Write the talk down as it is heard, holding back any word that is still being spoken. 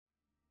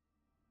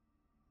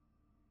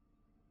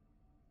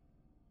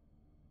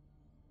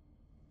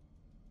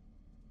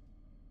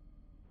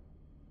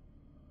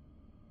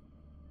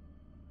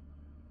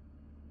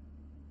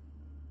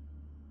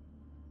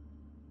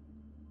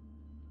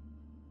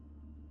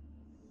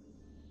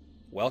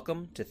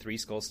Welcome to Three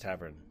Skulls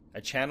Tavern,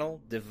 a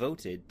channel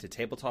devoted to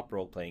tabletop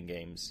role-playing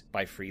games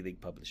by Free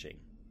League Publishing.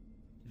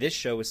 This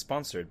show is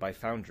sponsored by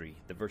Foundry,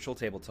 the virtual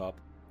tabletop,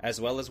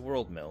 as well as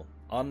WorldMill,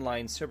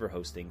 online server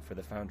hosting for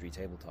the Foundry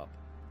tabletop.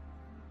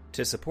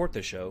 To support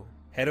the show,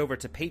 head over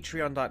to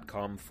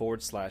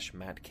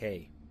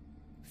patreon.com/MattK.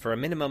 For a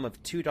minimum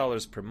of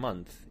 $2 per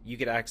month, you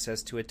get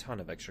access to a ton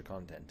of extra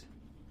content.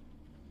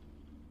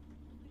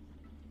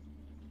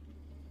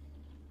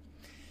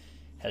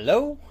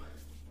 Hello,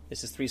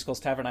 this is Three Skulls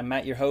Tavern. I'm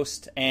Matt, your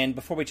host, and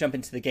before we jump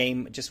into the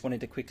game, just wanted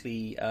to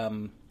quickly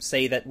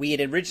say that we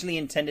had originally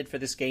intended for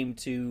this game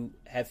to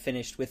have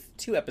finished with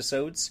 2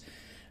 episodes.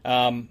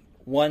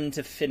 One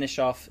to finish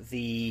off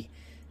the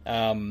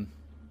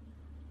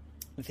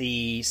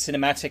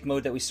cinematic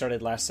mode that we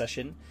started last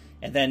session,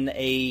 and then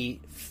a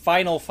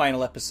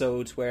final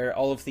episode where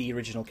all of the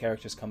original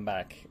characters come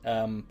back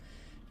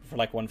for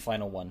like one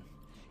final one.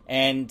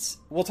 And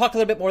we'll talk a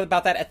little bit more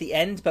about that at the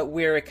end, but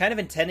we're kind of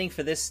intending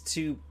for this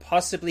to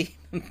possibly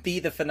be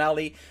the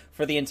finale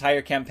for the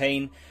entire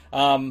campaign.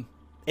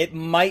 It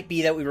might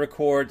be that we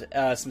record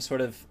some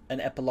sort of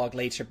an epilogue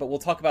later, but we'll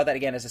talk about that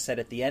again, as I said,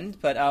 at the end.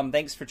 But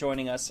thanks for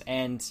joining us,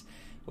 and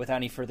without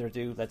any further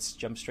ado, let's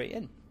jump straight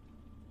in.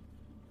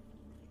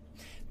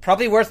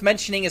 Probably worth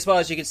mentioning as well,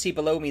 as you can see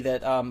below me,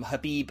 that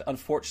Habib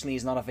unfortunately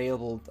is not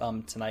available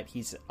tonight.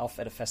 He's off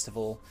at a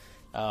festival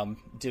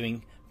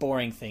doing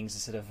boring things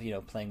instead of,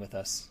 playing with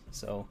us.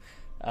 So,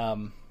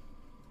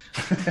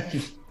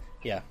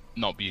 yeah.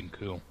 Not being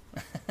cool.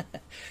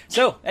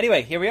 So,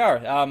 anyway, here we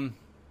are.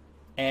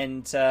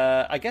 And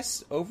I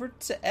guess over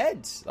to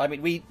Ed. I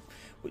mean,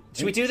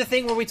 should we do the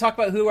thing where we talk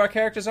about who our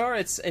characters are?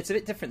 It's a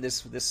bit different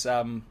this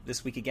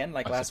week again,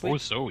 like last week. I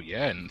suppose so,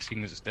 yeah, and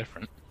seeing as it's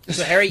different.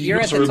 So, Harry, you're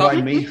at the top.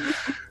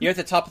 You're at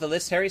the top of the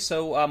list, Harry.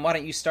 So, why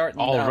don't you start?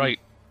 And, all right.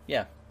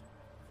 Yeah.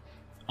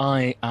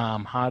 I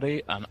am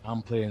Harry, and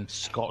I'm playing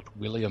Scott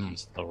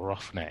Williams, the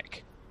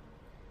Roughneck.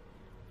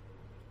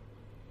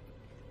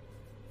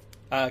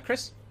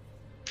 Chris?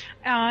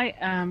 I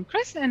am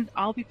Chris, and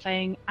I'll be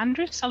playing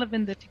Andrew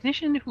Sullivan, the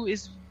technician, who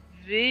is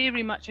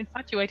very much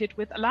infatuated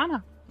with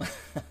Alana.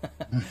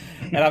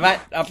 And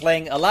I'm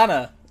playing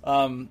Alana,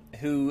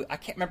 who I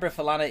can't remember if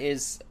Alana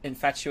is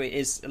infatuated,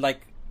 is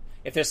like,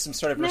 if there's some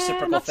sort of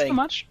reciprocal not thing. So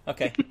much.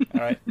 Okay, all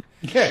right.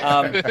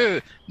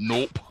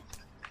 Nope.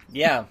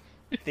 Yeah,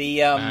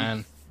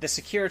 the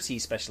security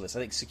specialist. I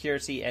think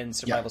security and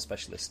survival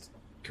specialist.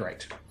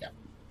 Correct. Yeah.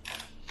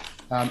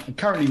 And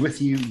currently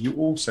with you, you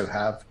also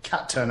have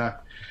Kat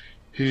Turner,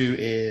 who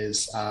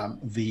is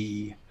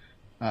the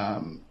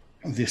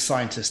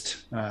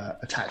scientist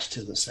attached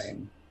to the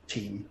same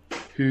team,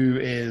 who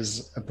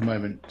is at the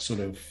moment sort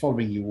of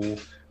following you all,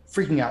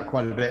 freaking out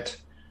quite a bit,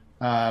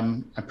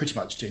 and pretty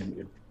much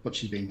doing what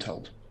she's being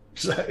told.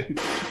 So,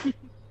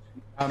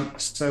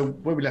 so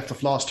where we left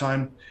off last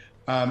time,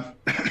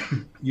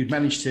 you'd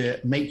managed to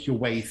make your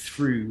way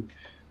through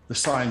the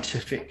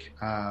scientific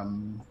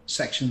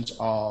sections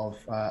of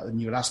the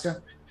New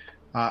Alaska,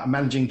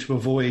 managing to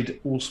avoid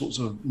all sorts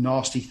of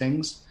nasty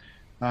things.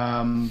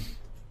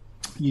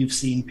 You've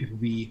seen people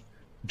be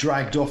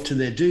dragged off to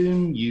their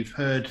doom. You've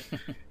heard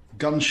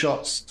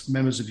gunshots.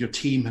 Members of your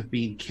team have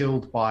been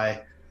killed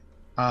by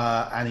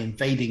an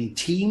invading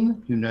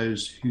team who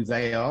knows who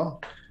they are.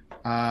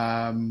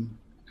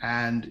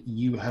 And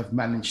you have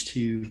managed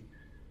to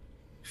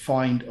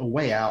find a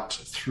way out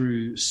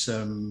through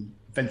some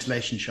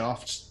ventilation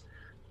shafts,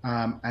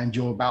 and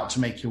you're about to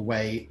make your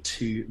way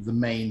to the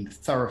main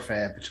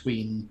thoroughfare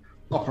between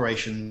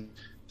operation,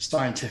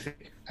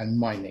 scientific, and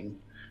mining.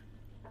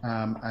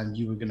 And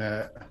you were going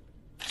to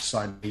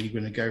decide where you're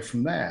going to go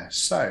from there.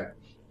 So,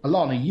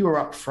 Alana, you are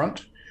up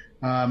front.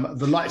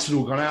 The lights had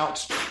all gone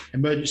out.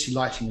 Emergency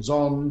lighting is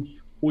on.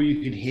 All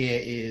you can hear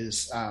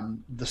is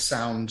the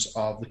sounds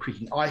of the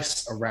creaking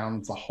ice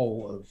around the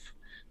whole of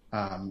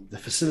the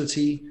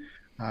facility.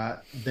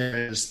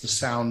 There's the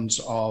sounds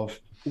of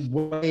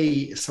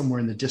way somewhere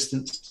in the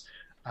distance.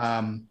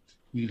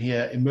 You can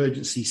hear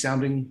emergency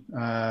sounding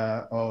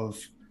of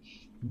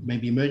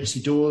maybe emergency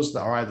doors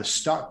that are either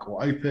stuck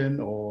or open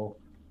or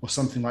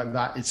something like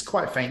that. It's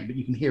quite faint, but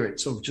you can hear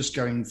it sort of just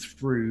going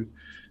through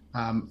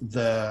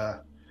the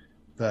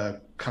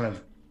kind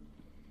of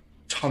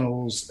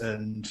tunnels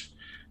and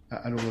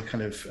all the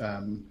kind of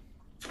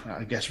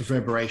I guess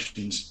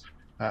reverberations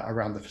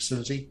around the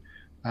facility.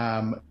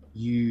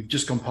 You've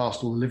just gone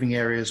past all the living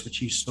areas,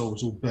 which you saw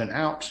was all burnt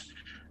out.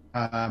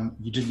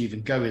 You didn't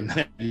even go in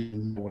there, you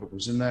didn't know what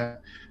was in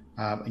there,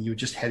 and you were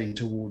just heading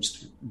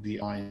towards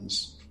the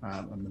irons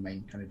and the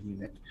main kind of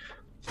unit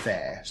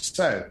there.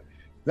 So,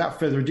 without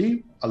further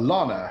ado,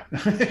 Alana,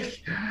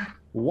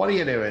 what are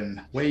you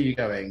doing? Where are you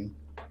going?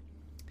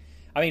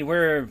 I mean,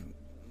 we're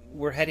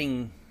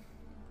heading,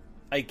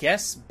 I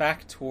guess,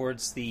 back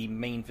towards the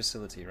main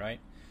facility, right?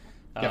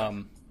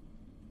 Yep.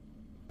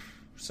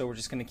 So we're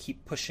just going to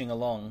keep pushing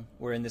along.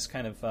 We're in this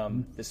kind of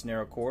this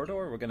narrow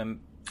corridor. We're going to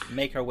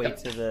make our way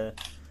to the,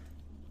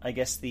 I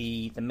guess,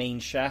 the main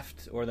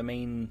shaft or the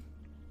main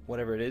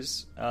whatever it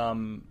is.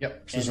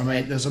 Yep. So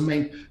and there's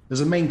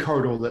a main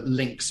corridor that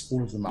links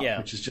all of them up, Yeah.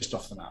 which is just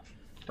off the map.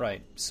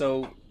 Right.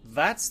 So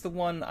that's the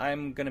one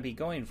I'm going to be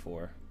going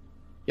for.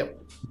 Yep.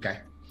 Okay.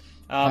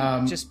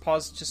 Just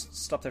pause. Just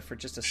stop there for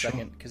just a Sure.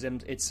 second, because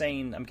it's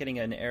saying I'm getting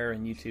an error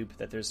in YouTube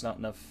that there's not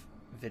enough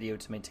video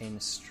to maintain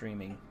the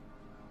streaming.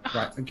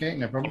 Right. Okay.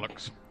 No problem.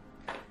 Bollocks.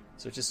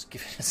 So just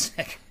give it a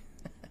sec.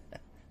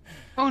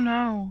 Oh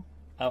no.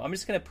 I'm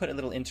just going to put a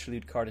little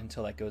interlude card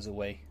until that goes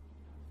away.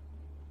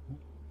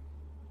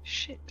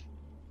 Shit.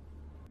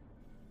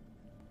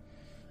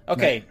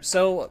 Okay,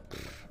 so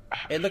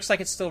it looks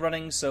like it's still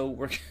running, so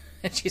we're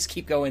gonna just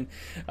keep going.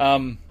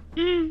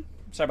 Sorry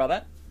about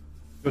that.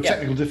 Your Yeah.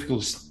 technical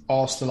difficulties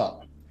are still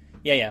up.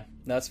 Yeah.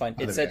 No, that's fine.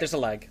 Oh, It's there we go. there's a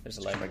lag. There's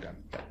a lag.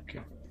 Okay.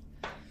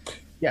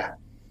 Yeah.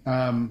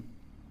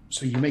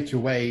 So you make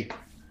your way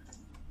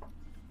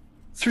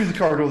through the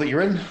corridor that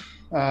you're in,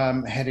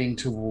 heading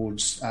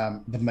towards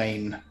the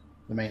main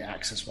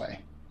access way.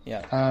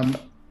 Yeah.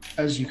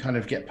 As you kind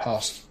of get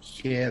past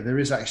here, there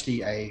is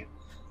actually a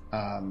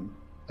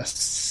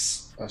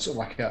sort of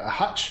like a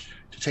hutch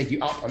to take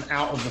you up and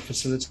out of the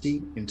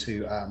facility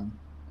into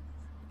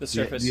The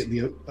surface.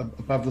 the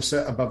above the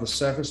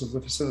surface of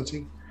the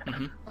facility,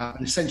 and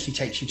essentially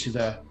takes you to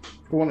the,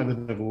 for want of a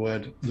bit of a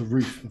word, the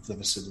roof of the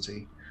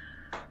facility.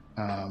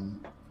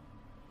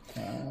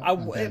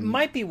 It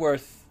might be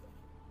worth.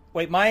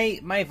 Wait,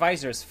 my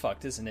visor is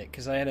fucked, isn't it?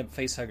 Because I had a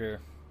facehugger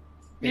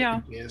Yeah.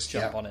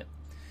 jump on it.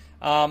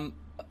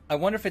 I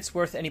wonder if it's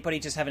worth anybody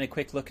just having a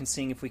quick look and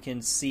seeing if we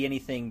can see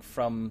anything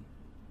from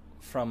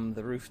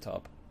the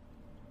rooftop.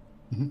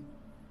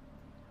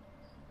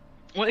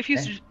 Well, if you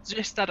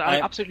suggest that,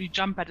 I'll absolutely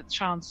jump at its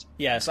chance.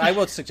 Yes, I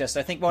will suggest.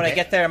 I think when I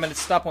get there, I'm going to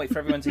stop and wait for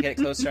everyone to get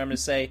closer. I'm going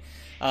to say,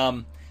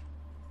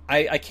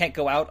 I can't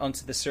go out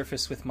onto the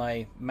surface with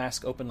my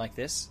mask open like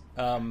this.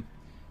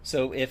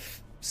 So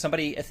if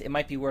it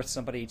might be worth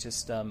somebody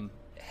just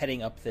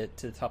heading up to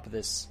the top of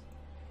this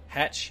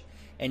hatch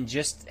and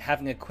just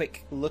having a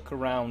quick look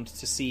around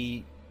to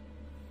see.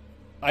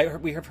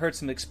 We have heard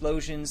some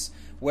explosions.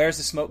 Where's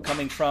the smoke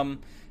coming from?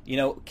 You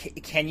know,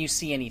 can you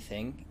see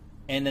anything?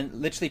 And then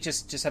literally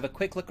just have a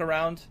quick look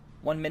around,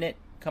 1 minute,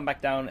 come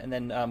back down, and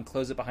then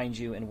close it behind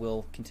you, and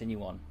we'll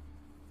continue on.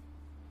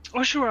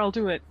 Oh, sure, I'll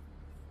do it.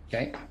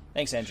 Okay.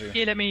 Thanks, Andrew.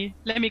 Here, let me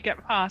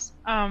get past.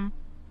 Okay.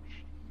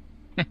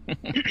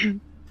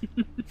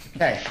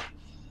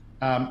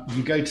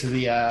 You go to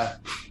the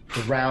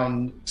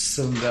round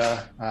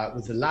cylinder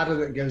with the ladder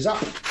that goes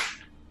up,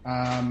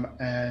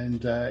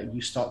 and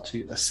you start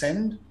to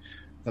ascend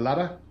the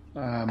ladder.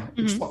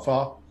 It's not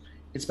far.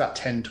 It's about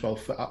 10,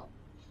 12 foot up.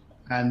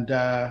 And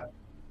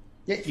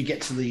you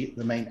get to the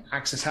main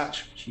access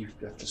hatch, which you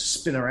have to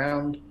spin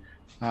around.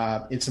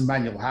 It's a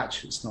manual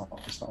hatch. It's not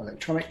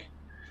electronic.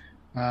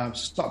 So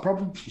it's not a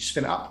problem. You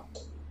spin it up.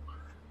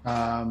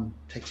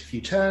 Takes a few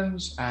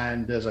turns,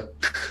 and there's a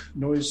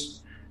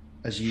noise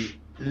as you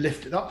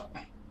lift it up.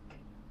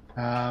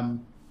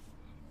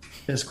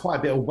 There's quite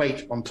a bit of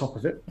weight on top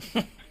of it.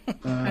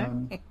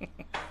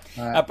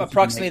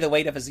 Approximately the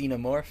weight of a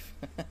xenomorph.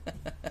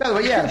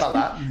 Yeah, about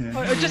that.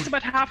 Or just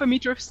about half a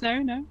meter of snow,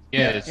 no?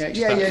 It's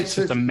it's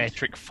just a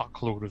metric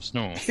fuckload of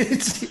snow.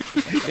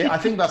 I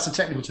think that's a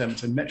technical term.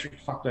 It's a metric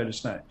fuckload of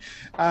snow.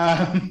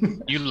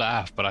 You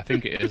laugh, but I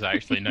think it is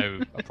actually now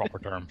a proper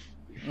term.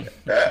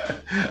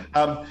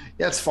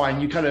 It's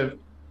fine. You kind of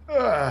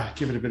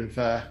give it a bit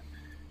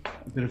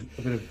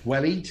of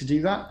welly to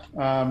do that,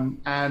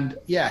 and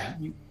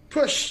you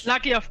push.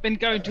 Lucky I've been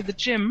going to the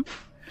gym.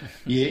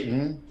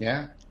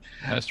 Yeah.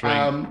 That's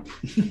right.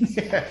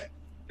 Yeah.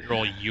 You're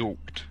all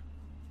yoked.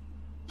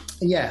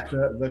 Yeah,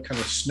 the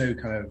kind of snow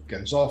kind of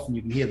goes off, and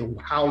you can hear the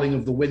howling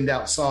of the wind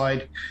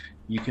outside.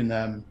 You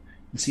can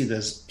see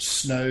there's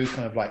snow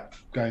kind of like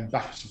going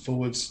backwards and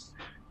forwards.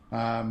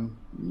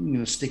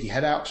 Stick your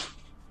head out.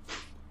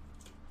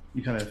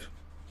 You kind of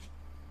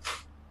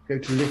go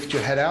to lift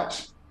your head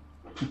out.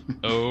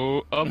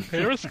 Oh,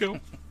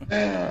 Periscope.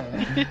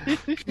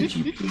 Could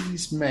you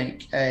please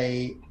make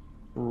a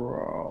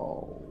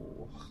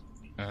roll?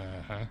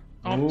 Uh-huh.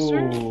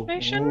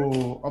 Observation?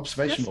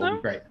 Observation Yes, roll would no?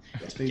 be great.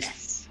 Yes, please.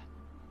 Yes.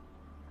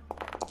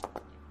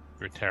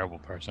 You're a terrible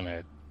person,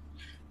 Ed.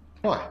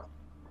 Why?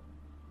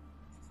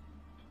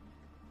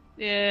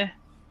 Yeah.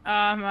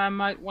 I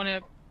might want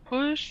to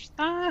push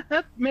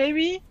that,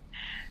 maybe.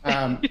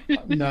 No,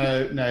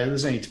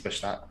 there's no need to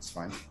push that. That's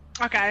fine.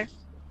 Okay.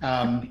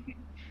 Oh,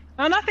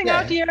 Nothing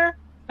out here.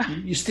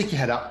 You stick your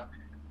head up,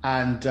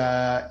 and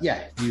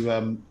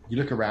you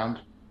look around,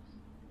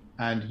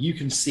 and you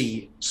can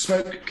see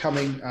smoke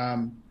coming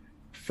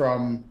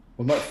from,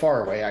 well, not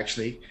far away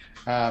actually,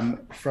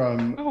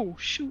 from Oh,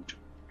 shoot.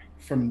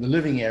 from the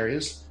living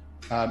areas.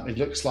 It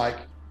looks like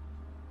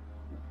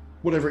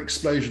whatever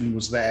explosion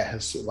was there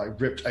has sort of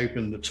like ripped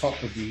open the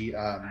top of the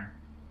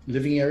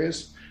living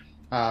areas,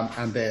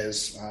 and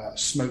there's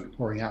smoke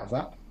pouring out of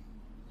that,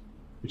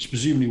 which is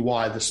presumably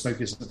why the smoke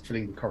isn't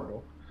filling the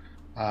corridor.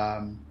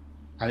 And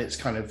it's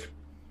kind of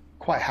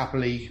quite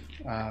happily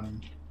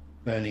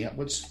burning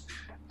upwards.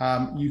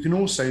 You can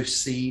also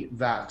see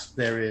that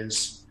there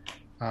is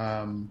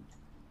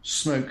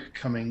smoke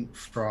coming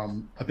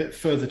from a bit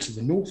further to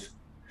the north,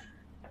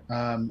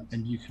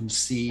 and you can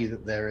see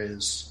that there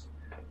is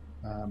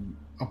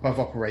above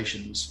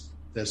operations.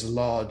 There's a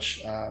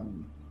large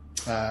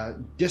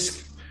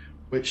disk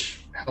which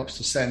helps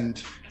to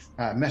send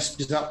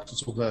messages up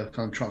to all the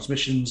kind of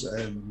transmissions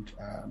and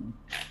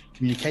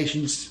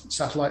communications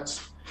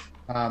satellites,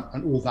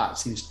 and all that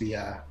seems to be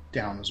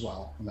down as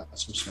well, and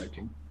that's all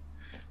smoking.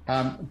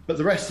 But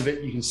the rest of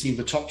it, you can see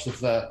the tops of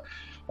the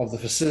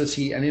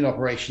facility, and in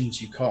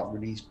operations, you can't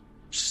really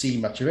see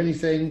much of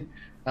anything.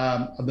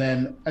 And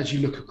then, as you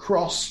look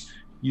across,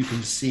 you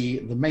can see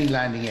the main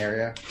landing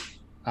area,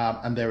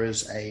 and there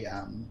is a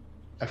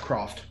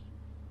craft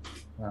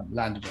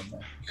landed on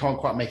there. You can't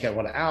quite make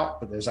everyone out,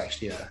 but there's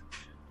actually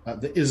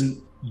there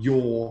isn't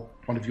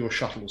one of your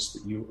shuttles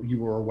that you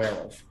were aware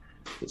of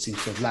that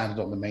seems to have landed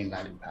on the main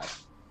landing pad.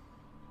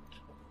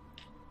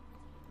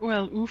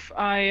 Well, oof!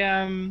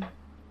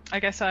 I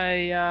guess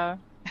I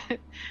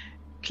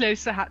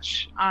close the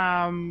hatch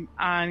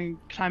and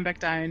climb back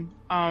down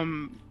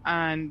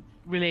and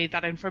relay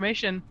that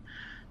information.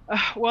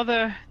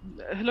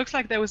 It looks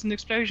like there was an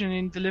explosion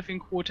in the living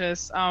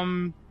quarters.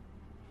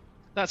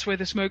 That's where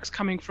the smoke's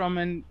coming from,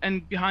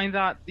 and behind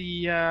that,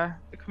 the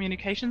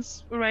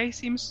communications array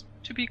seems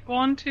to be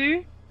gone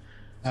too.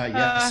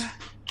 Yes.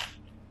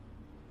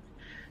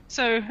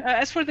 So,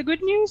 as for the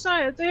good news,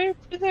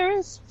 there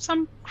is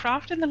some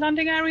craft in the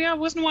landing area. It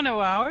wasn't one of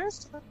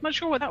ours. I'm not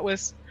sure what that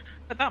was,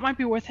 but that might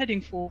be worth heading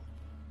for.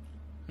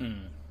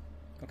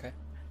 Okay.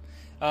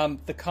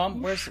 The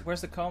comm.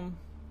 Where's the comm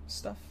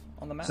stuff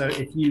on the map? So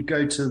if you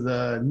go to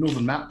the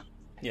northern map,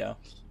 yeah,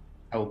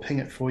 I will ping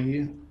it for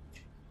you.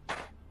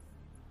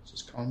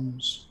 This is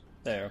comms.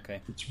 There. Okay.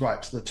 It's right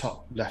to the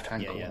top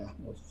left-hand corner.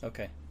 Yeah.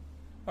 Okay.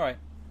 All right.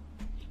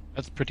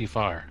 That's pretty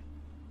far.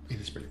 It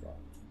is pretty far.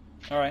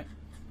 All right.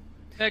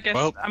 I guess,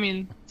 I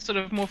mean, sort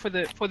of more for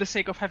the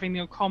sake of having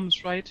no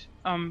comms, right?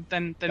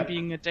 Than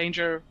being a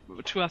danger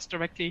to us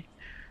directly.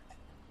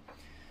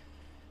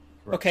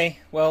 Right. Okay,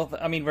 well,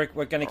 I mean, we're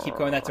going to keep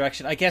going that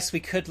direction. I guess we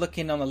could look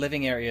in on the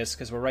living areas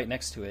because we're right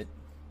next to it.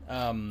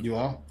 You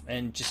are?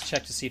 And just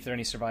check to see if there are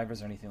any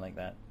survivors or anything like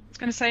that. I was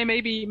going to say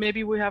maybe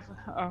we have,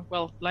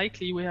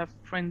 likely we have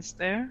friends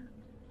there.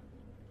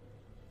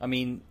 I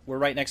mean, we're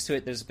right next to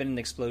it. There's been an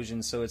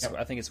explosion, so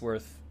I think it's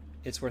worth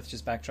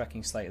just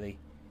backtracking slightly.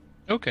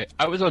 Okay,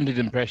 I was under the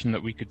impression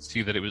that we could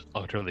see that it was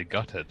utterly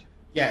gutted.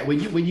 Yeah, when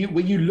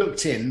you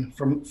looked in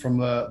from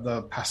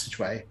the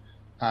passageway,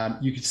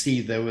 you could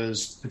see there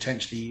was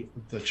potentially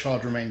the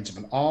charred remains of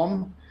an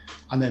arm,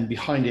 and then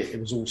behind it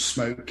was all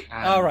smoke.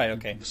 And oh, right,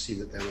 okay. You could see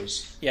that there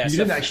was. Yeah, you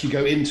didn't actually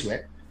go into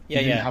it. You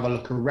didn't yeah. have a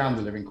look around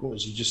the living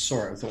quarters. You just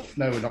saw it and thought,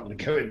 no, we're not going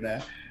to go in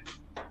there.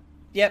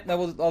 Yeah,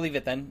 no, I'll leave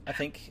it then. I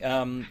think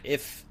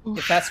if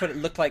that's what it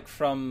looked like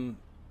from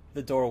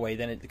the doorway,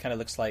 then it kind of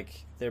looks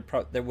like there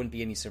wouldn't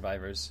be any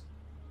survivors.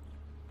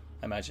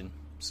 I imagine.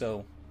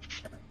 So.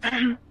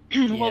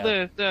 Well,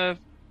 Yeah.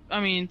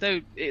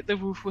 the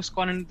roof was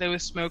gone and there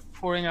was smoke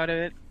pouring out of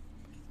it.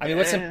 I mean,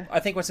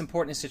 I think what's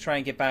important is to try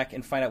and get back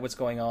and find out what's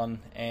going on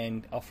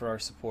and offer our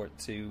support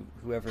to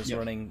whoever's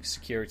running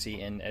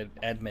security and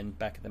admin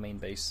back at the main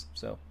base.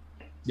 So.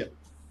 Yep.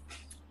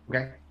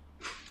 Okay.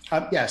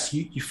 Yes,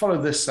 you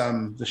follow this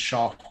the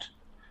shaft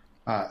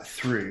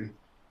through.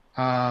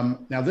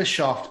 Now this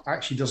shaft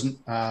actually doesn't.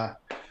 It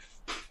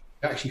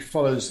actually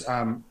follows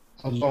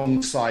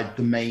alongside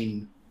the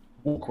main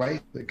walkway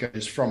that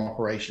goes from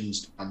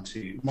operations down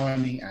to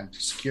mining and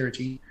to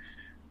security.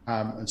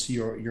 And so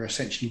you're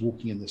essentially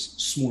walking in this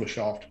smaller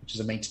shaft, which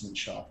is a maintenance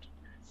shaft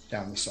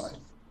down the side.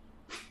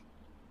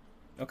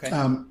 Okay.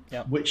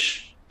 Yeah.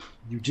 Which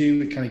you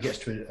do. It kind of gets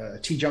to a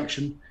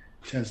T-junction,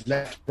 turns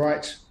left,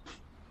 right.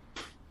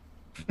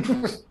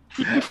 So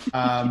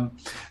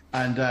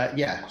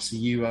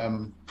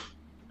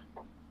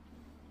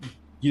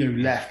you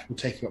left will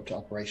take you up to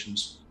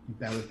operations.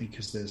 Bear with me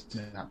because there's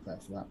no map there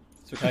for that.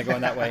 So we're kind of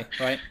going that way,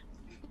 right?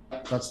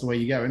 That's the way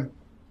you're going.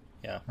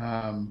 Yeah.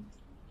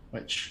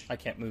 Which I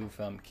can't move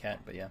Cat,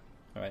 but yeah.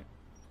 All right.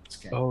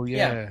 Oh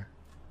yeah.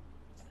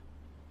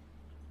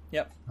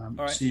 Yep. All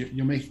right. So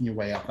you're making your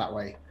way up that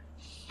way,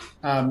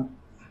 and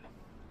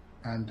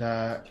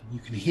you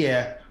can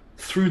hear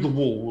through the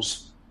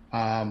walls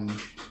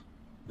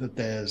that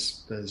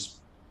there's the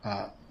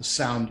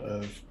sound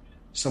of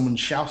someone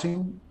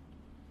shouting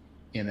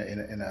in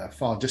a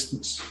far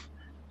distance,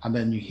 and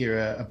then you hear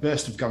a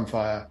burst of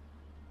gunfire,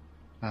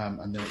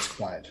 and then it's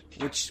quiet.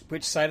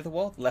 Which side of the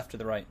wall? The left or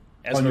the right?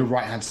 On your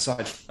right hand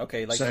side.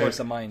 Okay, towards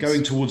the mines.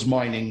 Going towards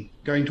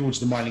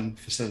the mining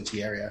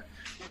facility area.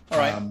 All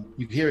right.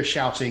 You can hear a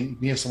shouting, you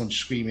can hear someone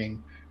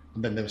screaming,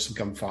 and then there was some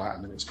gunfire,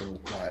 and then it's gone all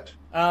quiet.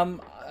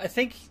 I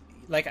think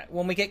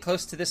when we get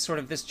close to this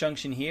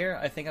junction here,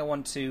 I think I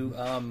want to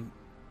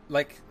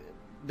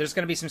there's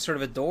going to be some sort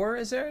of a door.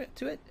 Is there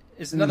to it?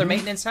 Is another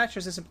maintenance hatch, or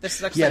is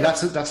this actually? Yeah,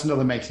 that's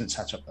another maintenance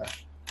hatch up there.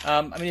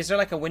 I mean, is there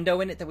like a window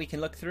in it that we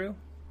can look through,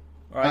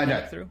 or I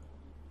can look through?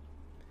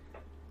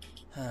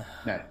 No.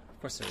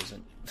 Of course there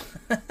isn't.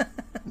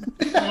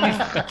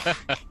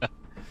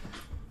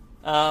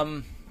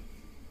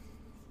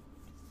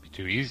 Be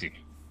too easy.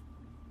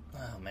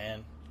 Oh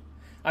man,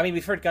 I mean,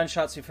 we've heard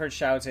gunshots, we've heard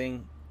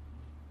shouting.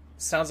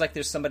 Sounds like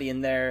there's somebody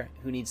in there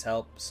who needs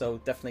help, so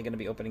definitely going to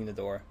be opening the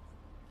door.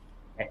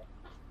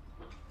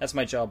 That's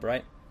my job,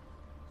 right?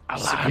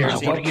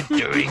 Alana, what are you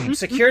doing?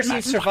 Security and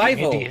That's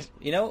survival. fucking idiot.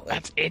 You know,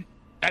 That's it.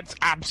 That's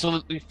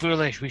absolutely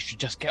foolish. We should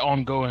just get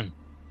on going.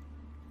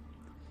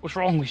 What's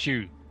wrong with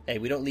you? hey,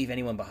 we don't leave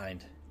anyone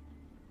behind.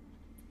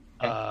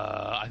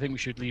 I think we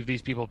should leave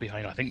these people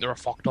behind. I think they're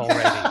fucked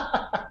already.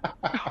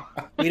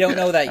 We don't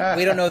know that.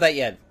 We don't know that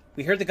yet.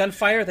 We heard the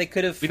gunfire. They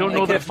could have. We don't they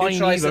know could they're have fine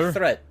neutralized either. the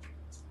threat.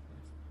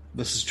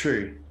 This is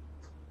true.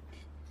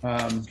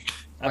 I've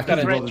The got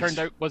threat a. turned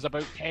out was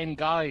about 10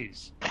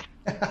 guys.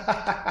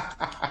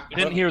 We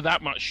didn't hear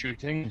that much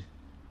shooting.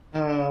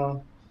 Yeah,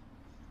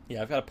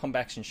 I've got a pump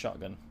action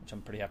shotgun, which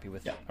I'm pretty happy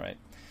with. Yeah. All right.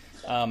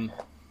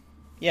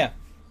 Yeah.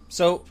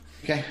 So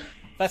Okay.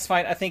 that's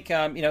fine. I think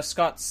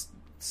Scott's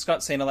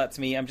saying all that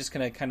to me. I'm just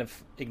gonna kind of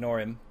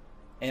ignore him,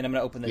 and I'm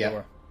gonna open the Yeah.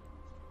 door.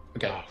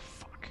 Okay. Oh,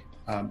 fuck.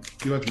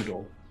 You open the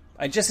door.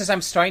 And just as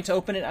I'm starting to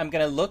open it, I'm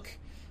gonna look.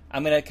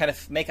 I'm gonna kind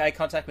of make eye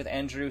contact with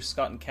Andrew,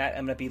 Scott, and Kat.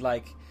 I'm gonna be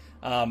like,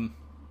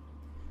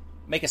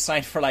 make a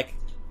sign for like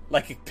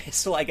a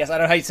pistol. I guess I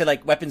don't know how you say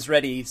like weapons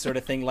ready sort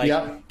of thing. Like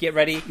Yeah. get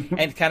ready,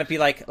 and kind of be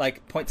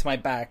like point to my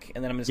back,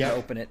 and then I'm just Yeah. gonna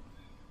open it.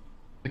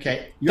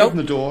 Okay. You Don't- open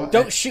the door.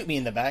 Don't shoot me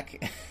in the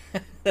back.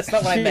 That's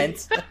not what I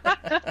meant.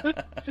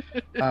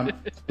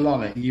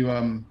 Alana,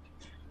 you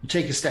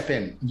take a step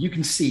in. You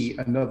can see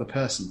another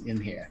person in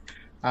here.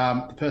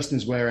 The person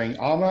is wearing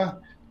armor.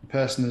 The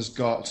person has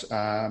got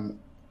a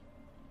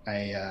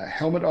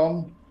helmet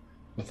on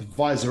with the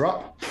visor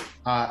up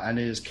and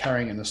is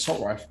carrying an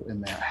assault rifle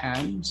in their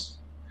hands.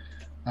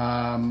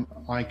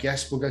 I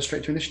guess we'll go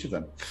straight to initiative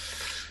then.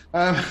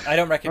 I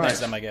don't recognize Right.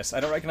 them. I guess I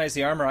don't recognize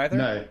the armor either.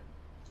 No.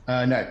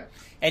 No.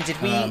 And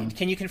did we?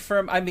 Can you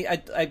confirm? I mean,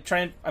 I'm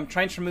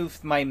trying to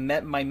remove my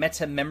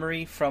meta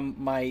memory from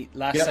my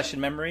last Yep. session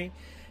memory.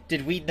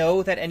 Did we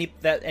know that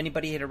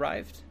anybody had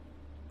arrived?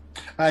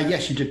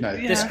 Yes, you did know.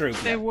 Yeah, This group.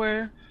 They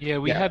were Yeah,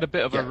 we Yeah. had a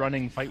bit of Yeah. a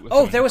running fight with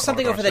Oh, them there was in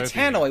something over Commodore the Sophie.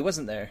 tannoy,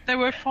 wasn't there?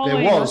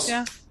 following There us. was.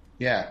 Yeah.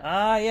 Yeah.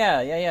 Ah,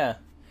 yeah.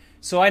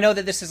 So I know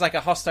that this is like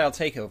a hostile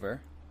takeover.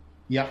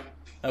 Yep.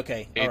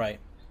 Okay, It- all right.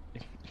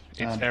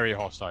 It's very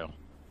hostile.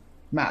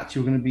 Matt,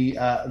 you're going to be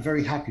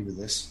very happy with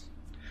this.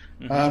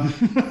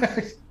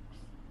 I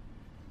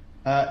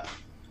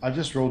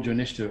just rolled your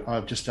initiative.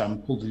 I've just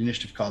pulled the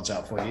initiative cards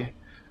out for you.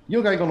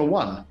 You're going on a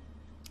 1.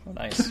 Oh,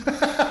 nice.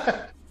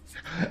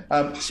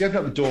 So you open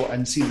up the door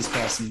and see this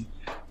person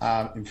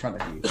in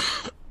front of you.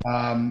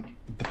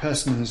 The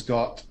person has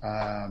got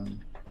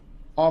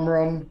armor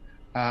on.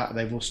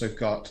 They've also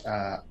got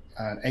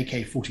an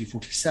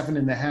AK-47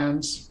 in their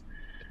hands.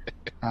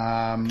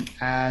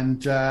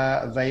 And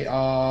they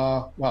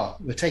are, well,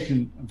 they're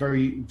taken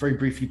very, very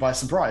briefly by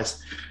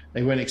surprise.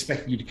 They weren't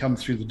expecting you to come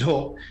through the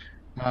door.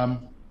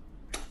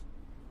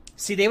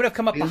 See, they would have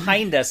come up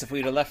behind us if we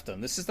would have left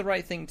them. This is the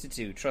right thing to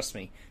do. Trust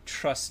me.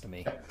 Trust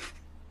me.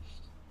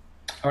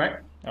 All right.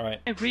 All right.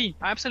 Agree.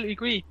 I absolutely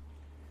agree.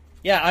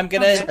 Yeah, I'm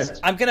Okay.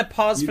 gonna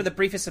pause for the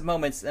briefest of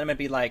moments, and I'm gonna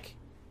be like,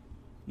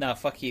 "No,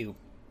 fuck you."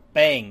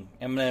 Bang!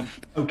 I'm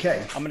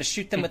gonna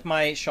shoot them with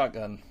my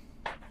shotgun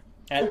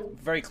at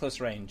very close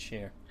range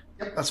here.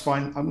 Yep, that's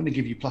fine. I'm going to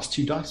give you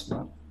 +2 dice for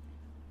that.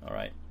 All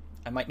right,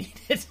 I might need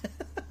it.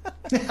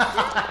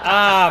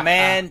 Ah,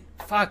 man,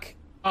 fuck.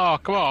 Oh,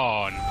 come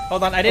on.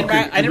 Hold on, I didn't.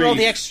 Okay, I didn't roll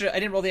the read. extra. I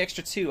didn't roll the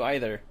extra 2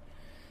 either.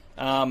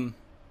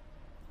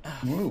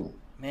 Ooh.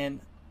 Man,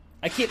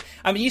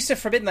 I'm used to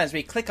Forbidden Lands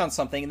where you click on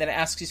something and then it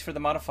asks you for the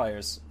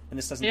modifiers, and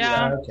this doesn't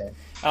Yeah. do Okay.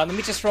 that. Let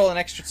me just roll an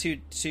extra two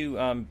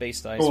base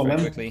dice Go on, very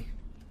then. quickly.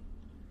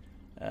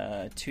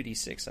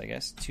 2d6, I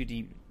guess.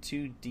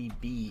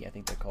 2db, I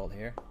think they're called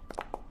here.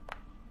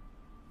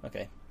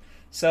 Okay.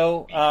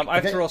 So, I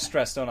have to Okay. roll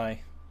stress, don't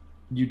I?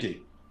 You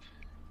do.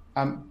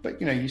 But,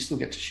 you still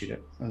get to shoot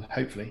it,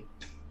 hopefully.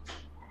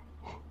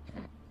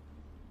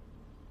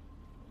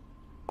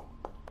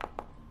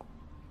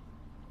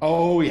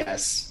 Oh,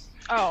 yes.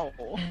 Oh.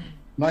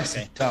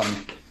 Nicely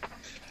done.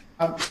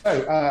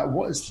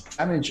 What is the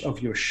damage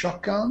of your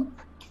shotgun?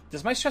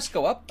 Does my stress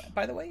go up,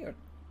 by the way? Or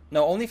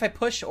no, only if I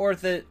push or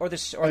the Only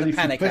if you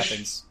panic push?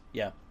 happens.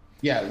 Yeah.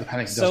 Yeah, the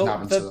panic So doesn't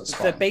happen, so that's the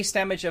fine. base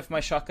damage of my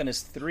shotgun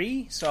is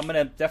 3, so I'm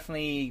gonna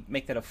definitely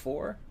make that a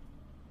 4.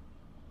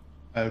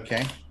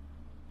 Okay.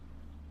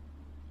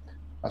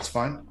 That's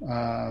fine.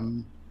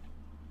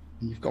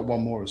 You've got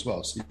one more as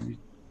well, so you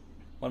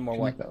One more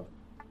can one. make that.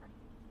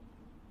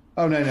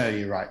 Oh, no,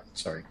 you're right.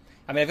 Sorry.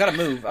 I mean, I've got to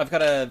move. I've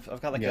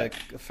got like Yeah.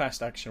 a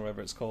fast action, or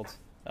whatever it's called.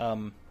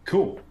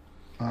 Cool.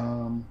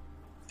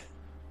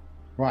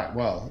 Right,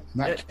 well, in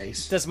that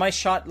case... Does my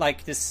shot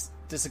does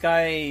the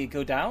guy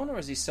go down, or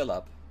is he still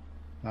up?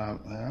 You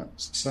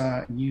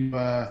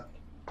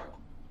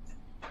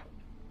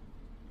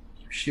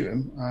shoot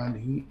him, and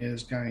he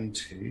is going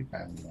to.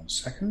 Bear with me 1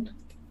 second.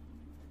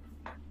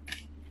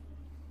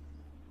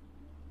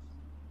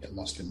 Get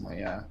lost in my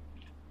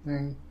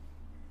thing.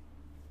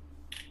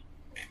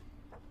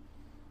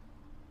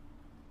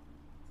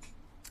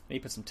 Maybe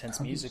put some tense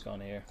music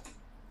on here.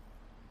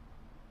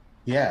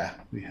 Yeah,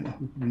 we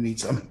need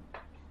some.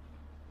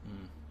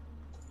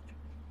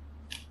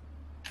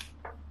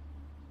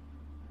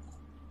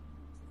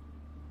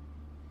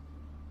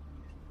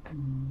 I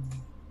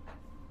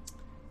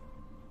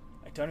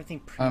don't have anything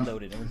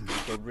preloaded. It would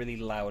go really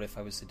loud if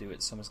I was to do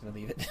it, so I'm just going to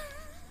leave it.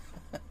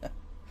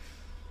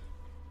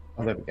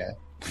 Oh, there we go.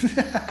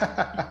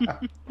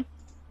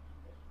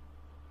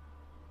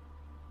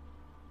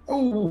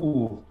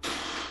 Oh.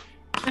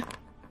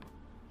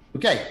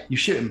 Okay, you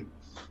shoot him,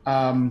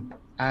 and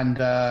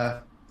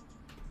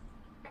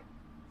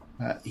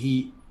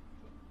he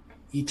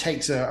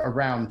takes a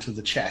round to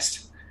the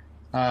chest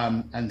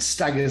and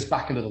staggers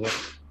back a little bit.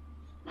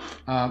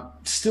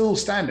 Still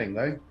standing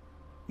though.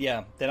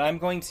 Yeah, then I'm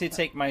going to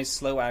take my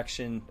slow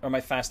action or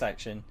my fast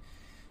action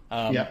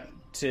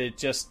to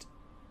just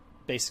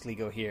basically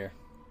go here,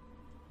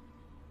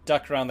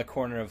 duck around the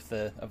corner of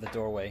the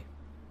doorway.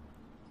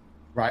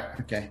 Right.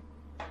 Okay.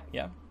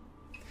 Yeah.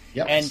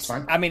 Yep. And that's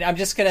fine. I mean, I'm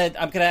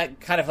gonna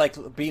kind of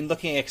like be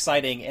looking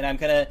exciting, and I'm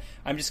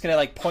just gonna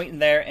like point in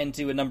there and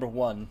do a number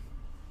 1.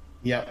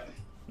 Yep.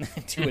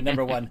 Do a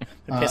number 1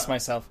 and piss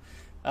myself.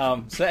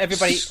 So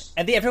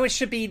everyone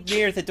should be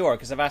near the door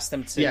because I've asked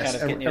them to kind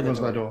of get near everyone's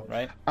the by door,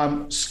 the door.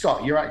 right?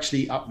 Scott, you're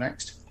actually up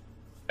next.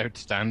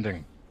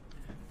 Outstanding.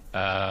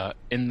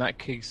 In that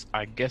case,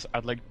 I guess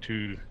I'd like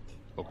to...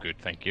 Oh, good,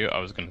 thank you. I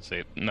was going to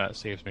say that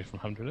saves me from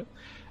having to do it.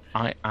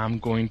 I am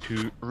going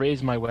to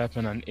raise my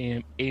weapon and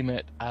aim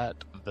it at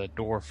the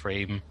door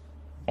frame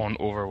on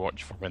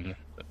Overwatch for when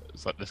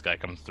this guy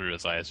comes through,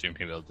 as I assume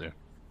he will do.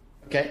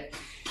 Okay.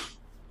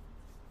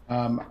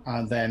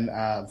 And then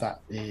that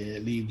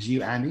leaves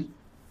you, Andy.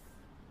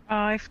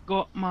 I've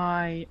got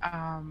my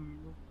I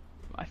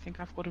think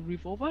I've got a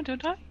revolver,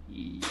 don't I?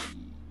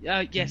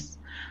 Yes,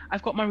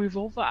 I've got my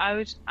revolver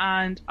out,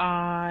 and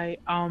I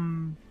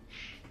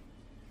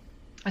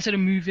sort of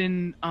move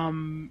in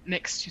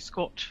next to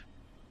Scott.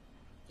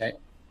 Okay,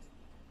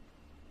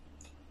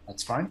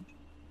 that's fine.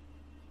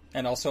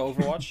 And also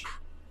Overwatch.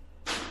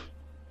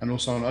 And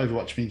also on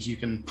Overwatch means you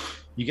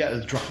get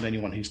a drop on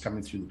anyone who's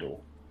coming through the door.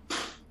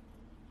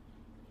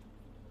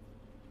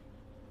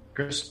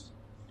 Chris?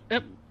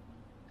 Yep.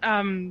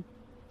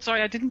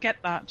 Sorry, I didn't get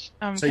that.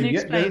 So can you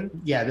explain?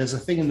 There's a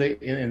thing in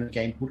the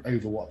game called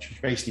Overwatch,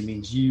 which basically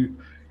means you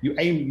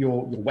aim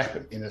your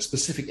weapon in a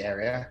specific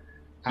area,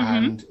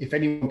 and if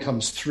anyone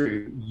comes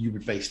through, you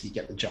would basically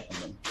get the jump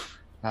on them.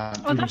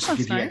 That sounds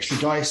give you nice. extra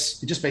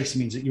dice. It just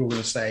basically means that you're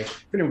going to say,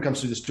 if anyone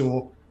comes through this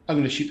door, I'm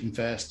going to shoot them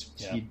first.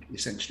 So you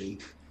essentially.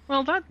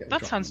 Well,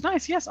 that sounds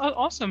nice. Yes,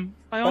 awesome.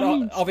 By But all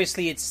means.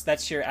 obviously,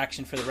 that's your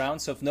action for the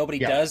round. So if nobody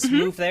does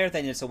move there,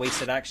 then it's a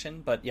wasted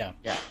action. But yeah,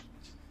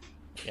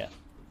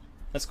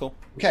 that's cool.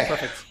 Okay,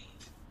 perfect.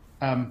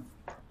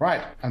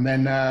 Right, and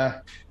then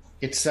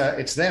it's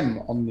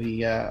them on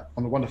the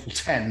wonderful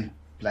 10.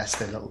 Bless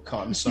their little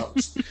cotton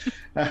socks.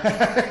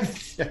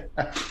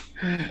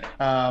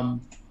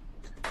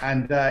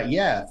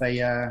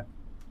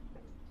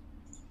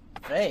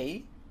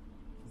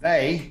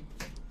 They,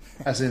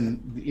 as in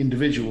the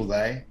individual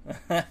they,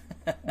 the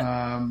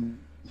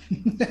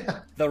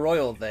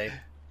royal they.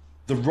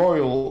 The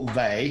royal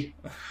they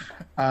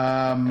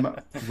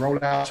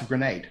roll out a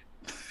grenade.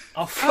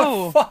 Oh,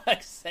 for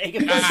fuck's sake!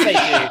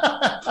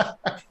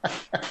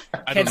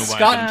 Can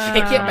Scott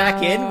kick it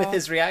back in with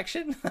his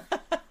reaction?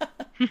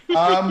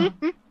 I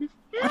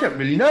don't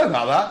really know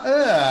about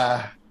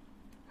that.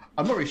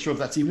 I'm not really sure if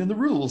that's even in the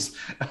rules.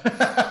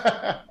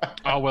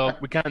 Oh, well,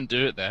 we can't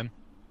do it then.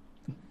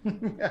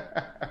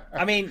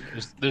 I mean,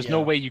 there's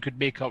no way you could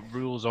make up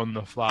rules on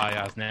the fly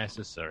as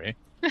necessary.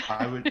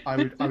 I would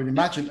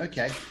imagine.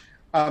 Okay.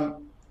 I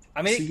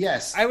mean, so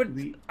yes, I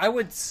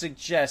would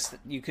suggest that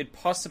you could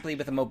possibly,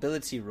 with a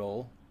mobility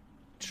roll,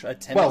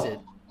 attempt it.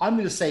 Well, I'm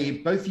going to say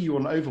both of you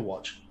on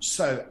Overwatch.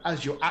 So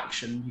as your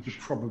action, you could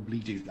probably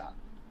do that.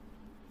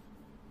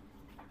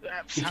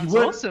 That sounds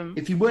awesome.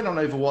 If you weren't on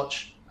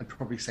Overwatch, I'd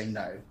probably say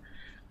no.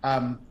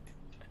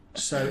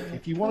 So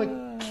if you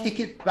want to kick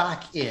it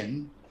back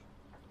in,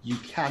 you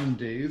can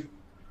do.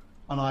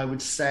 And I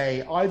would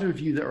say either of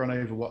you that are on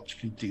Overwatch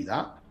can do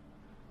that,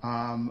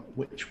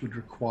 which would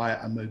require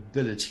a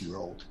mobility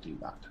roll to do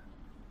that.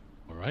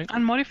 All right.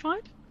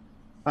 Unmodified?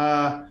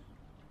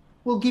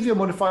 We'll give you a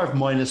modifier of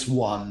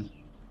 -1.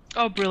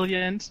 Oh,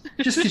 brilliant.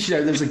 Just because,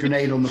 there's a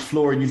grenade on the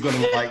floor and you've got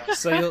to,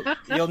 So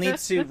you'll need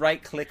to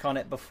right-click on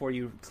it before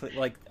you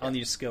click, on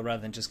your skill,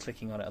 rather than just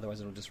clicking on it.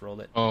 Otherwise, it'll just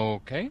roll it.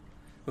 Okay.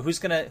 But who's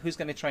gonna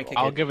try and kick it?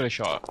 I'll give it a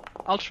shot.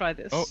 I'll try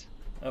this. Oh,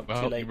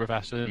 Well, too late. you were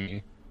faster than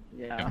me.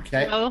 Yeah.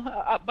 Okay.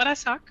 Well, but I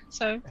suck,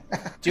 so...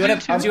 Do you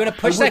want to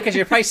push that? Because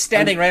you're probably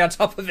standing right on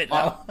top of it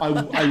now. I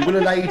will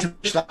allow you to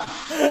push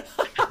that.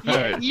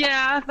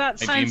 Yeah, that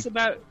sounds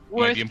about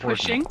worth be important.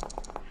 pushing.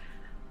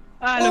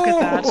 Look at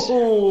that.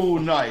 Oh,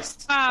 nice.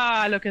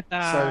 Look at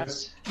that.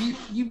 So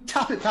you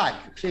tap it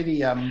back.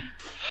 Clearly,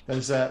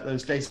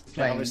 those days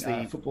playing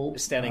Obviously, football.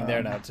 standing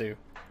there now too.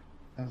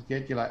 That's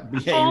good. You're like,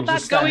 All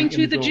that going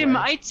to the gym,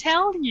 I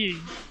tell you.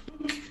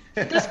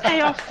 It does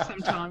pay off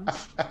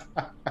sometimes.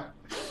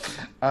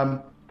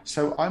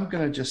 So I'm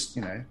going to just,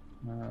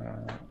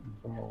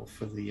 roll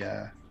for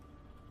the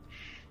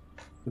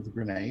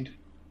grenade.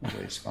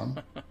 Always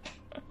fun.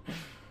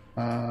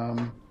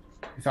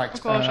 In fact,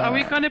 Oh gosh, are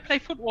we going to play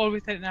football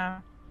with it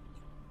now?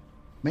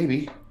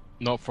 Maybe.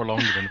 Not for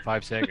longer than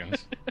 5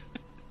 seconds.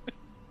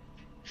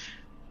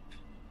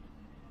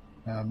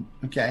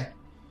 Okay.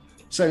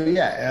 So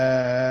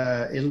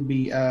yeah, it'll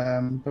be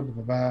blah, blah,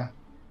 blah, blah.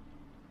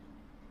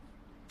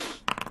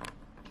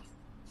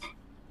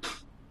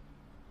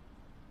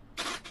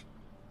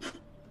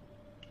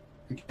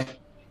 Okay.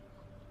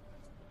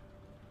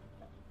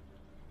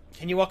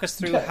 Can you walk us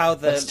through Okay, how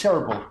that's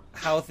terrible.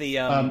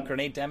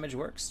 grenade damage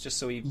works, just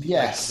so we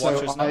Yes,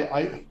 watchers so know?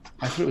 I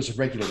thought it was a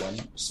regular one.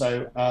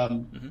 So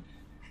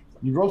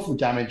you roll for the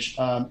damage,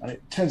 and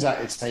it turns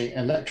out it's an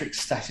electric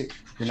static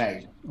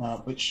grenade,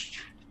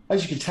 which,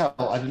 as you can tell,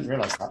 I didn't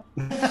realize that.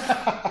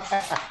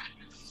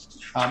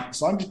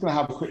 So I'm just going to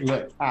have a quick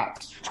look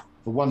at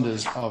the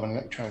wonders of an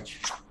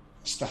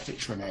electrostatic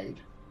grenade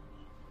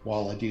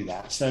while I do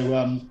that.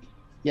 So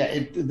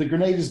the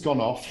grenade has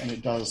gone off, and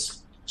it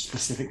does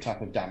specific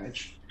type of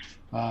damage.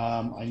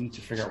 I need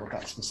to figure out what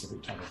that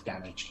specific type of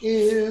damage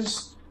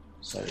is.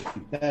 So if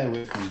you bear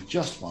with me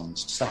just 1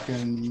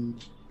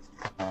 second,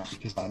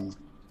 because I'm...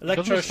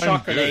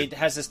 Electroshock grenade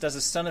does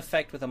a stun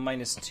effect with a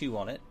 -2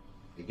 on it.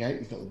 There you go,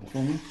 you've got them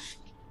before me.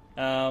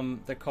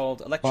 They're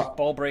called electric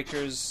ball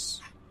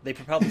breakers. They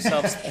propel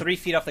themselves 3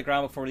 feet off the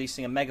ground before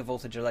releasing a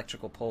megavoltage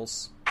electrical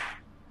pulse.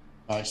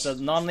 Nice. So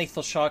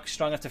non-lethal shock,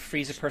 strong enough to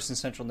freeze a person's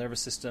central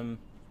nervous system.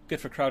 Good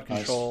for crowd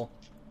control. Nice.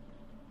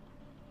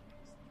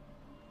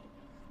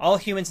 All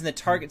humans in the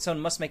target zone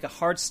must make a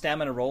hard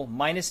stamina roll.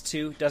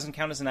 -2, doesn't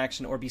count as an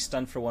action, or be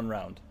stunned for 1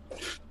 round. There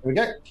we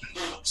go.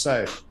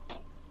 So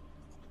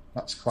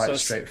that's quite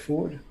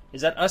straightforward.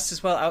 Is that us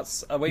as well,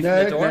 away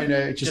from the door? No.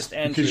 It's just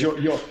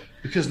Andrew.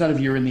 because none of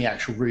you are in the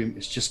actual room.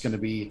 It's just going to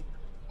be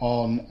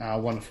on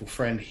our wonderful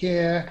friend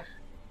here,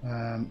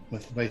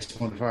 with the base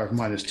modifier of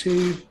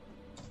 -2,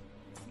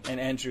 And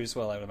Andrew as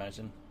well, I would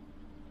imagine.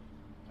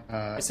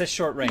 It says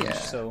short range,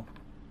 so...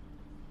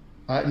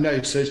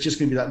 no, so it's just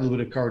going to be that little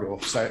bit of corridor.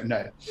 So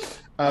no.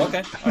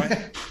 Okay, all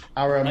right.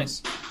 Our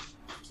Nice.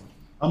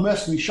 Our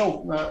mercenary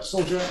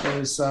soldier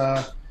is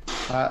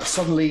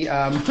suddenly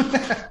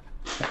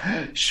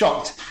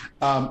shocked,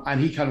 and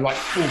he kind of like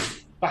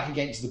falls back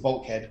against the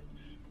bulkhead,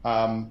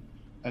 and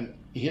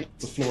he hits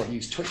the floor and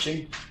he's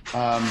twitching.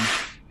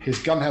 His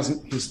gun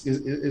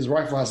his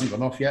rifle hasn't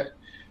gone off yet,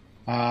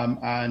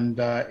 and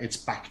it's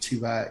back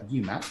to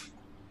you, Matt.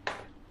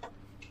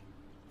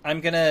 I'm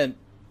gonna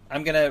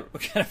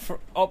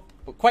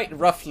quite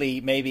roughly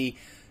maybe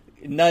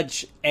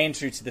nudge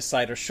Andrew to the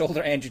side or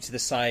shoulder Andrew to the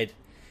side,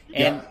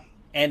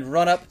 and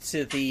run up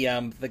to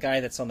the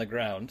guy that's on the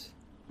ground.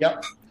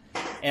 Yep.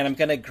 And I'm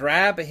gonna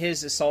grab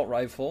his assault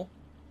rifle,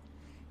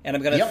 and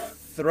I'm gonna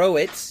throw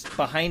it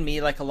behind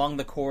me, like along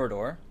the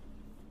corridor.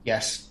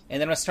 Yes.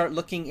 And then I start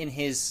looking in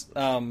his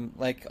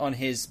like on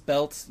his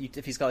belt,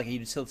 if he's got like a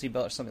utility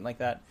belt or something like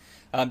that,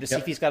 to see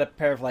if he's got a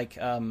pair of like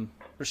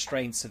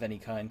restraints of any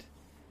kind.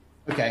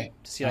 Okay.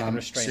 To see if I can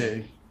restrain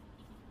him.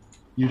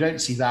 You don't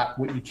see that.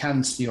 What you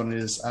can see on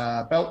his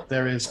belt,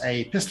 there is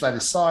a pistol at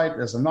his side,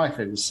 there's a knife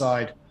at his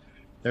side,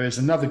 there is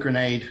another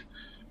grenade.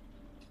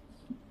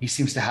 He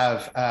seems to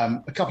have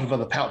a couple of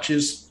other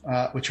pouches,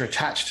 which are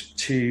attached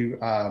to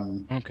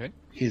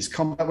his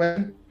combat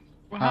weapon.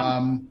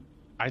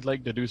 I'd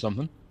like to do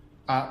something.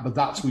 But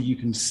that's what you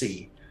can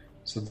see.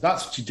 So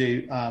that's what you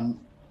do.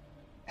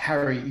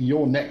 Harry,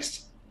 you're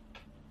next.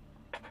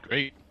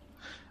 Great.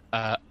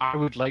 I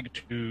would like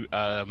to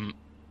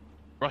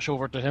rush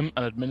over to him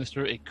and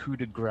administer a coup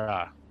de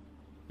grace.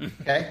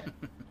 Okay.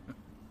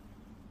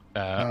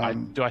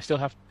 Do I still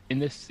have in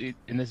this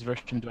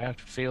version? Do I have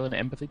to fail an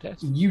empathy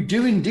test? You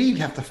do indeed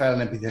have to fail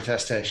an empathy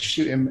test to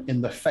shoot him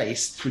in the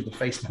face through the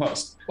face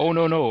mask. Oh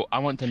no! I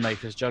want to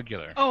knife his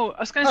jugular. Oh, I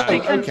was going to say.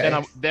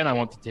 Okay. Then I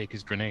want to take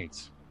his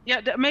grenades.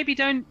 Yeah, maybe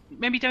don't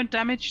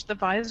damage the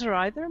visor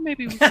either.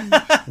 Maybe we can.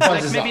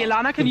 Maybe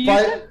Ilana can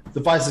use it. The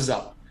visor's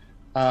up.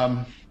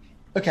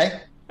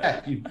 Okay.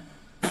 Yeah, you're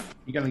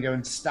going to go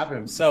and stab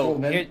him. So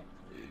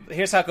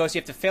here's how it goes. You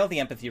have to fail the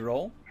empathy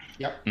roll.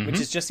 Yep.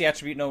 Which is just the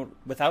attribute note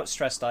without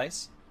stress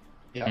dice.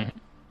 Yeah.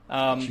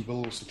 You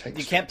will also take.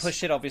 You can't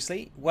push it,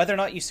 obviously. Whether or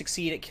not you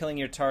succeed at killing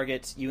your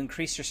target, you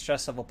increase your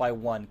stress level by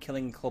 1.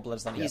 Killing cold blood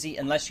is not easy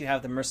unless you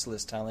have the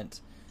merciless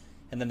talent,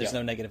 and then there's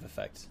no negative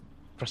effect.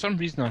 For some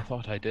reason, I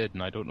thought I did,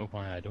 and I don't know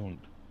why I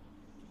don't.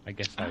 I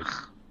guess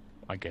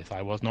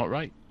I was not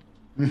right.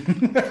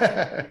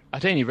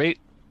 At any rate,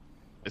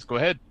 let's go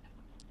ahead.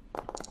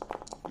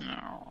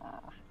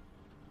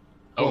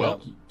 Oh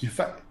well.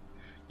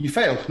 You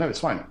failed. No, it's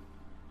fine.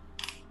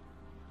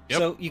 Yep.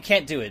 So you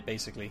can't do it,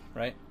 basically,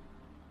 right?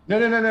 No.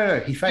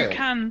 He failed. You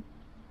can.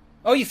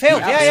 Oh, you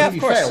failed. Yeah, of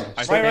course. Failed.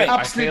 Right.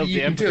 Absolutely,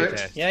 you can do it.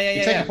 Test. Yeah.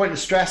 You take a point of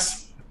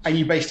stress, and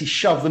you basically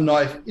shove the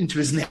knife into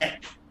his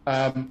neck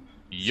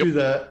through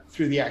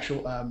the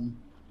actual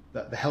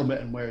the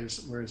helmet and where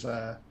his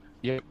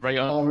Yeah, right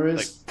on. armor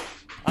is.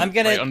 I'm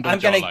gonna Right under I'm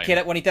the gonna jawline. get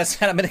it when he does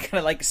that. I'm gonna kind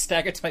of like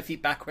stagger to my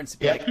feet backwards and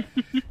be Yeah.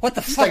 like, "What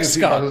the fuck, Staggers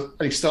Scott?"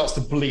 and he starts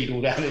to bleed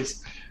all down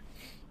his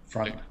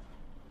front.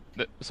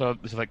 So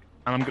it's like,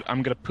 and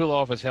I'm gonna pull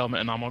off his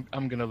helmet, and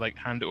I'm gonna like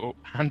hand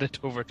it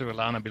over to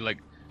Alana and be like,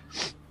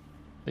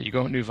 "There you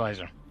go, new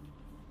visor."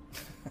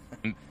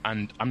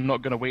 and I'm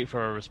not gonna wait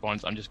for a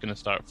response. I'm just gonna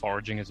start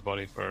foraging his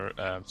body for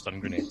stun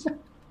grenades.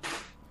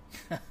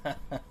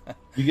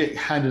 You get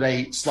handed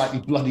a slightly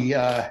bloody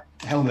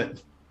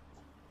helmet.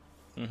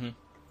 Mm-hmm.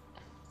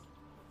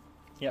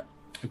 Yep.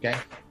 Okay.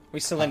 We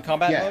still in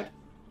combat Yeah.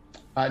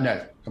 mode?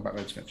 No, combat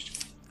mode's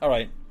finished. All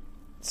right.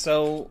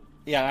 So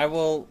yeah, I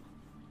will.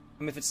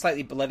 I mean, if it's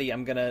slightly bloody,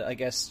 I'm gonna, I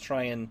guess,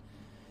 try and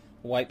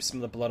wipe some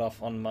of the blood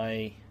off on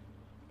my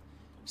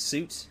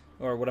suit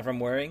or whatever I'm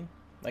wearing,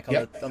 like on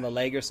Yep. the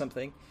leg or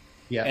something.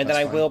 Yeah, And then that's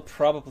I fine. will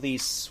probably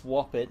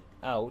swap it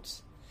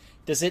out.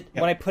 Does it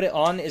when I put it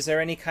on? Is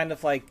there any kind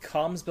of like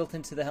comms built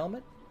into the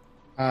helmet?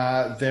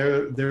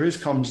 There is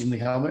comms in the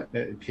helmet.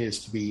 It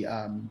appears to be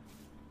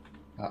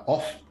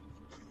off.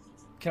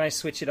 Can I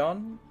switch it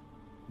on?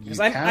 Because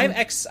You I'm can.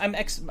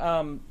 ex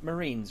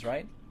Marines,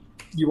 right?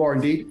 You are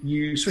indeed.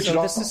 You switch it So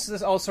on. this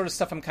is all sort of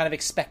stuff I'm kind of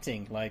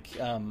expecting. Like,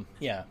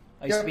 yeah,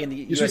 I used to be in the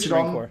you U.S. switch it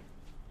Marine on. Corps.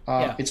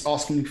 Yeah. It's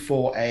asking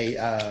for a.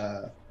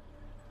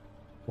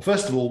 Well,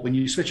 first of all, when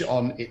you switch it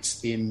on,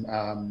 it's in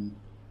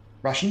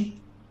Russian,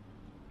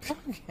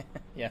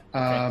 Yeah.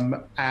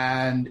 Okay.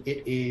 and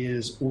it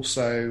is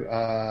also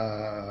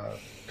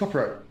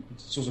copyright.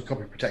 It's also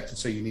copyright protected,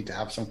 so you need to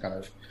have some kind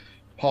of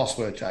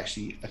password to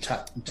actually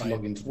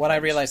log into. When I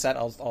realize that,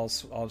 I'll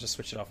just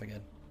switch it off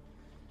again.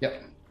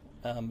 Yep.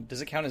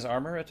 Does it count as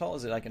armor at all?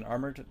 Is it like an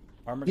armored?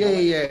 Yeah.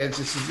 helmet?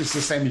 It's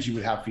the same as you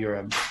would have for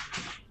your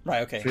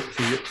Right. Okay.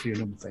 for your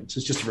normal thing. So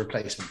it's just a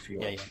replacement for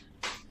your Yeah.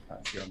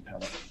 for your own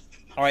helmet.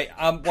 All right.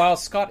 While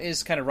Scott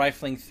is kind of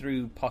rifling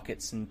through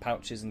pockets and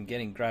pouches and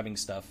grabbing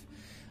stuff,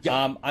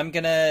 Yeah. I'm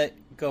gonna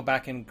go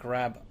back and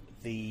grab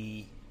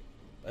the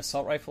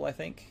assault rifle. I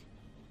think.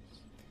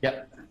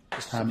 Yep.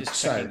 Just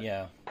so- checking.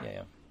 Yeah.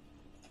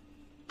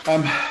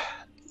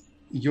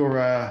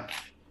 Your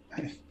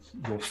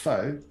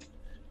foe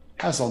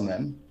has on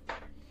them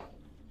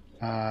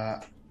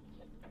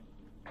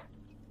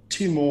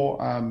two more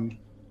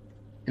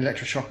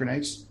electroshock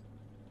grenades,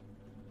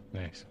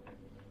 Nice.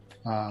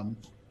 an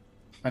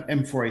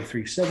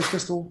M4A3 service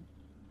pistol,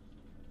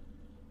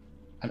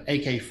 an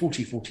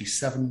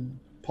AK-47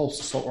 pulse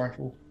assault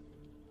rifle,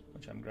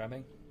 Which I'm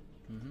grabbing.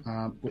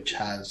 which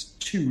has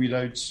 2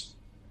 reloads,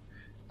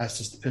 as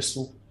does the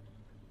pistol.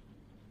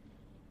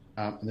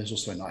 And there's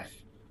also a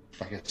knife,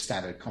 like a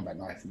standard combat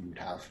knife that you would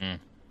have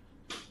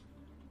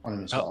on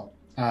him as well.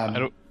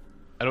 I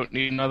don't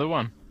need another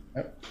one.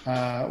 Well,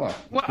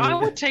 I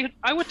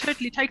would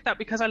totally take that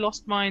because I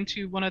lost mine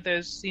to one of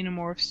those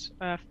xenomorphs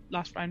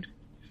last round.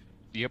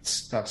 Yep.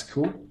 That's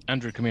cool.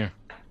 Andrew, come here.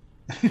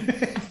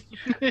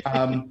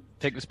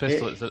 Take this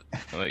pistol.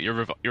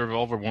 Your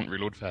revolver won't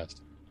reload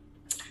fast.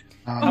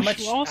 How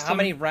much? awesome. How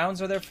many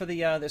rounds are there for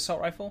the assault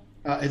rifle?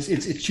 It's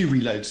 2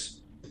 reloads,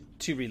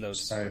 2 reloads.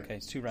 So- Okay,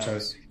 it's 2 so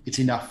rounds. it's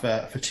enough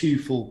for 2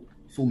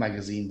 full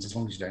magazines, as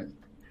long as you don't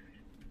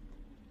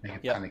make a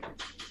Yep. panic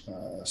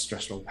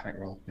stress roll, panic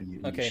roll when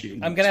you Okay, shoot.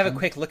 I'm gonna have a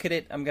quick look at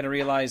it. I'm gonna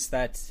realize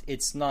that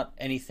it's not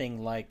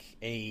anything like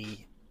an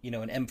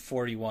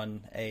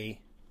M41A,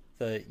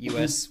 the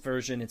US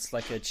version. It's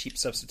like a cheap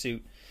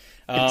substitute.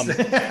 So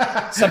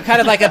I'm kind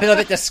of like a little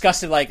bit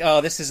disgusted, like, oh,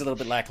 this is a little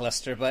bit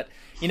lackluster. But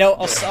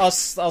I'll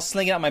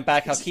sling it on my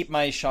back. I'll keep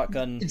my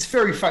shotgun. It's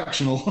very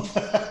functional.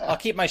 I'll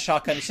keep my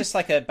shotgun. It's just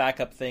like a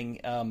backup thing.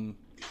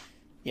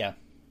 Yeah,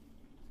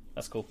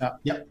 that's cool.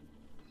 Yep.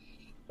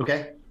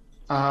 Okay.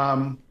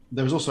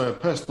 There was also a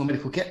personal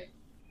medical kit,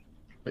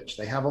 which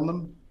they have on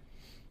them.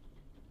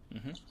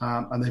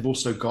 And they've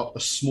also got a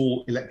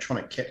small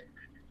electronic kit,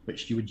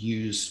 which you would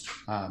use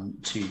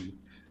to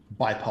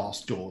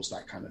bypass doors,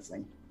 that kind of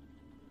thing.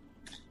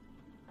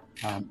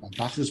 And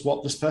that is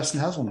what this person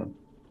has on them.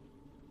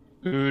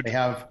 Good. They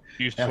have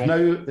Useful.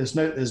 there's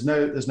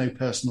no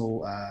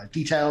personal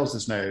details.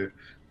 There's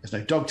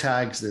no dog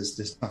tags.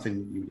 There's nothing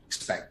that you would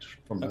expect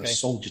from a Okay.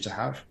 soldier to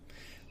have.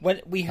 When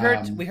we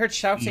heard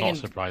shouting Not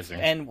surprising.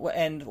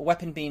 and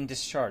weapon being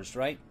discharged,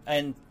 right?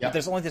 And Yep.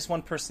 there's only this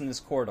one person in this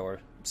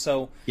corridor,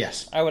 so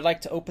Yes. I would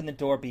like to open the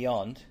door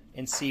beyond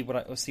and see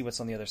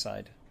what's on the other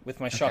side with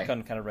my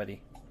shotgun kind of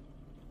ready.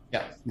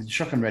 Yeah, with your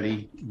shotgun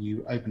ready,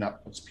 you open up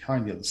what's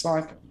behind the other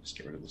side. Let's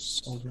get rid of this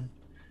soldier.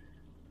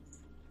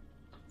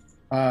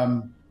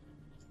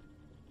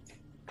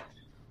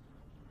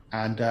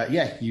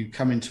 You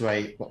come into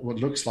what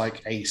looks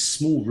like a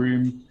small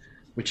room,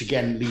 which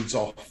again leads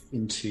off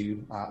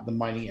into the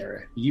mining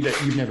area.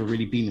 You've never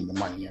really been in the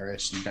mining area,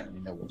 so you don't really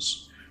know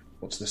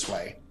what's this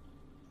way.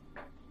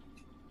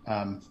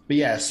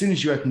 As soon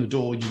as you open the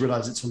door, you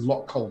realize it's a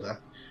lot colder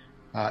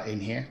in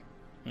here.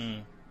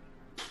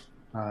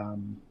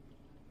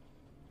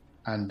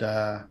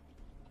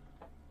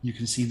 You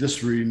can see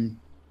this room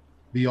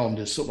beyond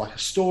is sort of like a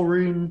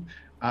storeroom.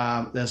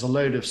 There's a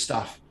load of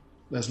stuff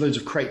there's loads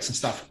of crates and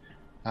stuff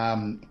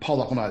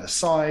piled up on either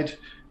side.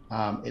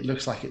 It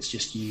looks like it's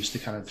just used to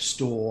kind of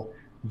store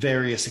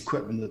various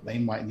equipment that they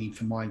might need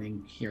for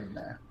mining here and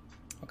there.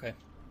 Okay.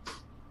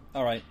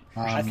 All right.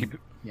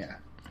 Yeah.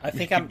 I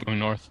think I'm going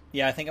north.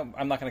 Yeah, I think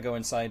I'm not going to go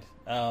inside.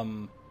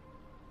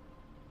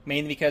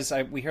 Mainly because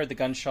we heard the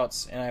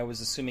gunshots, and I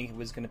was assuming it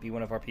was going to be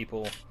one of our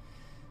people,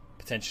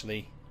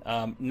 potentially.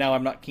 Now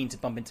I'm not keen to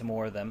bump into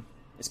more of them,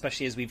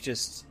 especially as we've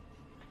just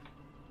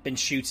been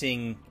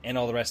shooting and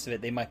all the rest of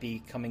it. They might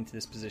be coming to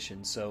this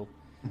position, so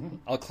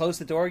I'll close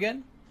the door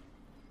again.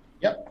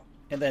 Yep.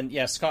 And then,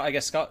 yeah, Scott. I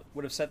guess Scott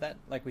would have said that,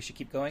 like we should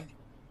keep going.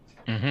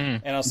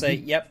 Mm-hmm. And I'll say,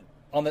 yep.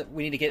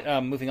 We need to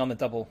get moving on the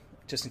double,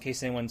 just in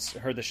case anyone's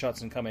heard the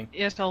shots and coming.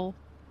 Yes, I'll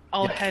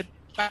head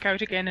back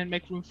out again and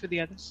make room for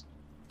the others.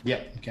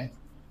 Yep. Okay.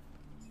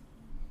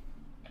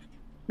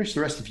 Which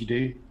the rest of you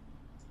do.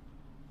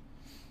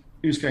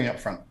 Who's going up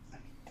front?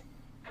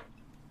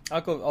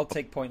 I'll go. I'll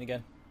take point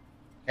again.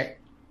 Okay.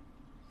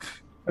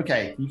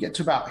 Okay. You get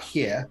to about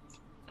here,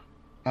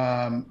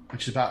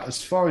 which is about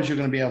as far as you're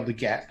going to be able to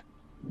get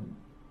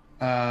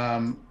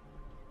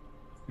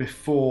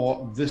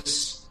before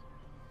this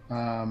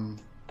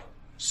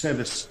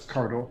service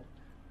corridor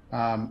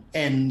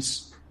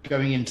ends,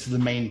 going into the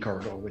main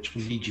corridor, which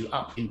will lead you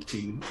up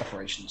into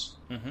operations.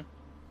 Mm-hmm.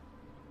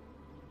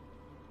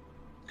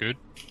 Good.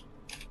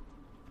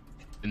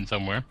 In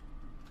somewhere.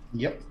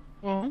 Yep.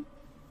 Well,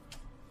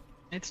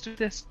 let's do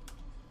this.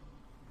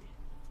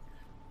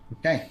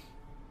 Okay.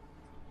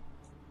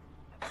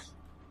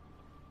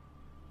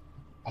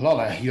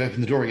 Alana, you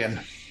open the door again.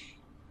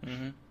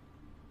 Mm-hmm.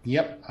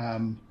 Yep.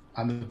 And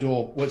the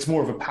door, well, it's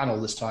more of a panel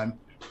this time,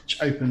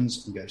 which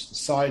opens and goes to the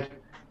side,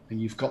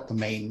 and you've got the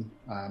main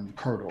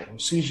corridor.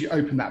 As soon as you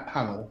open that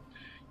panel,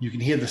 you can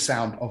hear the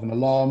sound of an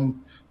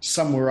alarm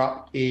somewhere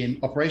up in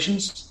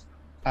operations,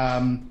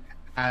 and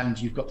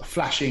you've got the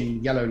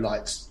flashing yellow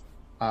lights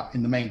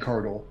in the main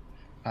corridor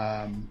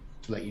to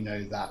let you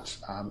know that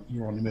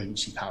you're on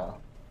emergency power.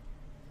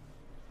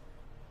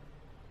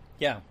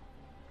 Yeah.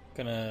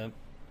 Gonna...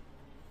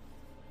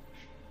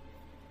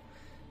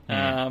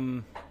 I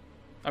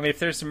mean, if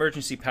there's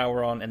emergency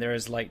power on and there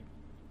is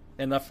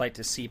enough light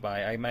to see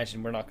by, I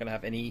imagine we're not going to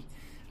have any...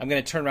 I'm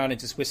going to turn around and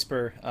just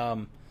whisper,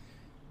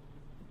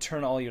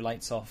 turn all your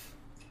lights off.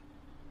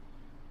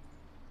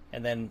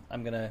 And then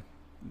I'm going to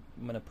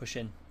push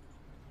in.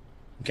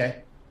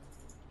 Okay.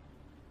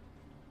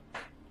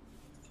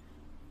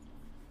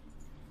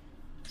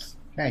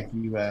 Okay,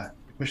 you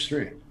push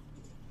through.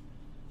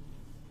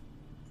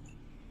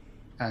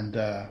 And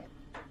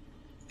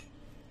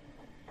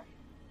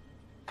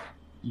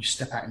you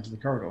step out into the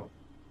corridor.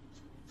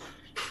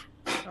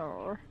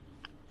 Oh.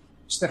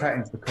 Step out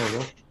into the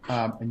corridor,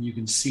 and you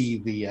can see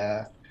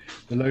the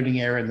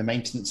loading area and the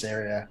maintenance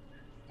area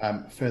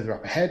further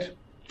up ahead.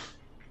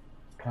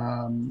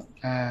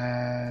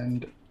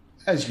 And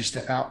as you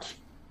step out,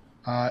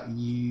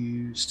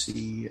 you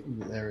see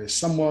that there is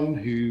someone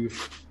who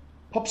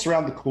pops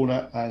around the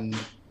corner and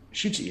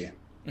shoots at you.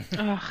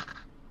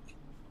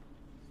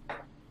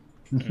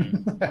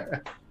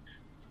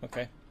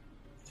 Okay.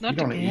 Not You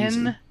don't again.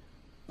 easy.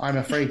 I'm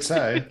afraid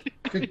so.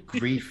 Good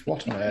grief,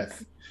 what on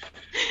earth?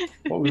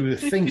 What we were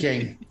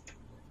thinking.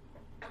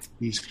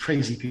 These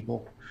crazy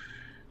people.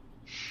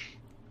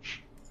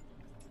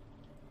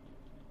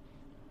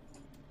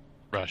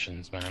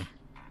 Russians, man.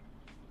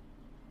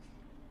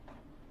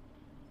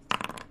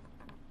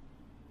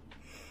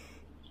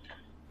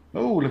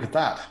 Oh, look at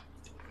that.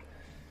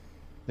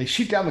 They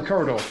shoot down the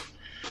corridor.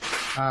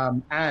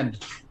 And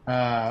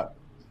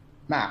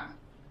Matt,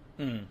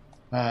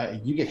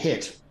 you get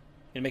hit.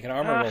 You make an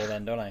armor roll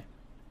then, don't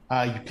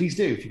I? You please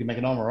do, if you can make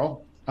an armor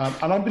roll.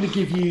 And I'm going to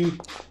give you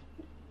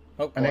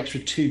an extra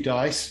 2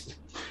 dice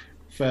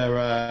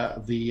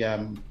for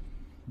the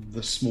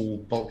small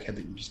bulkhead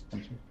that you just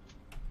come through.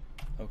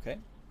 Okay.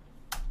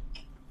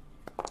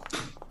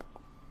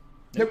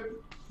 Nope.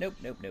 Nope.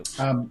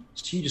 So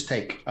you just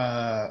take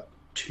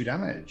 2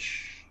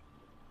 damage.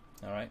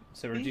 All right.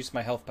 So reduce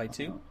my health by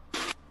 2.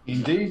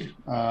 Indeed.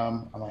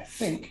 And I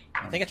think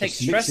I take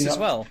stress as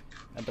well,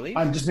 I believe.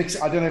 I'm just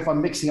mixing. I don't know if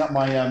I'm mixing up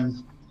my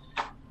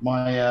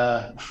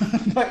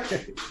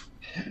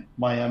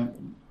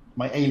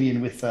my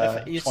alien with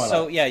Twilight.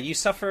 So yeah, you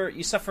suffer.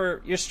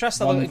 Your stress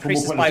level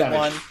increases by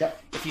 1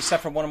 if you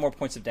suffer 1 or more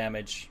points of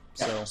damage.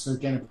 Yeah, so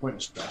gain a point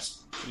of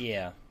stress.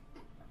 Yeah.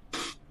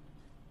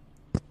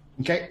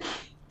 Okay.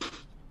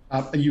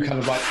 And you kind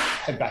of like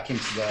head back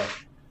into the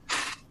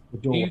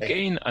doorway. You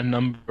gain a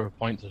number of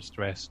points of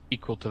stress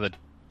equal to the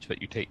damage that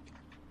you take.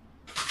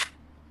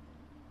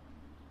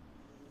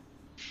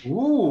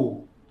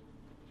 Ooh,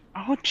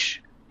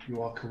 Ouch.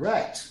 you are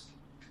correct.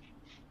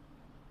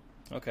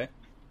 Okay.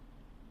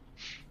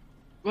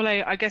 Well,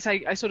 I guess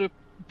I sort of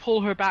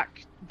pull her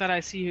back that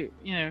I see,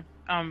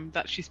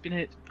 that she's been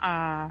hit,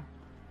 and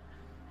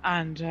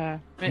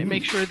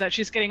make sure that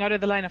she's getting out of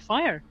the line of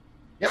fire.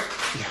 Yep.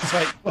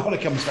 So Lana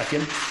comes back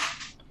in.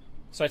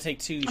 So I take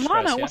 2 stress.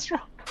 Alana, Yeah? what's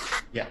wrong?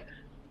 Yeah.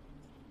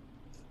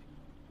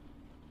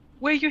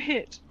 Where you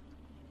hit?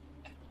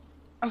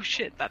 Oh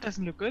shit, that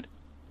doesn't look good.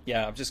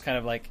 Yeah, I'm just kind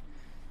of like,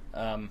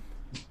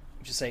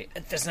 just say,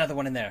 there's another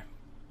one in there.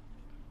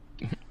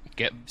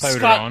 Get powder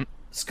Scott! on.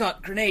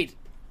 Scott, grenade!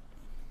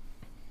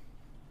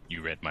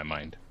 You read my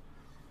mind.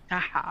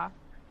 Haha.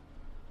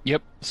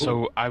 Yep.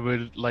 So I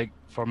would like,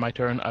 for my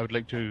turn, I would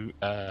like to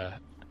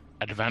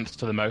advance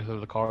to the mouth of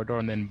the corridor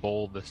and then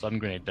bowl the stun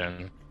grenade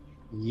down.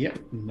 Yep,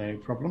 no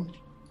problem.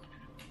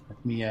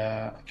 Let me,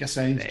 I guess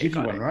I need to give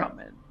you one, right?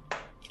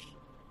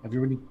 Have you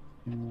already...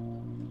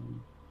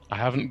 I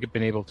haven't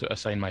been able to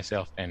assign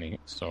myself any,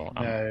 so...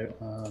 No,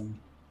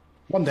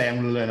 one day I'm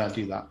going to learn how to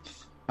do that.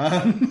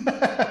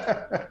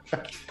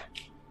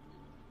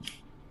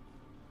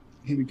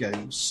 Here we go,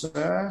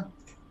 sir.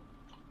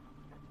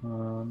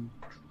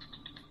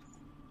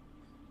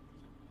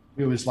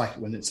 We always like it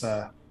when it's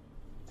a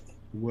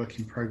work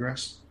in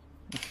progress.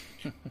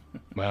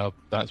 Well,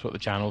 that's what the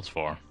channel's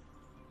for.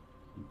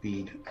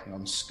 Indeed. Hang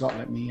on, Scott,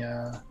 let me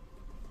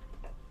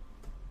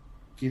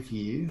give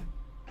you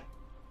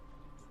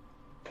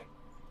a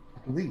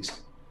couple of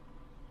these.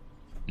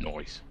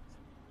 Noise.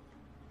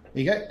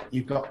 There you go.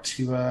 You've got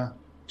two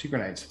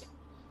grenades.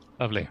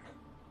 Lovely.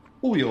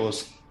 All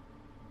yours.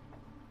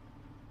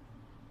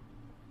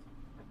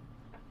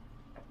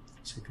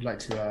 So if you'd like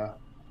to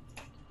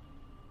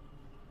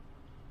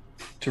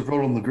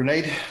roll on the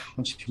grenade,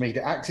 once you've made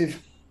it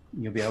active,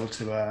 you'll be able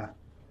to...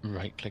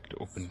 Right-click to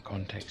open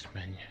context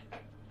menu.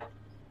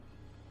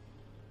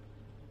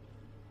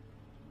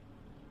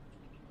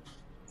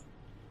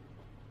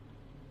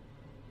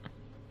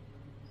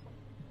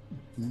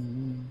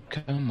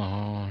 Come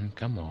on,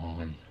 come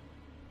on.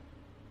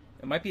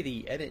 It might be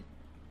the edit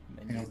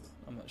menu. Hang on.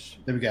 I'm not sure.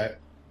 There we go.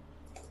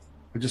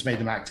 We've just made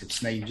them active,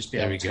 so now you just be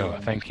There able we to... go.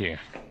 Thank you.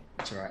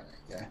 That's all right.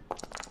 Yeah.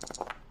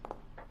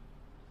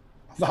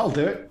 That'll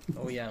do it.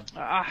 Oh, yeah.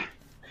 Ah,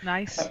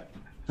 nice.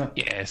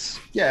 Yes.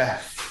 Yeah,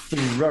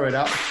 throw it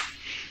up,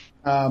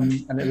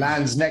 and it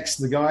lands next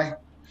to the guy.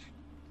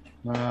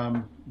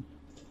 And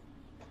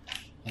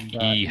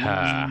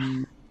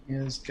Yeehaw. he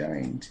is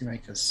going to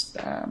make a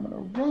stamina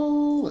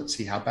roll. Let's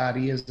see how bad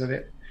he is at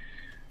it.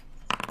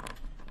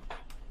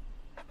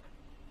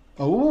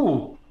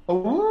 Oh,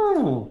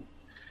 Oh,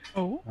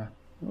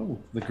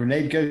 the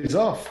grenade goes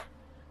off,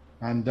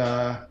 and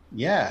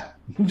yeah,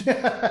 it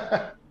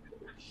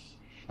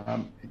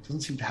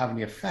doesn't seem to have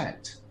any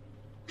effect.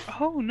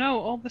 oh no!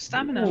 All the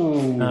stamina.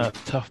 Ooh.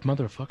 Tough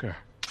motherfucker.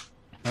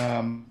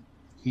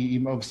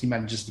 He obviously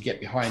manages to get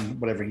behind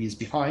whatever he is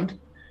behind,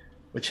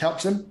 which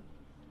helps him.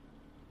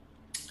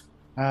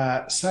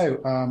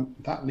 So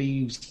that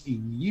leaves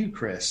you,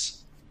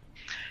 Chris.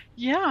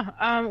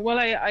 Yeah. Well,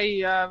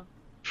 I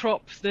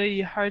prop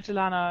the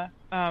Hardalana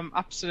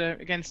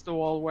against the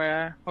wall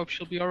where I hope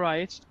she'll be all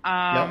right.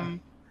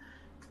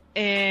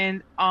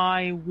 And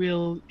I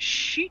will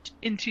shoot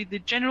into the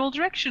general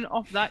direction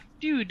of that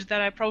dude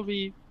that I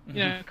probably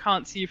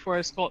can't see for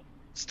a Scott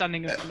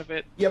standing in front of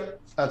it.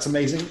 Yep, that's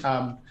amazing.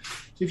 So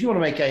if you want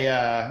to make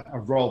a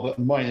roll, but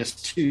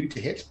 -2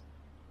 to hit.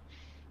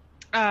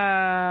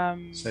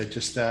 So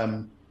just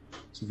so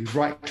if you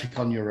right click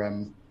on your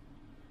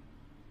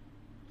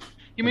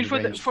you mean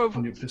on your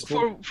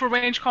pistol? for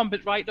range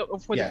combat, right? Or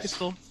for Yes. the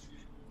pistol?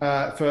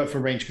 For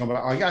range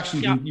combat.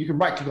 Actually, Yeah. you can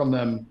right click on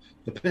the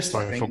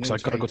pistol. Sorry, thing, folks, and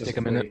I gotta go does take it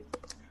a for minute. you.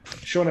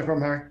 Sure, no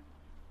problem, Harry.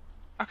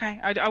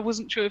 Okay, I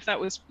wasn't sure if that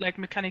was like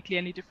mechanically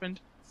any different.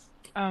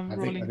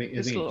 Rolling I think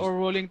pistol just- or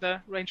rolling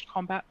the ranged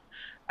combat.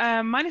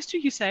 -2,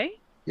 you say?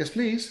 Yes,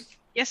 please.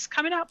 Yes,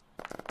 coming up.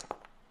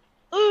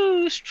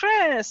 Ooh,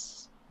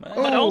 stress,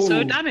 but Oh.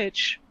 also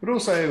damage. But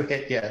also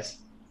hit, yes.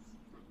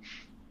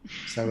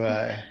 So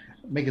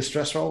make a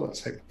stress roll.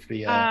 Let's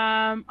hopefully.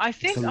 I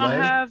think it's a I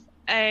low. have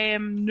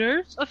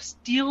Nerves of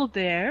Steel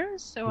there,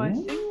 so I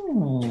think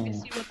let me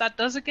see what that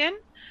does again.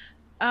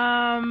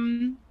 Tell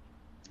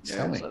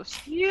Nerves me. of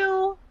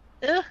Steel.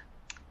 Ugh.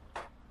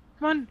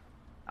 Come on,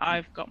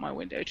 I've got my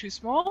window too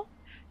small.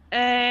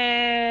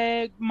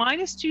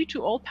 -2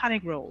 to all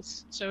panic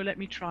rolls. So let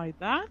me try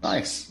that.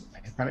 Nice.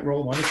 Make a panic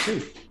roll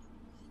 -2.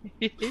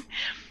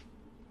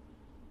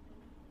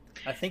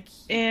 I think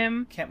you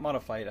um. can't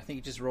modify it. I think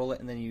you just roll it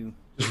and then you...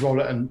 Just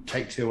roll it and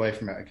take 2 away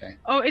from it. Okay.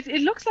 Oh, it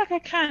looks like I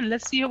can.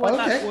 Let's see what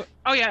Okay. that.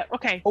 Oh yeah.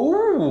 Okay.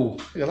 Oh,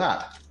 look at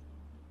that.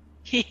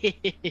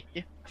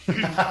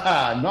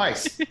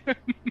 Nice.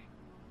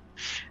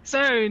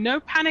 So no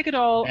panic at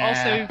all. Yeah.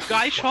 Also,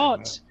 guy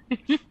shot.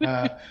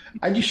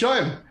 And you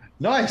shot him.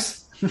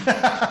 Nice.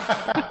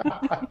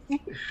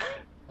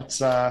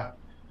 It's a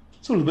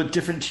little bit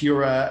different to your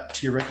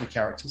regular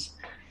characters.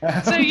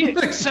 So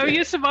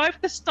you survived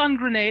the stun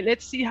grenade.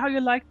 Let's see how you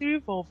like the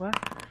revolver.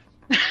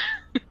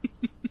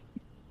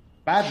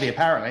 Badly,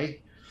 apparently.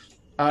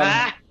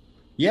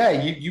 Yeah,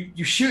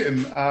 you shoot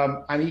him,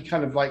 and he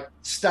kind of like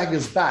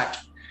staggers back.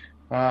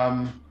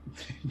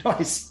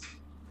 Nice.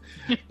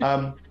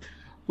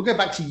 We'll go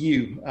back to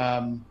you,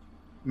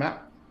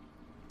 Matt.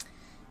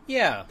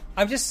 Yeah,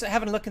 I'm just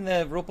having a look in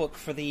the rulebook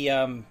for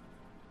the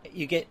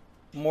you get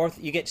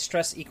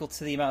stress equal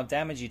to the amount of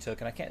damage you took,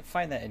 and I can't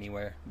find that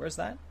anywhere. Where's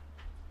that?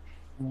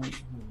 What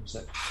was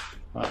it?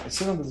 It's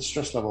still under the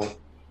stress level.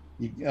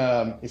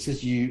 It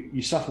says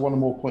you suffer 1 or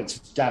more points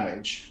of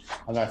damage,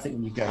 and I think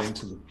when you go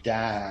into the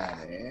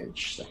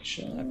damage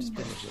section, I've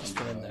just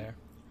been in there.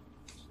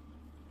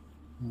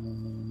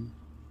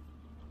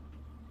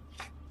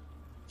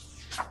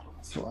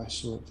 I thought I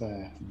saw it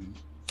there.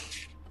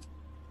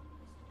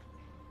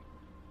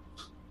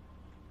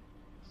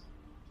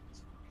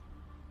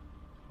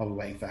 I'm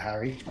waiting for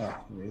Harry. Oh,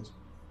 there he is.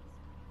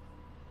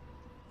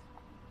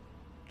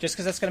 Just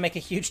because that's going to make a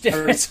huge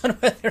difference on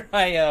whether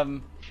I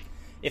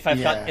if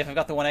I've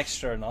got the 1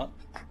 extra or not,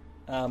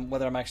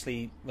 whether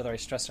I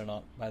stress or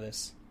not by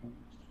this.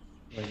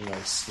 Where did I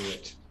see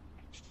it?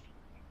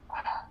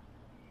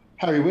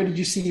 Harry, where did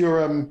you see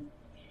your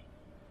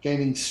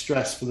gaining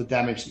stress for the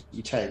damage that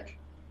you take?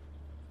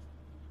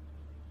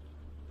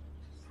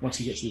 Once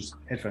he gets his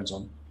headphones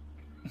on.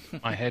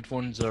 My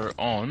headphones are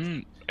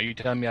on. Are you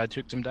telling me I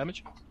took some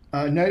damage?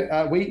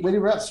 No.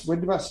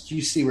 Whereabouts do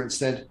you see where it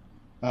said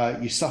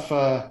you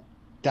suffer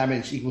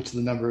damage equal to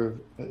the number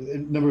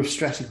of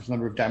stress equal to the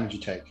number of damage you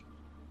take?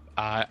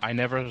 I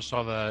never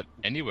saw that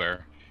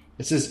anywhere.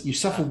 It says you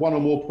suffer 1 or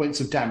more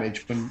points of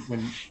damage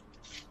when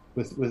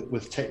with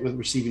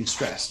receiving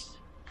stress.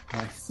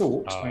 I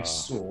thought I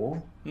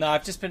saw. No,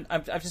 I've just been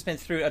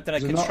through. I've done a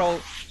Is it control.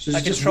 So I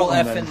it's just control one,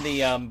 F then? in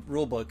the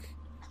rule book,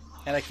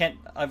 and I can't.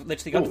 I've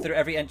literally gone through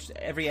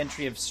every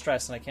entry of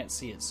stress, and I can't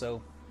see it.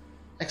 So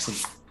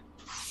Excellent.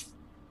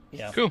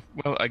 yeah. Cool.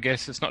 Well, I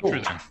guess it's not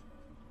true then.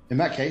 In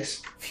that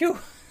case, Phew.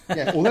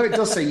 yeah. Although it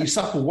does say you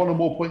suffer 1 or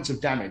more points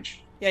of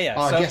damage. Yeah.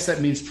 I So guess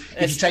that means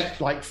if you take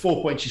like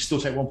 4 points, you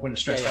still take 1 point of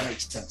stress. Yeah. That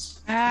makes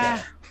sense.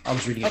 Ah. I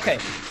was reading it. okay.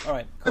 All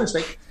right. No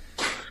mistake.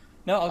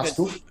 No, all That's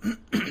good. cool.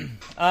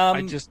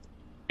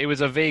 It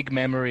was a vague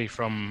memory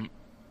from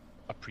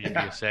a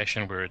previous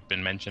session where it'd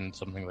been mentioned,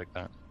 something like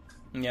that.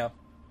 Yeah.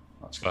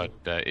 That's cool.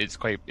 But it's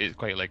quite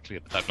likely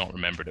that I've not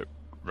remembered it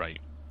right.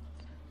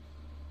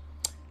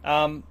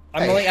 I'm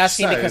Hey, only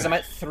asking so- because I'm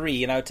at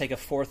 3, and I would take a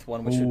 4th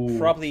one, which would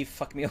probably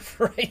fuck me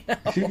over right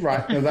now.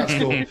 Right, no, that's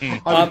cool.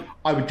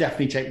 I would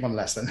definitely take 1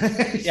 less then.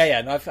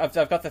 Yeah. No, I've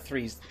got the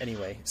 3s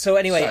anyway. So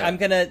anyway,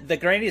 So- the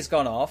grenade has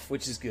gone off,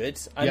 which is good.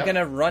 I'm Yep.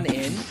 gonna run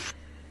in.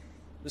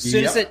 As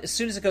soon Yep. as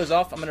it goes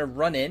off, I'm gonna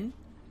run in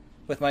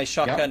with my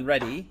shotgun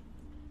ready,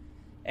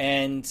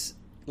 and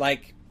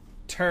like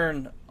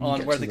turn on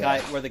get where to the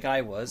that.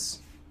 guy was.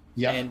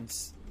 Yeah. And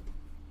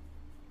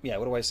yeah,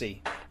 what do I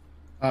see?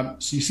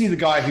 So you see the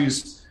guy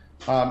who's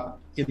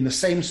in the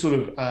same sort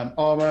of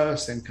armor,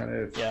 same kind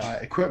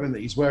of equipment that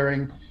he's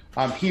wearing.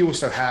 He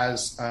also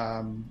has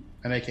an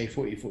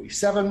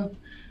AK-47,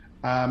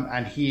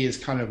 and he is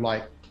kind of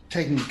like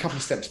taking a couple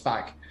of steps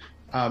back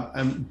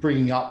and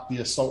bringing up the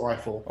assault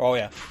rifle. Oh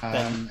yeah,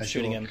 then as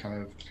shooting you're him.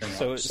 Kind of going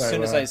So up. as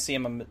soon as I see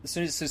him, as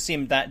soon as I see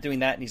him doing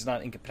that, and he's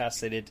not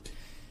incapacitated,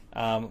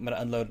 I'm gonna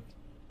unload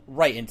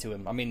right into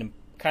him. I mean,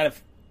 kind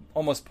of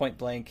almost point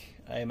blank,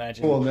 I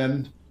imagine. Well,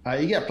 then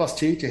you get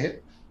 +2 to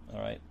hit. All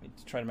right,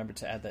 try to remember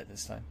to add that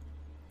this time.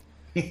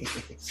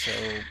 So,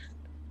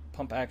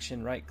 pump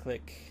action, right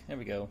click. There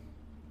we go.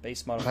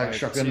 Base modifier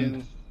shotgun.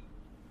 2.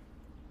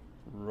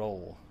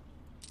 Roll.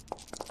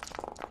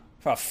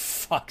 For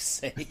fuck's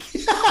sake.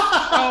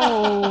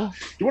 Oh.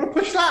 You want to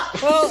push that?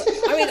 Well,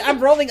 I mean, I'm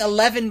rolling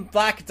 11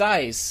 black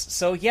dice,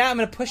 so yeah, I'm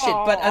gonna push it,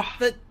 but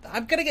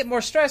I'm gonna get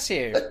more stress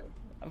here.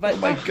 But Oh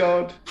my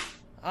god.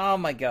 oh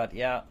my god,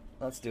 yeah,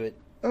 let's do it.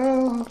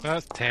 Oh,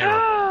 That's terrible.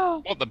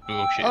 Oh. What the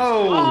bullshit?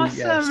 oh Awesome.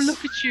 yes.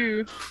 Look at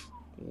you.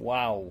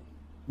 Wow.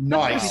 Maybe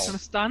Nice. some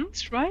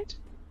stunts, right?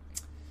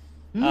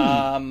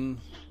 Yeah.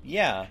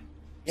 Yeah,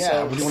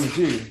 So, what do you want to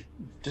do?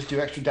 Just do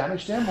extra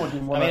damage to him, or do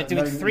you I want mean, to?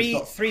 doing three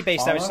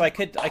base damage, so armor?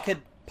 I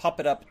could pop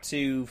it up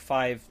to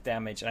 5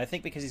 damage, and I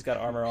think because he's got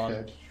armor on.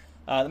 Good.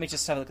 Let me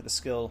just have a look at the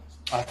skill.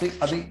 I think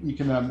you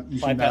can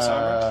Bypass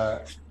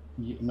armor?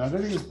 No, I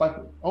don't think it's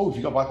bypass. Oh, have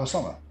you got bypass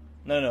armor?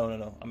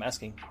 No. I'm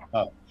asking.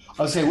 I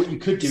was saying what you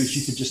could do is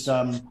you could just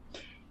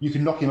you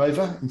can knock him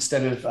over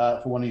instead of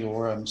for one of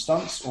your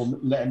stunts, or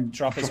let him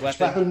Drop his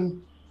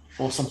weapon.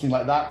 or something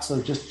like that.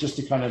 So just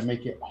to kind of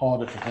make it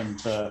harder for him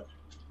to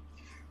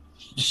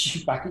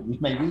shoot back at you,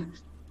 maybe.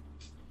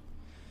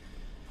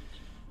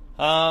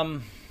 Hmm.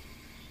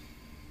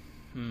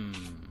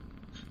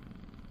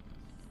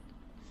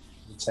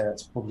 I'd say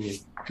that's probably a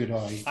good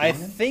idea. I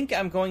think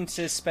I'm going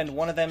to spend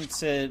one of them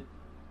to,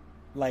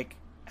 like,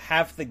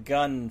 have the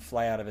gun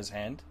fly out of his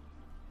hand,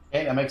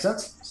 Okay, that makes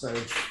sense. So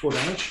 4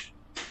 damage.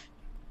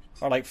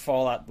 or like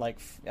fall out, like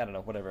I don't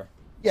know, whatever.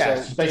 Yeah,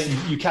 So- so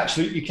basically you catch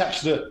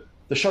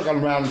the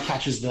shotgun round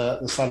catches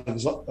the side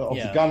of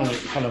the gun, and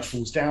it kind of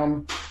falls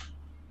down.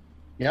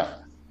 Yeah,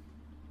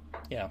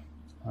 Yeah.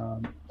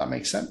 that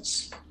makes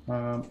sense.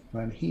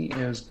 And he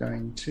is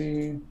going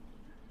to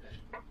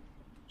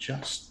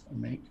just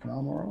make an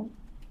armor roll.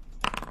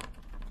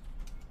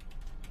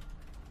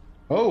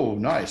 Oh,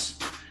 nice.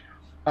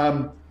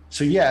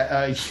 So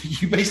yeah,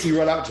 you basically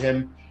run up to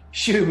him,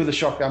 shoot him with a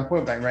shotgun,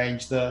 point blank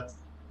range. The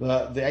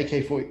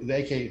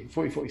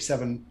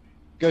AK-47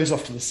 goes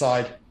off to the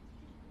side,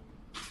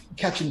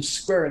 catch him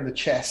square in the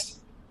chest,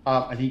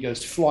 and he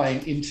goes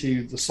flying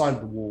into the side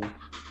of the wall,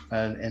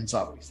 and ends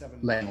up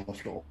laying on the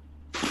floor.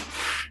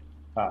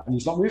 And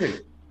he's not moving.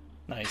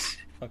 Nice.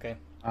 Okay.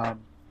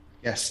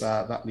 Yes,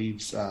 that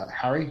leaves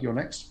Harry. You're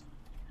next.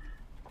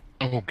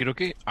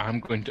 Okay. I'm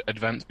going to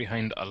advance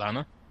behind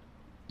Alana.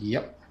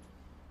 Yep.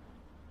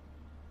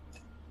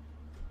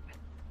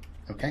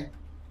 Okay.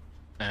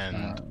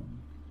 And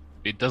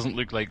it doesn't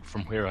look like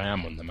from where I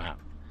am on the map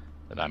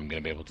that I'm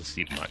going to be able to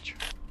see much.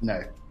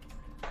 No.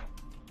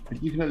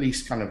 But you can at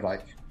least kind of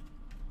like,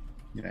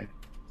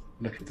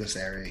 look at this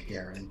area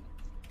here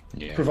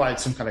and provide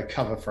some kind of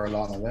cover for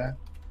Alana there.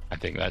 I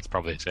think that's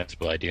probably a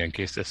sensible idea in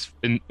case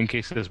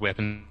this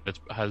weapon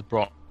has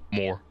brought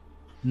more.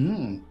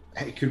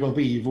 It could well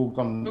be. You've all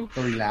gone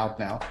very loud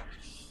now.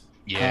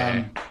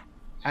 Yeah.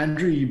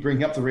 Andrew, you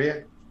bring up the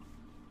rear.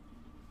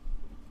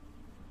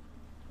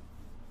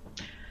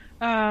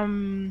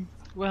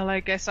 Well,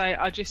 I guess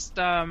I'll just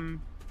I'll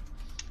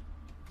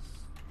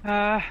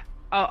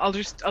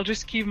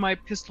just keep my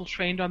pistol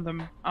trained on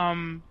them.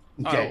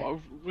 Okay.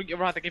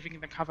 Rather giving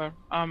them cover.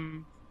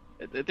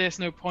 There's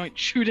no point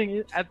shooting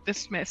it at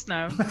this mess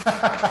now.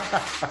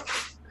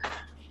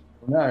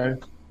 No.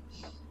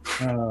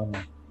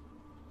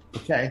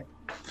 Okay.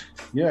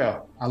 Yeah,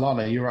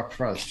 Alana, you're up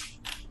first.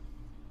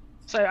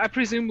 So I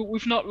presume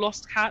we've not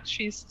lost Kat.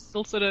 She's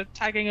still sort of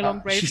tagging along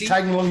bravely. She's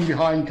tagging along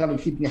behind, kind of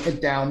keeping her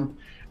head down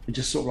and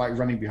just sort of like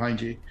running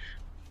behind you.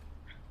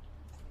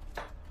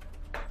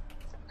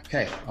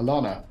 Okay,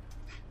 Alana.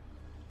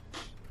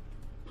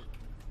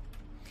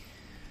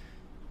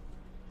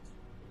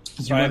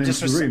 Sorry,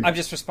 I'm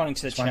just responding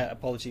to the chat.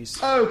 Apologies.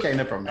 Oh, okay,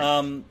 no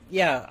problem.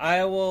 Yeah,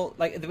 I will.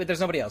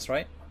 There's nobody else,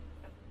 right?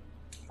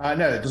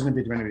 No, it doesn't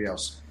appear to be anybody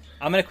else.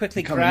 I'm gonna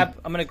quickly grab.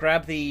 I'm gonna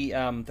grab the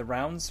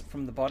rounds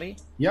from the body.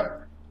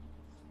 Yep.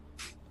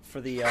 For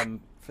the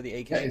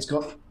AK. Yeah, it's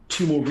got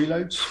 2 more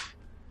reloads.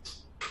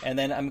 And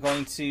then I'm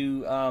going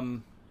to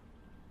I'm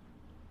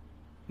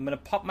gonna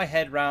pop my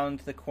head round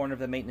the corner of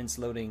the maintenance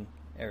loading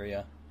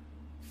area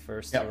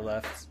first to the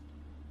left.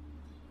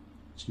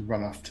 So you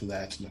run off to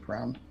there to look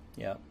around.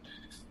 Yeah.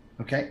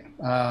 Okay.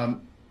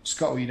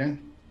 Scott, what are you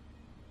doing?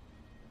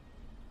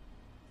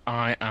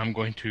 I am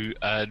going to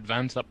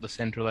advance up the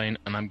center line,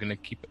 and I'm going to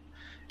keep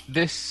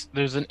this.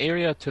 There's an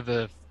area to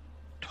the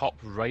top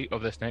right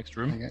of this next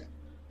room. Okay.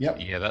 Yep.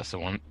 Yeah, that's the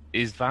one.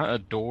 Is that a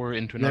door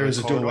into another There is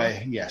corridor? a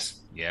doorway, yes.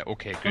 Yeah,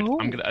 okay, good. Oh.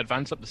 I'm going to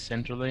advance up the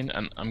center lane,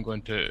 and I'm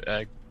going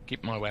to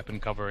keep my weapon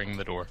covering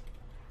the door.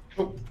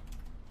 Cool.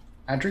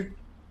 Andrew?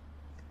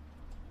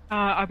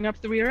 I'm going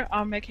up the rear.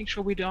 I'm making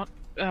sure we're not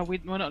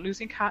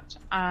losing Kat,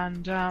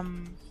 and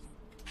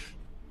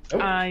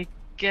I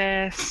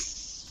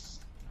guess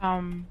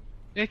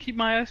keep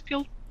my eyes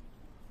peeled.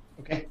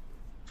 Okay.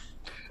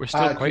 We're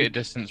still quite a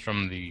distance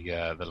from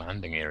the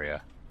landing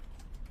area.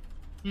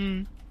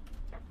 Hmm.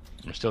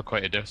 We're still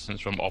quite a distance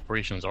from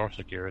operations or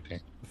security.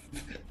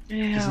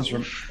 Yeah. This is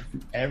from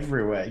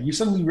everywhere. You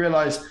suddenly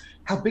realise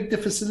how big the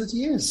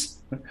facility is.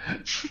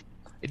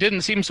 It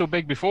didn't seem so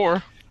big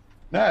before.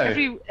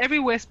 No.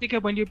 Everywhere's bigger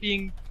when you're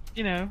being,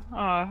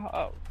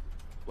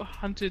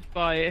 hunted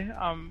by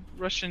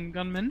Russian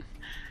gunmen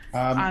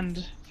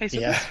and face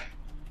Yeah.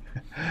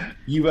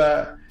 You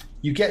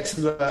get to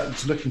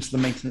look into the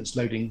maintenance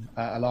loading,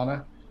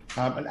 Alana,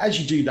 and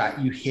as you do that,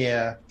 you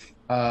hear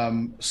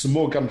some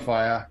more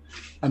gunfire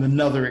and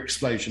another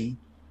explosion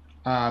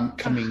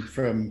coming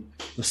from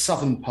the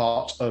southern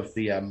part of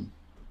the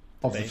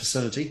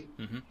facility.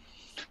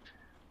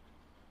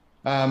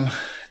 Mm-hmm.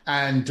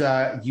 And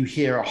you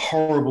hear a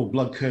horrible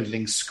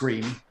blood-curdling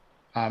scream.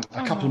 A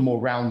couple more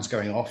rounds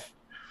going off.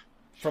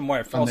 From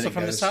where? Also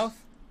from the south?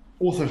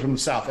 Also from the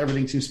south.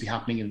 Everything seems to be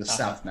happening in the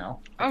south now.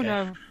 Oh Okay.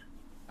 no!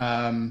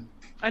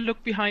 I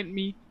look behind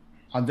me.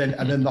 And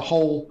then the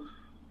whole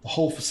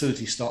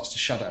facility starts to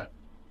shudder.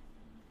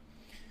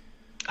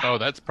 Oh,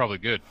 that's probably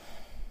good.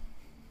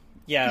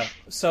 Yeah.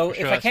 So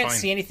Sure, if I that's can't fine.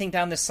 see anything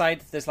down this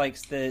side, there's like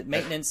the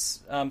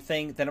maintenance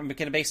thing. Then I'm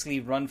going to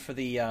basically run for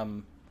the,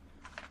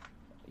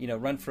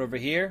 run for over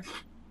here.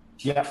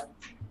 Yeah.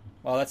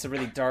 Well, that's a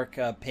really dark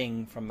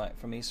ping from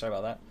me. Sorry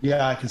about that.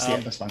 Yeah, I can see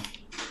it. That's fine.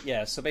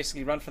 Yeah. So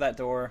basically, run for that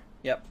door.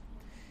 Yep.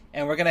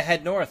 And we're going to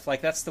head north.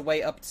 Like that's the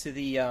way up to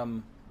the,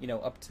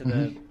 up to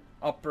the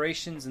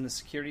operations and the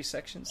security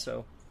section.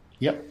 So.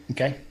 Yep.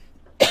 Okay.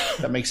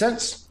 That makes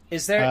sense.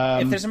 Is there,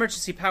 if there's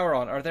emergency power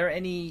on, are there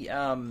any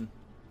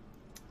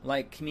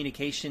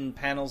communication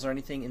panels or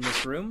anything in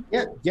this room?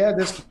 Yeah.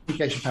 There's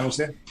communication panels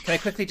here. Can I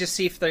quickly just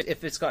see if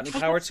it's got any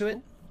power to it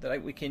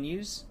that we can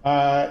use?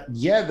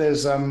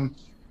 There's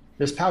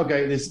power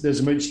going. There's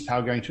emergency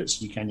power going to it,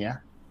 so you can. Yeah.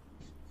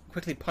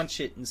 Quickly punch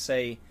it and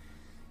say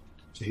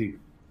To who?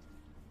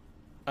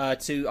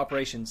 to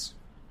operations.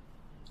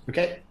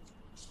 Okay.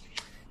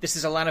 This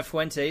is Alana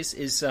Fuentes.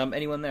 Is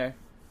anyone there?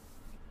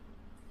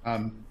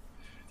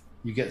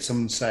 You get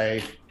someone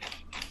say,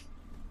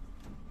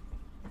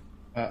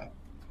 "Hello,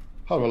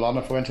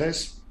 Alana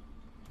Fuentes."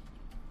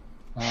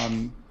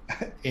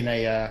 In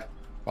a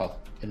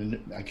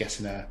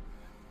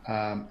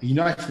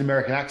United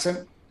American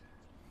accent.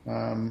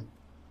 Are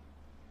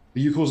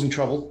you causing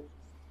trouble?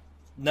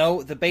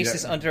 No, the base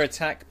is Yeah. under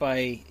attack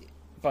by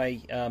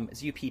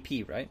it's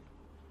UPP, right?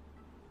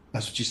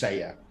 That's what you say,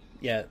 yeah.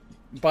 Yeah,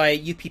 by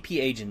UPP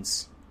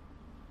agents.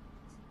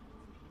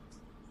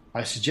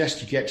 I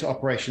suggest you get to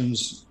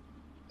operations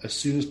as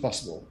soon as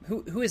possible.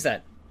 Who is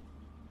that?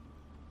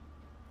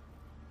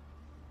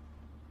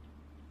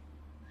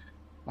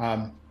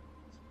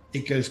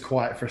 It goes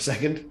quiet for a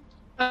second.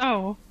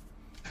 Oh.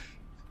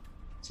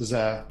 Says,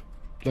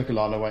 look,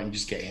 Alana, why don't you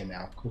just get here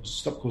now?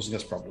 Stop causing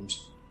us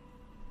problems.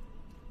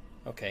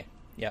 Okay,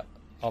 yeah,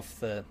 off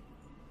the.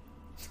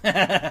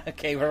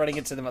 Okay, we're running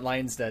into the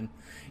Lions Den.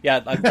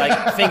 Yeah,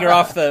 like finger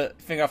off the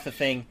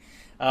thing.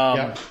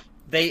 Yeah.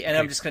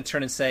 I'm just going to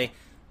turn and say,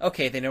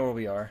 okay, they know where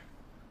we are.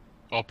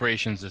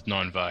 Operations is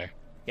non-vi.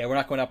 Yeah, we're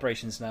not going to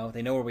operations now.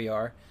 They know where we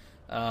are.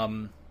 I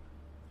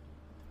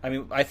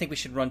mean, I think we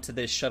should run to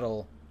the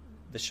shuttle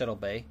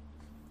bay,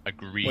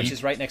 Agreed. which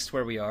is right next to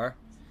where we are,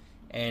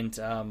 and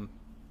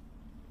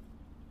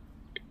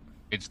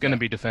It's going to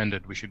be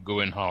defended. We should go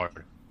in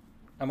hard.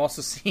 I'm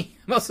also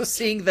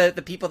seeing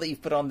the people that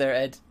you've put on there,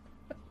 Ed.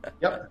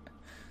 Yep.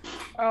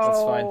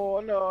 fine.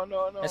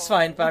 No. It's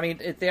fine, but I mean,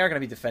 they are going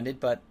to be defended.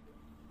 But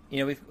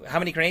you know, how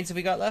many grenades have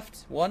we got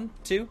left? 1,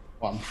 2?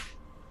 One.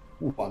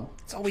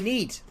 That's all we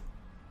need.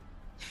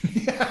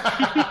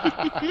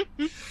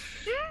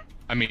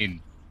 I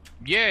mean,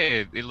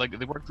 yeah,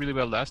 they worked really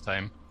well last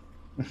time.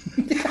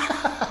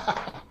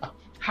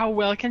 How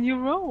well can you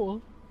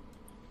roll?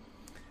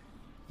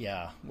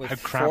 Yeah, with How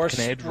crap can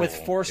Ed roll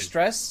force is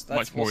stress,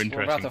 that's much more we're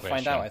about interesting to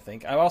find out. question. I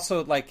think I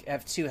also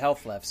have 2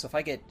 health left, so if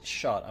I get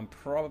shot, I'm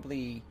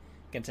probably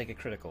gonna take a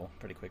critical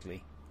pretty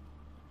quickly.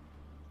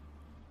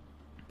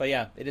 But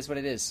yeah, it is what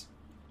it is.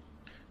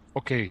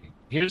 Okay,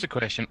 here's a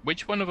question.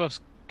 Which one of us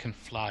can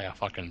fly a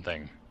fucking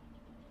thing?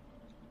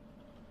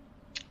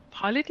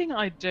 Piloting,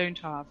 I don't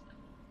have.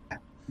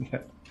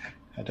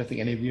 I don't think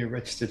any of you are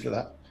registered for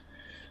that.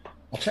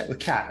 I'll check with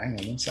Kat. Hang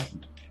on 1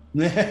 second.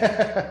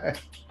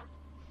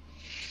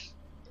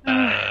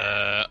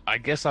 I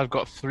guess I've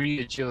got 3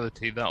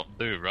 agility. That'll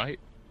do, right?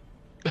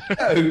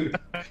 Oh,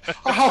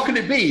 how can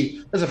it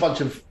be? There's a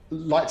bunch of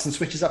lights and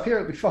switches up here.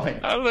 It'll be fine.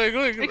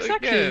 Look,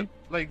 Exactly. yeah,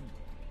 like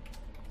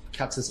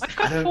Kat says, I've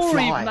I got don't 4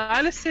 fly. even.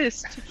 I'll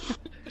assist.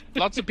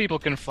 lots of people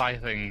can fly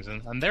things,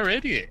 and they're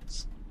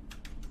idiots.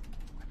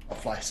 I'll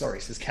fly. Sorry,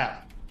 says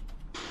Kat.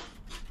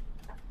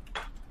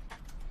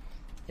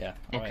 Yeah.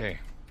 all right. Okay,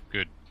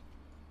 good.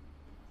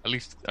 At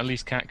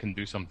least Cat can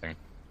do something.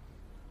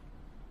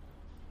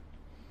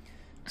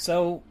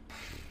 So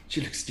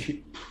She looks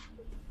stupid.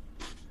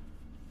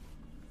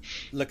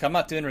 look, I'm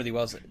not doing really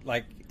well.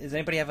 Like, does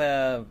anybody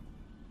have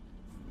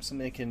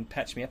something that can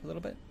patch me up a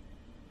little bit?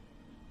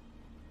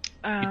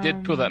 He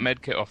did pull that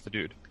med kit off the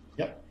dude.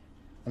 Yep.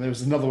 And there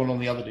was another one on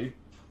the other dude.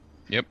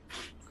 Yep.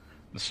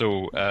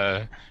 So,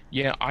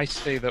 yeah, I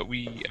say that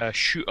we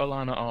shoot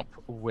Alana up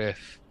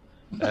with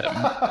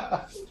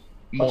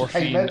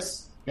morphine, Pain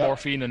meds. Yep.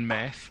 morphine and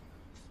meth.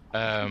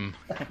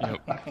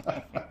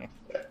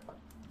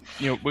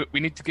 We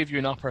need to give you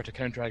an upper to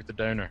counteract the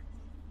downer.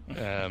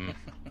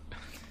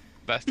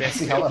 That's Let's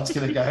see how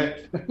definitely.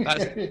 that's going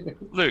to go.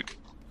 Look.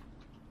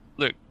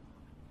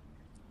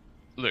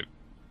 Look.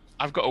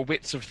 I've got a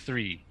wits of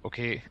 3.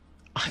 Okay,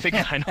 I think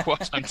I know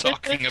what I'm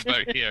talking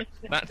about here.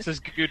 That's as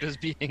good as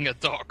being a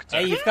doctor.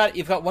 Hey, you've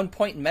got 1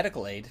 point in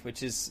medical aid,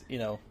 which is, you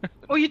know,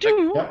 Oh, you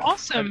do? Yep.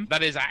 Awesome.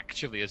 That is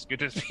actually as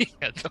good as being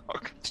a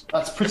doctor.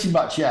 That's pretty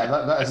much,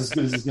 that is as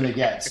good as it's going to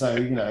get. So,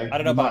 you know, I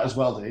don't know you might about- as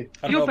well do.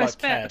 I don't Your know about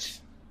best bet. Cat.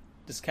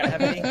 Does Cat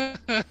have any?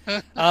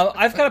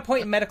 I've got a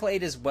point in medical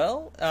aid as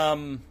well.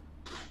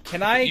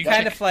 Can I You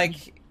kind check- of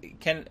like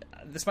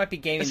this might be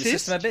gaming the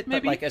Assist, system a bit,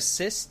 maybe? but like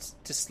assist,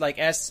 just like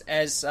as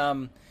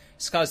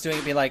Scott's doing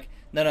it, be like,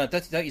 no,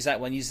 don't use that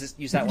one. Use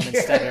that one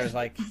instead. Or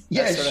like, that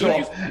Yeah, sort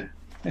sure. of thing.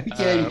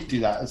 Yeah, you can do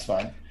that. It's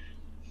fine.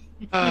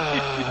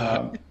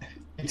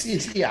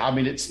 It's yeah. I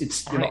mean, it's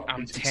you're not,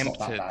 I'm it's not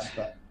that tempted. bad,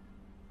 but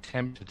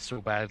Tempted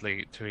so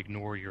badly to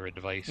ignore your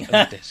advice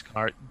and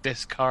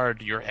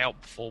discard your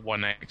helpful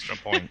 1 extra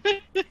point.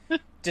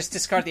 Just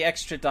discard the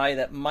extra die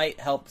that might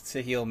help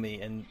to heal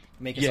me and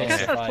make us Yeah. all I guess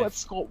that's survive. what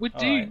Scott would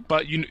do.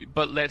 Alright.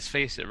 But let's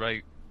face it,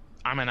 right?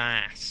 I'm an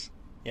ass.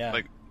 Yeah,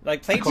 Like,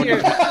 like play to according your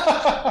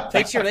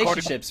According-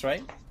 relationships,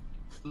 right?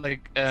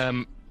 Like,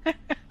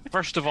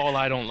 first of all,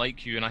 I don't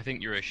like you, and I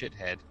think you're a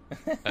shithead.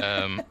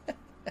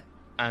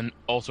 And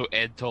also,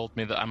 Ed told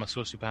me that I'm a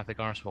sociopathic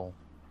arsehole.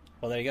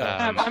 Well, there you go.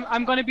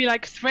 I'm going to be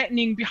like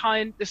standing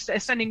behind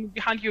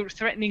you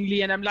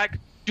threateningly, and I'm like,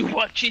 do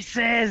what she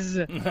says.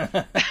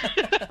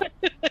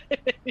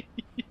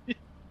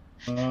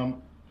 well,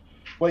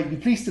 you'd be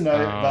pleased to know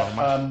that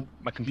My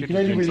you computer's can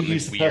only doing really something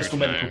use the weird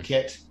personal medical now.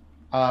 kit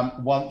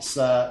once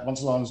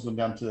Alana's gone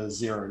down to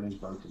 0 and is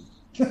broken.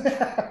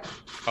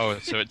 Oh,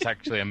 so it's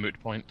actually a moot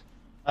point.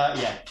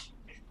 Yeah.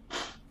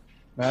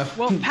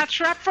 Well, patch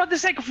her up for the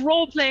sake of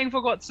role playing,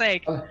 for God's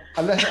sake.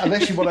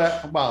 Unless you want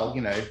to, well,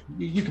 you know,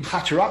 you can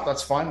patch her up.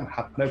 That's fine. I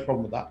have no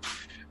problem with that.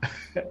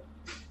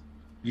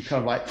 You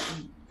kind of like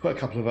put a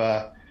couple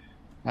of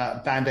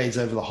band-aids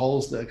over the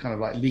holes that are kind of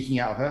like leaking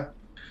out of her.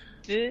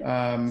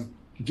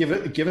 Give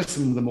us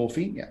some of the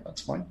morphine. Yeah,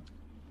 that's fine.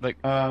 Like,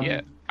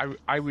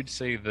 I would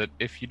say that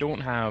if you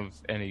don't have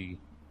any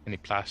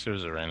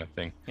plasters or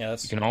anything,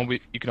 that's you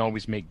can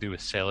always make do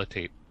with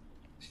sellotape.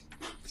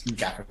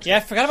 Yeah, I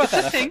forgot about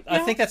that. Thing, I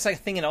think that's a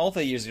thing in all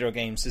the Year Zero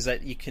games, is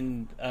that you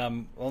can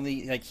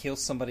only like heal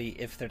somebody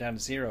if they're down to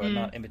 0 and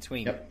not in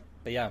between. Yep.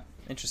 But yeah,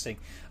 interesting.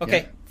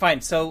 Okay,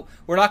 fine. So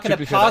we're not going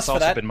to pause for that. That's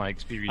also been my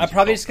experience. I'm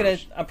probably just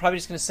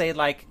gonna say,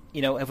 like,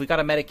 you know, if we got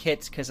a meta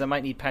kit, because I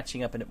might need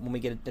patching up when we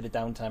get a bit of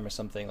downtime or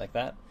something like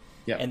that.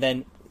 Yeah. And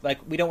then, like,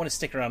 we don't want to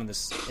stick around in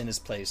this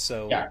place.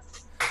 So Yeah.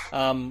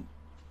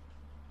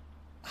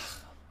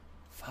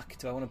 Fuck.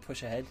 Do I want to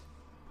push ahead?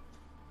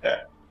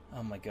 Yeah.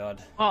 Oh my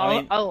god.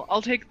 Well,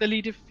 I'll take the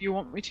lead if you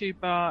want me to,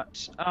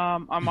 but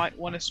I might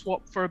want to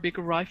swap for a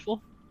bigger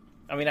rifle.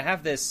 I mean, I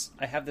have this.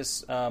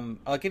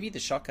 I'll give you the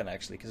shotgun,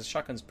 actually, because the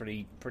shotgun's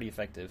pretty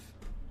effective.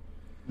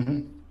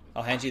 Mm-hmm.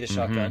 I'll hand you the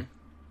shotgun,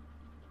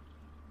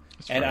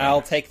 and right.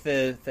 I'll take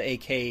the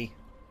AK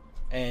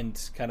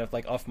and kind of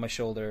like off my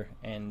shoulder,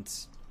 and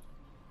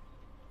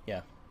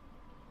yeah.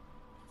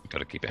 Got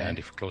to keep it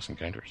handy for close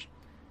encounters.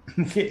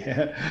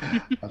 Yeah,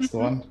 that's the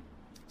one.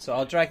 So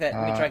I'll drag that.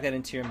 Let me drag that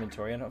into your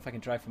inventory. I don't know if I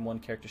can drag from one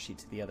character sheet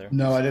to the other.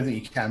 No, I don't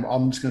think you can.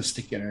 I'm just going to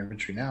stick it in your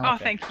inventory now. Oh,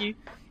 thank you.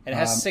 And it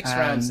has 6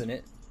 rounds in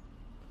it.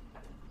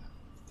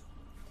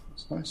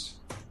 That's nice.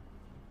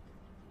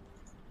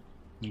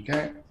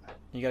 Okay.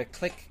 You gotta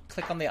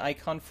click on the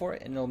icon for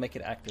it, and it'll make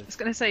it active. I was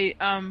gonna say,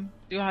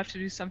 do I have to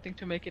do something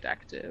to make it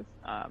active?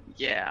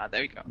 Yeah,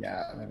 there we go.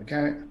 Yeah, there we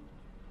go.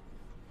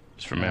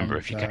 Just remember,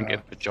 if you can't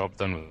get the job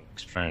done with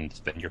 6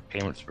 rounds, then your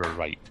payments were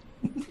right.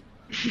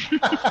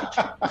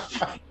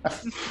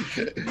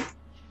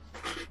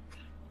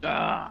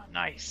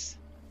 Nice.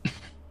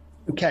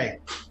 Okay.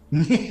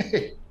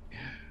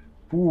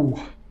 Ooh,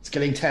 it's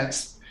getting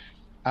tense.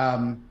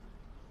 Can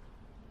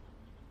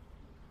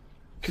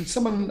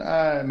someone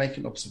make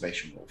an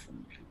observation roll for me,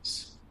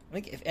 please? I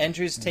think if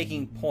Andrew's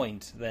taking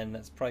point, then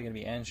that's probably gonna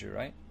be Andrew,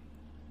 right?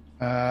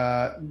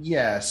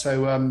 Yeah.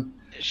 So,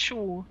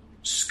 Sure.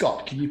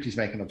 Scott, can you please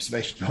make an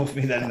observation roll for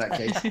me then? In that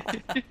case.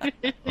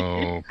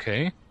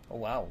 Okay. Oh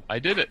wow. I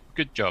did it.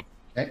 Good job.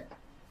 Okay.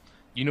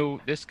 You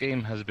know, this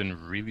game has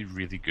been really,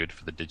 really good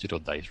for the digital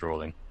dice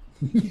rolling.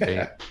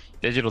 Yeah.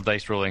 Digital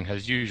dice rolling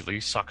has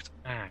usually sucked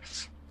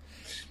ass.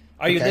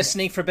 Are you Okay.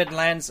 listening, Forbidden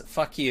Lands?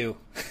 Fuck you.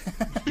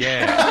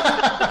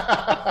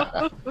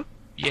 Yeah.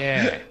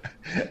 Yeah.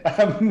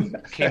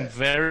 Came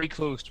very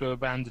close to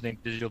abandoning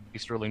digital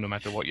dice rolling no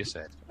matter what you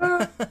said.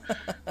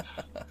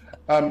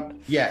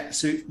 Yeah,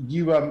 so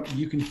you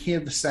can hear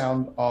the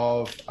sound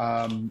of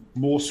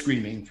more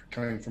screaming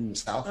coming from the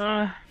south,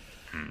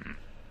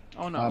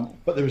 Oh no.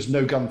 but there is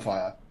no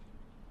gunfire,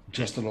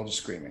 just a lot of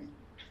screaming.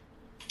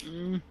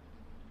 Well,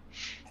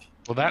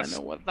 I that's...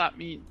 know what that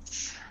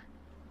means.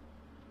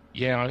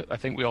 Yeah, I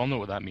think we all know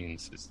what that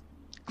means. It's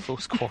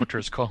close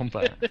quarters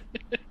combat.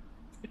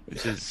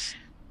 Which is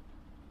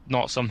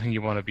not something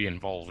you want to be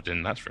involved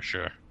in, that's for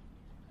sure.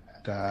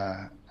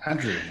 And,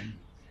 Andrew,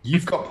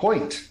 you've got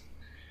point.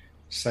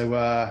 So,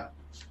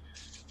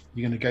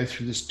 you're going to go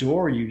through this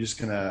door, or are you just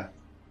going to...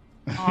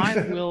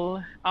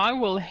 I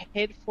will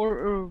head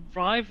for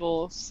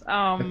arrivals.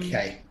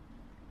 Okay.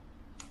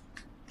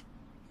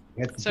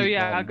 So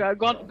yeah, I got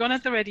gone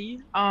at the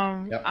ready.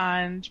 Yep.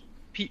 And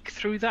peek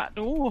through that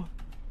door.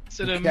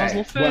 Sort of Okay,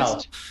 muzzle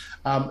first.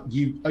 Well,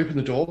 you open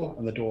the door,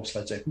 and the door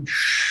slides open.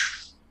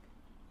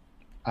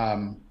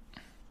 And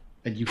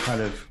you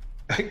kind of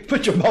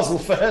put your muzzle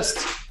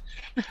first.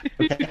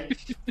 Okay.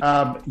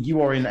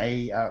 You are in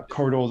a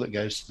corridor that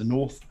goes to the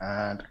north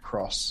and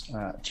across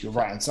to your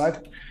right-hand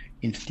side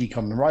into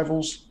Decon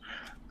Arrivals.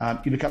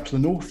 You look up to the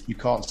north, you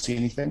can't see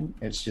anything.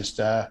 It's just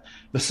the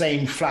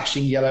same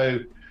flashing yellow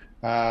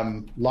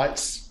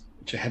lights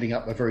which are heading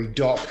up a very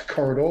dark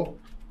corridor.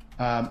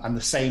 And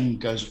the same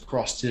goes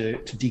across to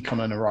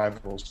Decon and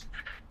Arrivals.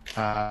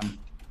 Yeah,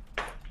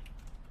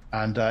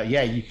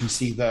 you can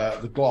see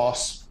the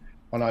glass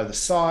on either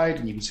side,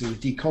 and you can see all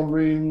the decon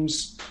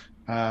rooms.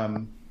 As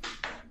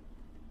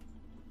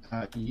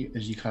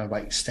you kind of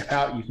like step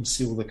out, you can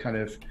see all the kind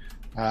of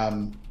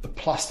the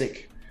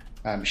plastic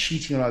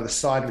sheeting on either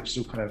side, which is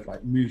all kind of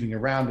like moving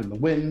around in the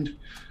wind.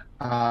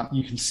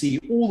 You can see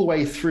all the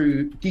way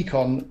through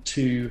decon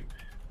to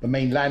the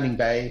main landing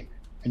bay,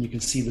 and you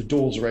can see the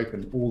doors are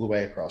open all the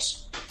way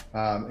across.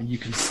 And you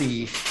can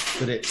see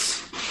that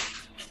it's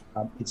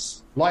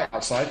light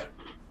outside.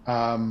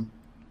 And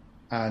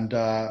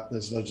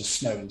there's loads of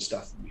snow and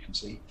stuff that you can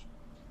see.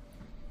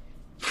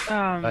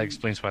 That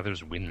explains why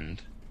there's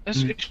wind.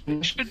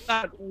 Should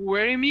that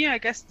worry me? I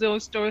guess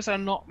those doors are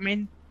not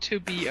meant to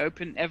be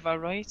open ever,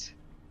 right?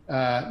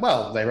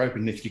 Well, they're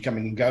open if you're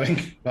coming and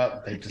going,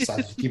 but they've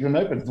decided to keep them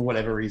open for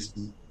whatever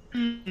reason.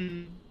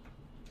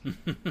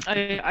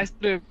 I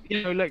sort of,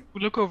 like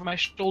look over my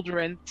shoulder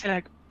and say,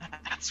 like,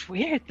 that's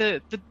weird.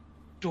 The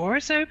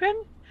door's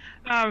open,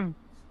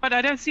 but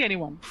I don't see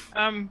anyone.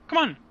 Come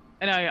on.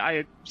 And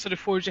I sort of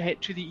forge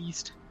ahead to the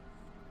east.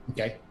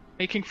 Okay.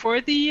 Making for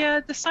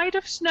the side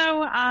of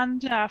snow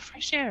and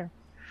fresh air.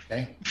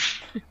 Okay.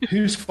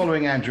 Who's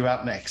following Andrew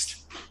out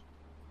next?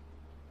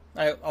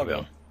 I'll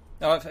go.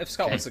 No, if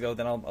Scott Okay. wants to go,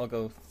 then I'll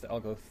go. I'll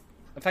go.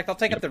 In fact, I'll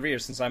take up the rear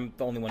since I'm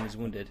the only one who's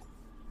wounded.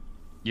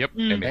 Yep,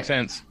 it makes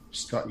sense.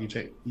 Scott,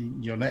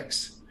 you're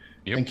next.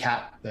 Yep. Then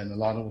Kat, then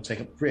Alana will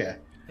take up the rear.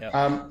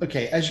 Yeah.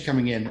 Okay, as you're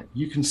coming in,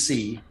 you can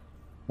see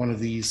one of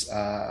these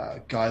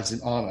guys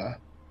in armor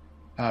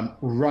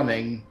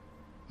running.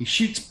 He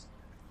shoots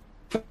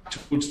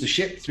towards the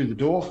ship through the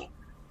door,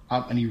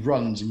 and he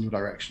runs in your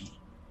direction.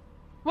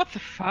 What the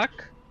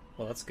fuck?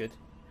 Well, that's good.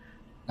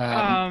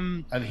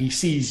 And he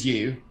sees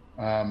you.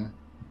 But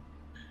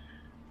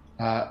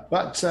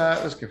let's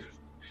go.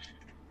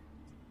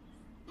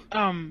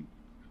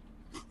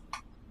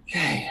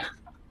 Okay.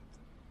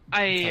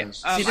 I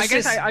See, this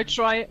guess is- I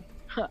try.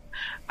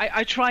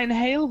 I try and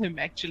hail him.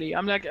 Actually,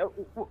 I'm like,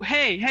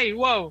 hey,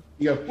 whoa!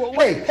 You go, What-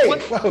 hey,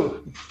 what-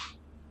 whoa.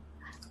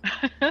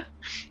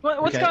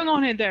 What's Okay. going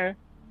on in there?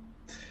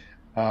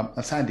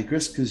 That's handy,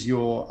 Chris, because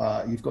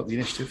you've got the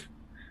initiative.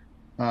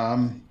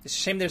 It's a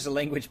shame there's a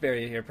language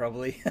barrier here,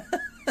 probably.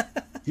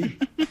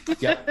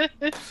 Yeah.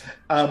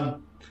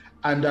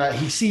 And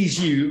he sees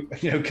you,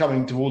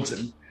 coming towards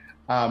him,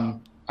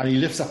 and he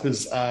lifts up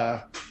his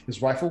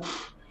rifle,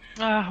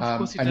 Of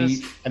course he and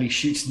does. he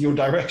shoots in your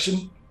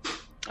direction.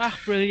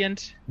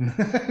 Brilliant.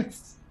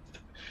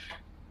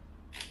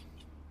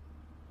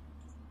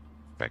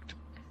 Perfect.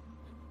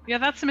 Yeah,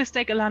 that's a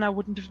mistake Alana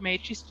wouldn't have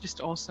made. She's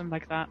just awesome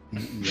like that.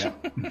 Yeah.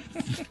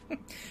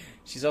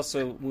 She's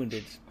also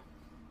wounded.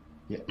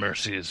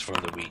 Mercy is for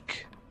the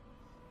weak.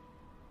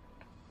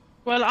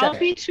 Well, I'll Okay.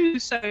 be too.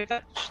 So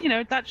that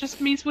that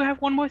just means we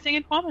have one more thing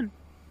in common.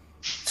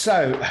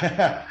 So,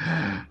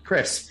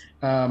 Chris,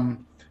 do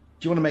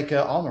you want to make an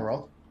armor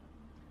roll?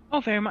 Oh,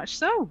 very much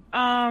so.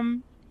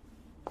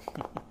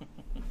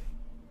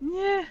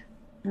 Yeah.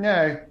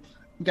 No.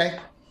 Okay.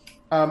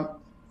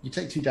 You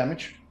take 2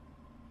 damage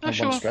Oh, and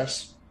sure. 1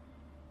 stress.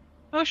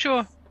 Oh,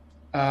 sure.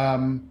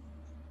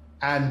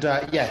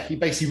 He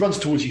basically runs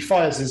towards you,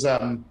 fires his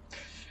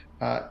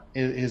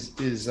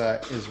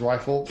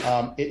rifle.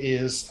 It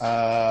is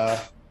an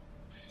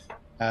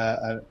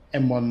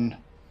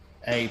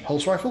M1A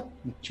pulse rifle,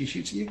 which he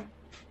shoots at you.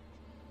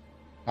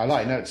 I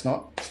lie. No, it's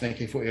not. It's an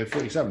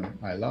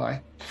AK-47. I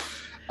lie.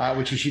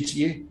 Which he shoots at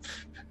you.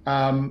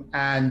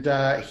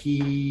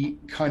 He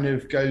kind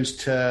of goes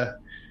to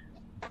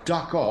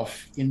duck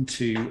off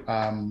into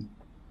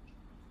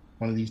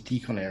one of these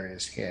decon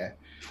areas here.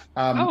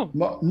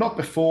 Not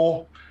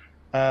before.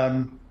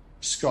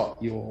 Scott,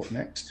 you're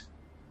next.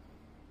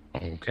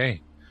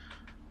 Okay.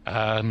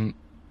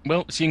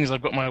 Well, seeing as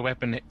I've got my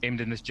weapon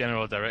aimed in this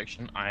general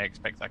direction, I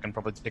expect I can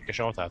probably take a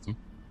shot at him.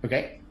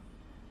 Okay.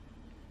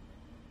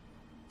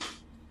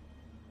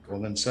 Go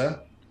on then, sir.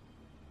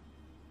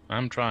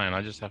 I'm trying.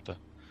 I just have to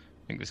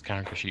make this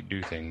character sheet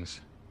do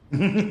things.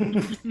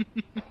 Hang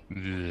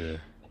Ugh.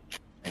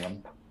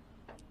 on.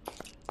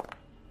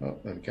 Oh,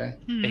 there we go.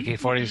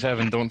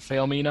 AK-47, don't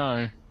fail me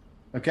now.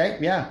 Okay,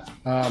 yeah.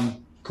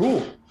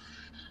 Cool.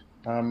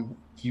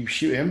 You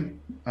shoot him.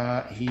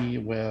 He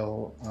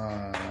will.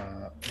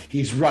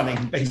 He's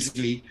running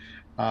basically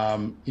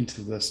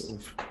into the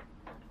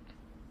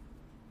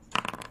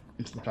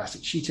into the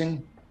plastic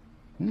sheeting.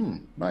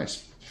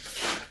 Nice.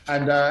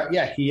 And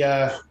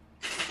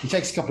he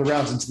takes a couple of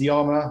rounds into the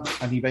armor,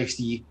 and he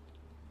basically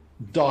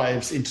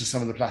dives into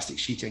some of the plastic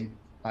sheeting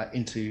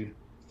into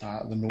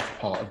the north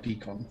part of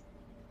Decon.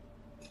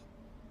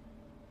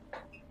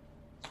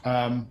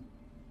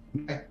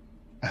 Okay.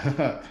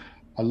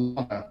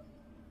 Alana.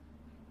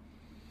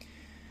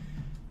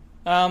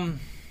 I'm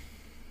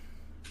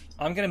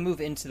going to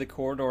move into the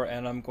corridor,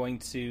 and I'm going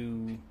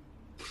to,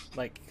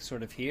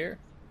 sort of here.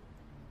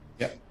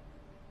 Yep.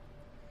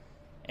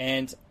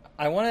 And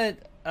I want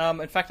to,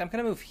 in fact, I'm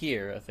going to move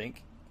here, I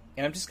think.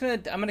 And I'm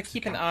going to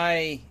keep an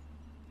eye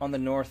on the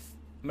north.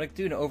 I'm going to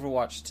do an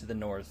overwatch to the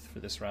north for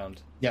this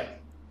round. Yep.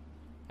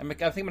 I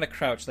think I'm going to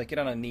crouch, get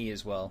on a knee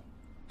as well.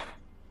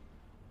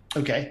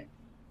 Okay.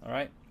 All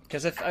right.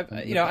 Because if I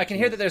can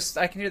hear that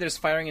there's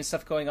firing and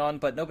stuff going on,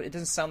 but it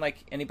doesn't sound like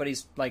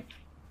anybody's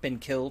been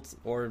killed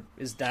or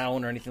is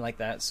down or anything like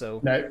that. So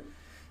No.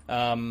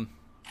 I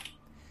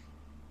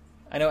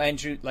know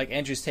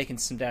Andrew's taken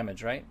some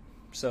damage, right?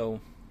 So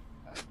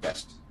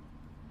Yes.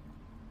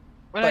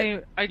 Well, But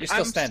I'm you're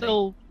still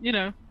standing.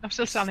 I'm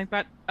still standing,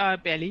 but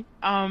barely.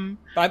 But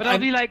But I'll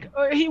be like,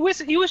 he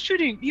was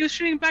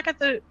shooting back at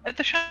the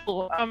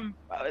shuttle.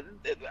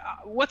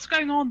 What's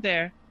going on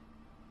there?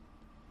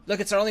 look,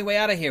 it's our only way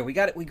out of here. We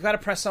got to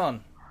press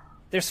on.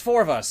 There's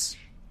 4 of us.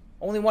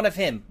 Only one of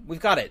him. We've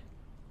got it.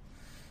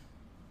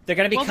 They're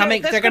going to be Well,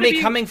 coming. that's They're going to gonna be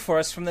be- coming for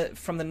us from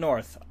the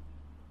north.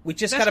 We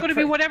just got That's to. going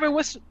to be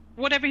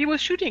whatever he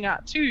was shooting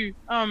at too.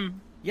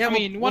 Yeah,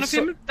 One of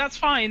him. That's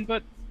fine,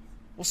 but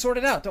We'll sort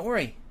it out. Don't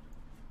worry.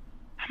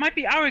 it might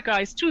be our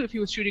guys too if he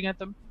was shooting at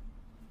them.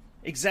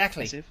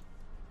 Exactly. As if.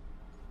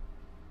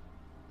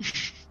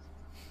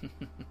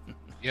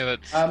 Yeah,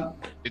 that's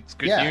it's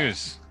good yeah.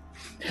 news.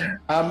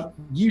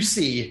 You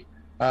see,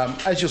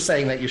 as you're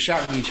saying that, you're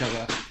shouting at each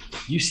other.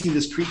 You see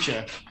this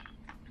creature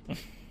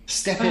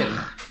step in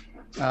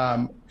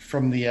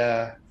from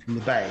the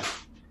bay.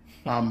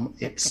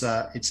 It's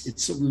sort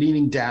of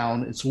leaning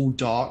down. It's all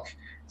dark.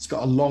 It's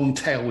got a long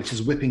tail which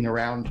is whipping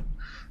around.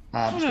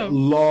 It's got a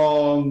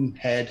long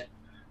head,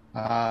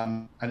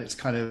 and it's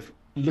kind of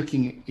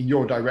looking in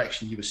your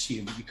direction. You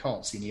assume, but you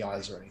can't see any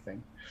eyes or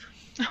anything.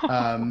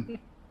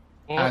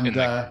 What in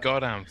the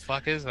goddamn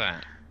fuck is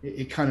that?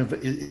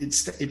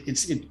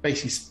 It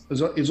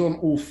basically is on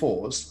all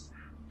fours,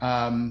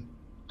 and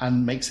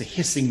makes a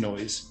hissing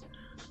noise,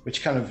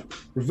 which kind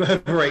of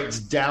reverberates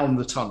down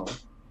the tunnel.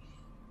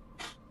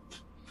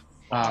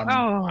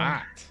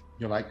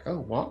 You're like, oh,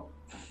 what?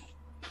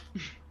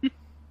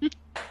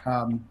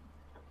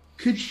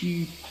 Could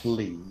you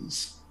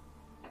please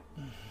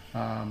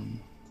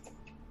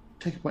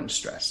take a point of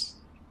stress?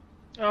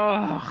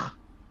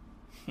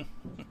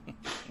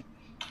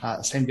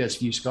 Same goes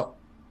for you, Scott.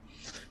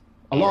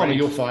 Alana,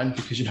 you're fine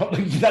because you're not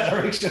looking in that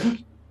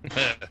direction.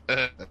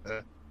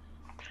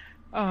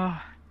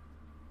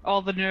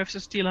 All the nerves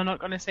of steel are not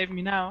going to save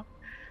me now.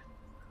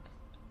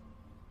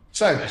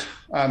 So,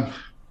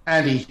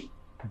 Andy,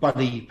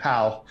 buddy,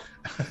 pal,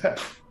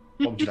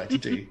 what would you like to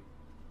do?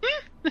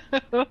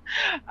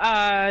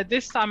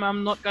 This time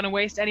I'm not going to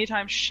waste any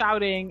time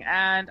shouting,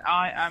 and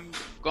I am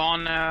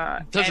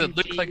gonna. Does it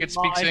look like it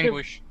speaks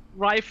English?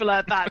 Rifle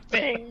at that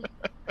thing.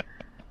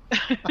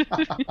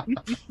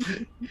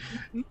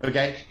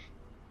 Okay.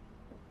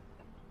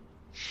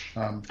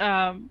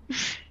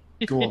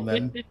 Go on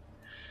then.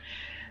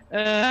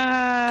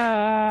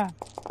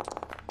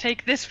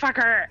 Take this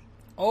fucker.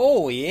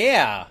 Oh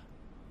yeah.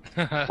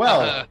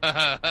 Well,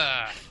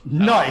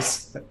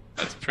 nice.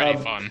 That's pretty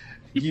fun.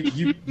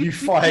 You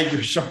fire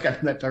your shotgun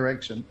in that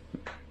direction.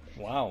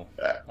 Wow,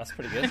 that's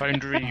pretty good.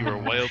 Foundry, you were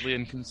wildly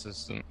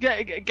inconsistent.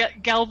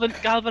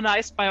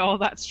 Galvanized by all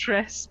that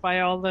stress, by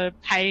all the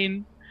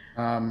pain.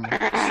 So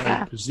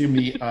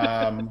presumably,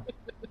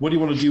 what do you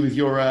want to do with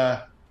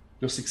your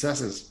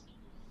successes?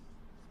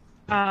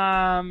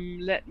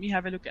 Let me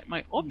have a look at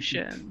my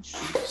options.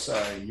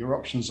 So your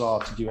options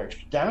are to do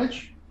extra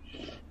damage,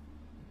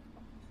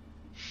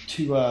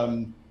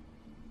 to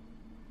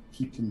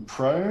keep them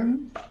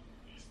prone,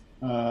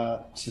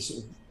 to sort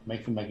of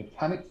make them make a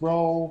panic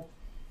roll,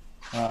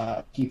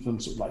 keep them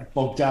sort of like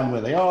bogged down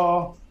where they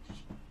are,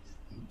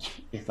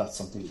 if that's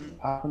something that can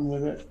happen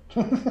with it.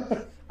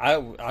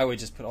 I would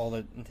just put all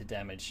into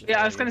damage.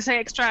 Yeah, I was going to say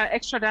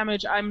extra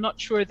damage. I'm not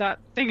sure that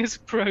thing is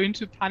prone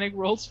to panic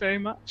rolls very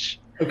much.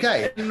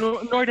 Okay.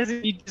 Nor does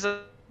it need.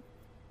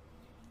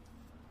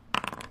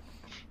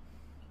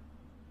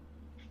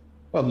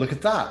 Well, look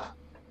at that.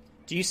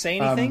 Do you say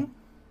anything,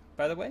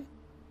 by the way?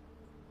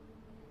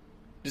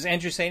 Does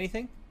Andrew say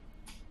anything?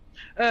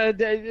 Along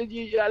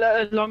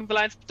the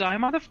lines of "die,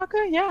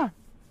 motherfucker." Yeah.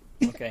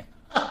 Okay.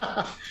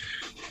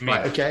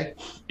 Right. Okay.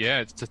 Yeah,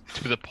 it's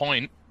to the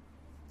point.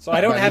 So I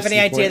don't have any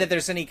idea that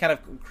there's any kind of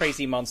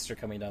crazy monster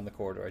coming down the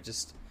corridor.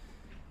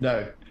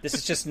 No. This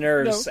is just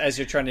nerves as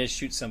you're trying to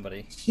shoot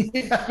somebody.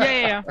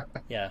 Yeah.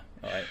 Yeah.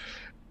 All right.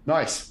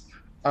 Nice.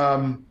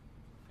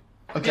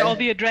 Okay. All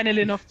the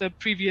adrenaline of the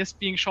previous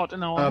being shot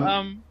and all.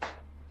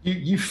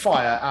 You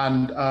fire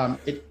and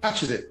it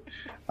catches it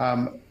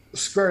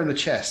square in the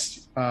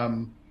chest,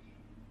 and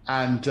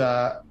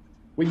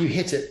when you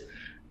hit it,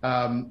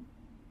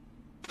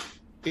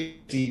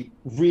 it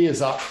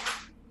rears up,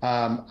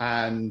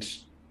 and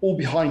all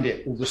behind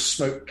it, all the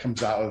smoke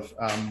comes out of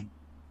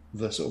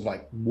the sort of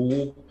like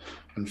wall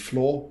and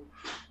floor.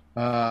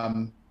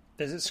 Does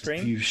it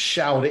scream? You've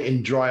showered it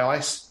in dry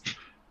ice.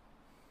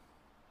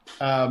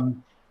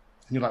 And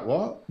you're like,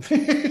 what?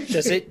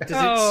 Does it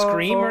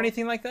scream or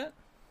anything like that?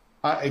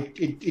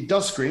 It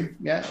does scream,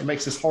 yeah. It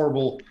makes this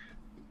horrible,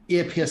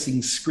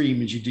 ear-piercing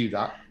scream as you do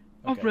that.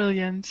 Oh,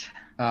 brilliant.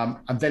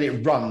 And then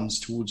it runs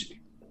towards you.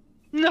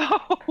 No!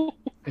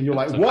 And you're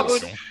like,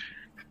 what?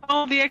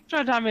 Oh, the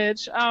extra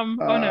damage. Oh,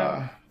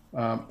 no.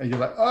 And you're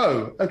like,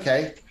 oh,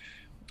 okay.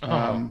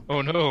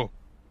 Oh, no.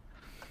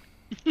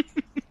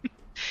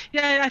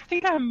 Yeah, I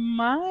think I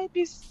might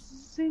be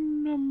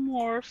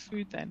xenomorph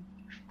food then.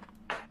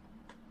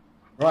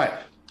 Right.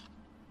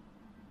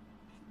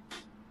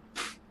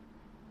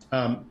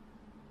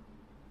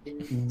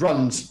 It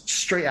runs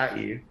straight at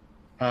you,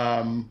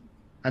 and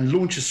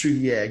launches through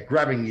the air,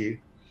 grabbing you.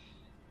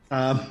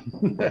 I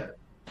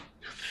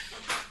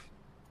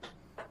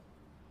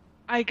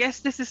guess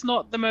this is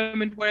not the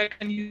moment where I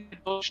can use the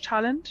dodge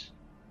talent.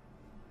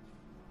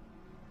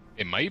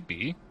 It might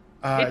be.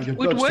 It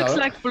works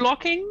like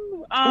blocking,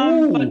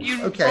 Ooh, but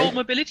you roll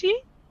mobility.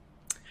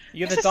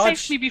 You have this the dodge.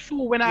 has saved me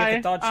before when you have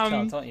the dodge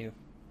talent, don't you?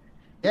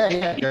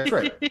 Yeah, go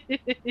for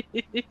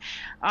it.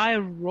 I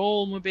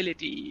roll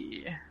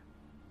mobility.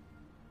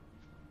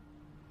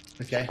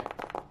 Okay.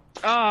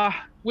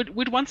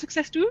 Would one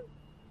success do?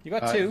 You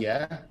got two.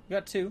 Yeah. You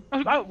got two.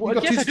 Well, You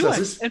got yes, two I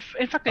do. successes.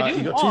 In fact, I do.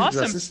 You got two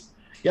Awesome. successes.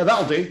 Yeah,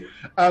 that'll do.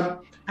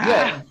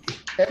 Yeah.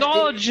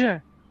 Dodge.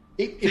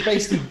 It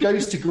basically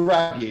goes to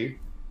grab you.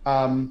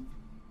 And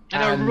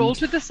I roll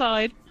to the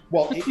side.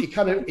 Well, it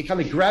kind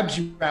of grabs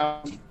you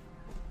around,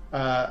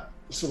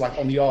 sort of like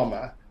on the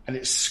armor, and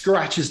it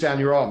scratches down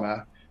your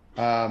armor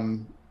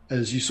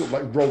as you sort of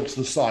like roll to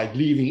the side,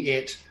 leaving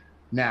it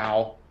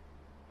now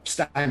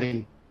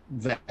standing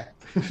there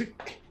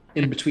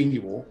in between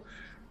you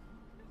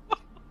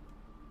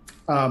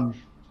all.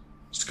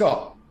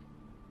 Scott.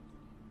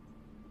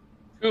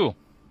 Cool.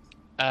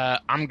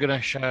 I'm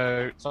gonna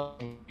shout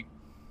something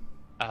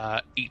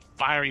like, eat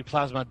fiery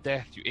plasma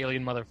death, you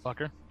alien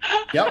motherfucker.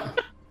 Yep.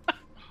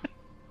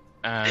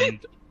 And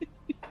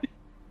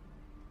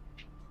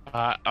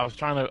I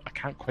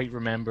can't quite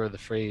remember the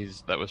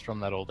phrase that was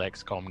from that old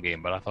XCOM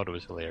game, but I thought it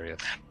was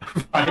hilarious.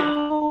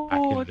 Oh, Back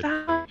in the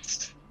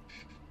that's...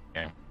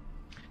 Yeah.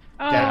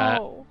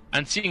 Oh.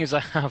 And seeing as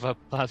I have a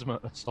plasma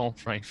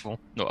assault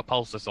rifle, no, a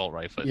pulse assault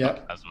rifle, it's Yep.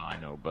 not plasma, I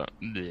know, but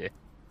bleh.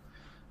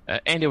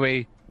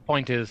 Anyway, the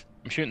point is,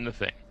 I'm shooting the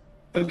thing.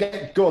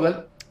 Okay, go on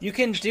then. You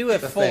can do a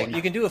The full. thing.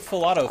 You can do a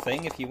full auto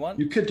thing if you want.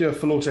 You could do a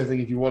full auto thing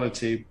if you wanted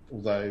to,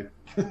 although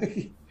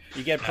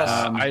You get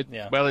plus.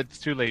 yeah. Well, it's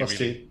too late, plus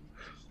really.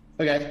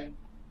 2. Okay.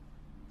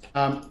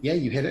 Yeah,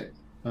 you hit it.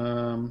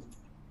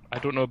 I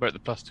don't know about the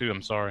 +2,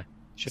 I'm sorry.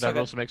 Should It's I roll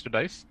okay. some extra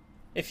dice?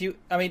 If you,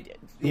 I mean,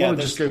 You yeah. want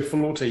to there's- just go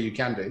full auto, you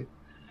can do.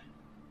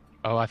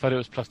 Oh, I thought it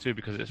was +2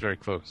 because it's very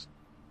close.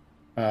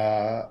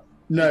 No,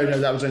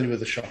 that was only with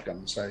the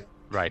shotgun. So,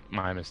 Right,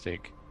 my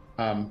mistake.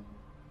 yeah,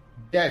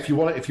 if you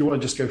want to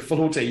just go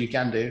full auto, you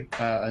can do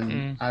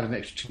and add an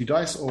extra 2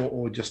 dice,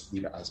 or just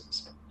leave it as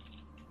is.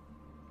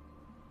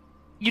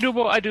 You know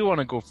what? I do want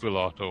to go full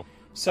auto.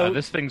 So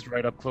This thing's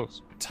right up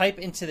close. type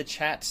into the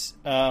chat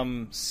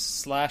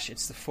slash.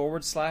 It's the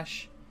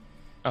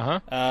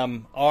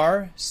 //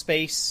 R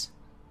space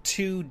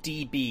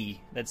 2DB.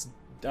 That's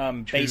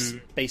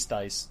base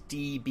dice.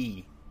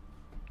 DB.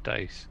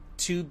 Dice.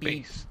 2B.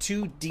 Base.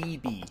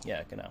 2DB.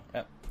 Yeah, genau.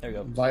 Yep, there we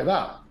go. Like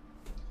that.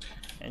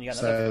 And you got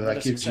So another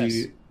that gives success.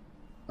 you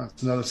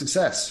that's another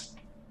success.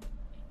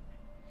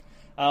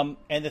 And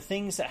the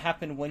things that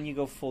happen when you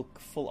go full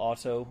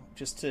auto,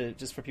 just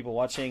for people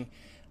watching,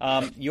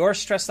 your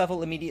stress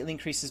level immediately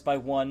increases by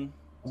 1.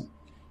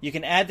 You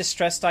can add the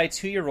stress die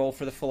to your roll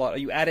for the full auto.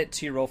 You add it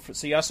to your roll,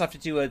 so you also have to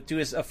do a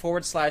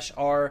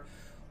 /R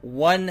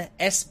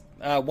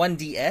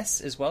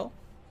 1DS as well.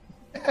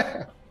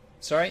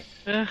 Sorry,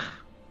 Ugh.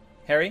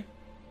 Harry.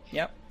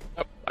 Yep.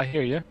 Oh, I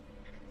hear you.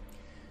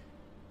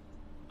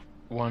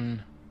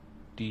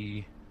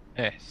 1DS.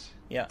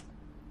 Yeah.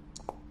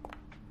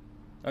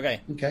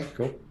 Okay. Okay,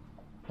 cool.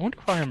 I wonder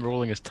why I'm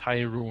rolling as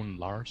Tyrone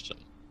Larson.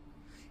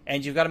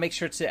 And you've got to make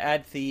sure to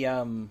add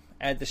the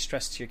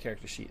stress to your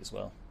character sheet as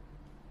well.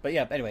 But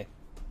yeah, anyway.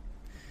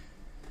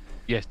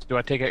 Yes, do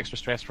I take extra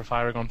stress for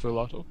firing on full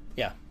auto?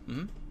 Yeah.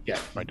 Mm-hmm. Yeah.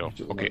 Right,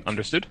 okay,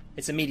 understood.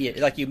 It's immediate.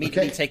 Like you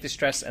immediately Okay. take the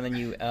stress, and then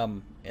you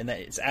and then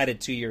it's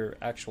added to your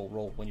actual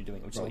roll when you're doing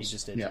it, which is what you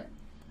just did. Yeah.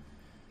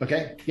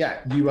 Okay. Yeah.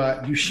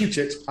 You shoot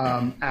it,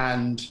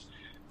 and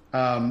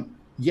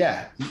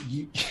yeah,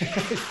 you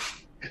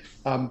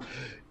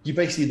you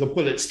basically the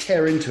bullets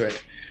tear into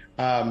it,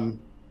 and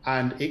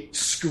it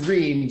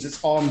screams.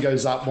 Its arm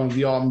goes up. One of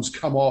the arms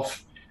come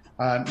off.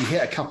 You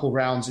hit a couple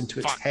rounds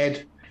into its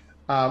head.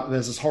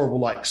 There's this horrible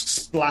like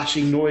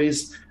splashing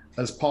noise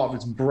as part of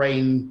its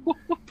brain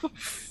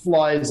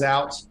flies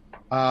out,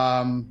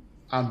 and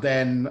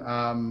then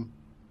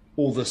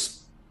all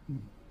this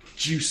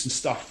juice and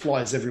stuff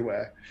flies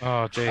everywhere.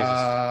 Oh, Jesus.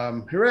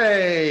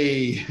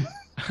 Hooray!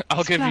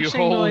 I'll give you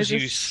Splashing holes, you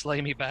noises.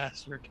 slimy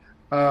bastard.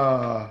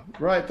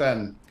 Right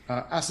then,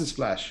 acid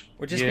splash.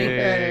 We're just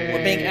Yay.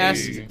 we're being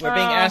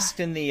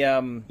asked in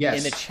the Yes.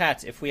 in the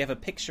chat if we have a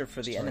picture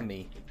for the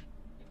enemy.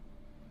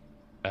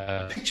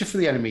 Picture for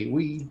the enemy.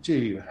 We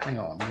do. Hang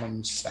on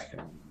 1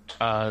 second.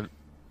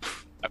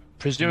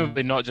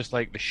 Presumably not just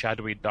like the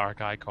shadowy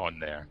dark icon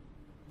there.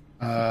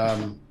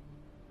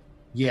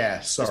 Yeah,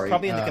 It's sorry.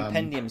 probably in the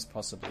compendiums,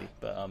 possibly,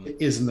 but It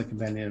is in the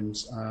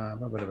compendiums. I'll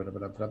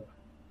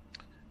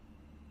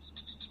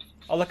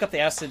look up the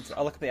acid.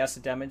 I'll look up the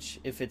acid damage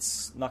if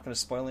it's not going to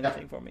spoil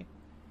anything for me.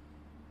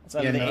 It's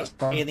under Yeah, no, the that's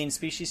fine. alien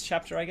species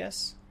chapter, I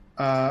guess.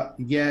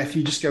 Yeah, if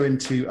you just go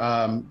into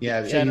the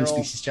alien General-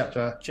 species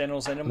chapter,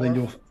 General and then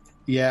Xenomorph.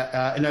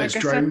 you'll no, I it's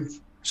guess drone. that's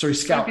Sorry,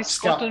 Gotta be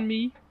scout Scott and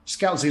me.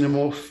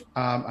 xenomorph,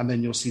 and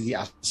then you'll see the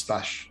acid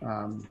splash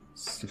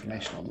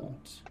information on there.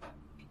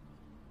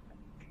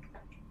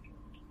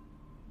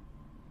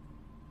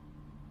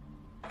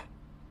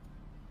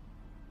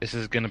 This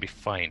is going to be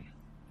fine.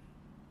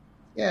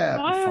 Yeah,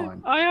 it'll be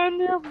fine. I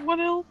only have 1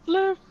 health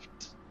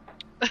left.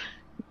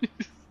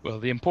 Well,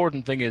 the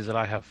important thing is that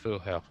I have full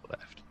health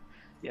left.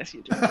 Yes,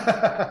 you do.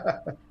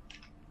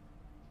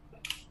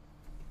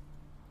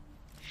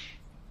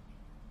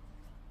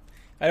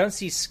 I don't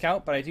see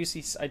scout, but I do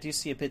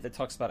see a bit that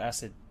talks about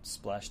acid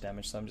splash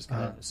damage. So I'm just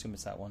going to assume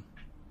it's that one.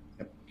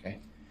 Yep, okay.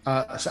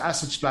 So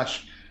acid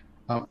splash,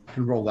 I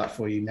can roll that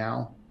for you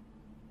now.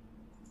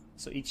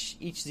 So each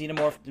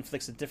xenomorph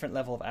inflicts a different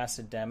level of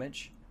acid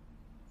damage.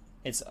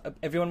 It's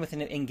everyone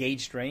within an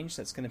engaged range.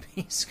 That's going to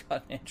be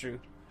Scott and Andrew.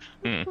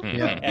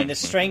 Yeah. And the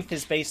strength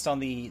is based on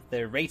the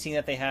rating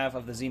that they have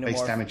of the xenomorph,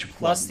 Base damage of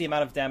plus 1. the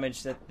amount of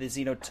damage that the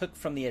xeno took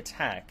from the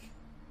attack.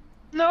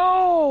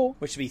 No.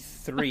 which would be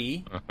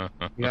 3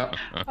 Yeah.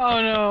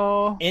 Oh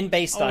no. in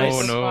base Oh, dice.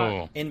 Oh so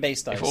no! In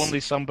base dice. If only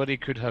somebody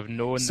could have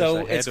known this So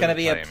ahead it's going to of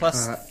be a time.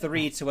 plus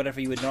 3 to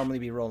whatever you would normally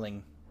be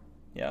rolling.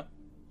 Yeah.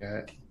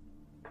 Yeah.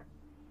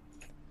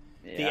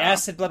 The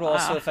acid blood will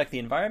also affect the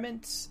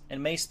environment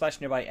and may splash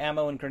nearby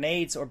ammo and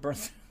grenades or burn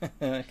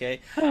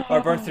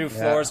or burn through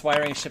floors,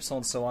 wiring, ship's hull,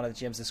 and so on at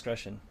the GM's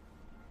discretion.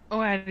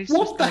 Oh, and he's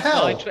What just the gonna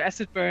die hell? to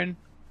acid burn.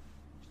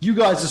 You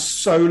guys are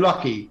so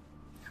lucky.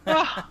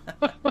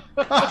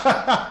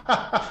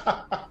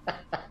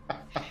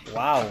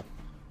 Wow.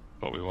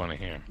 What we want to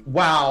hear.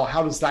 Wow,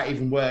 how does that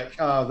even work?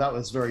 Oh, that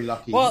was very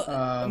lucky.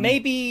 Well,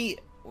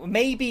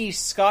 maybe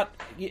Scott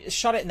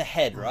shot it in the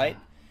head, right?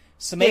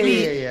 So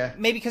maybe Yeah.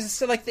 maybe because it's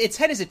still like its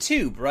head is a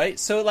tube, right?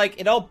 So like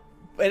it all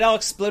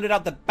exploded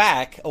out the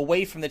back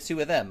away from the two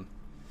of them.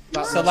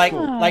 That's So like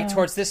cool. like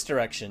towards this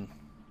direction.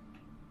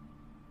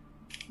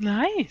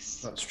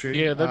 Nice. That's true.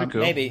 Yeah, that'd be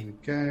cool. Maybe.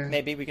 There we go.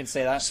 Maybe we can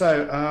say that.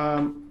 So,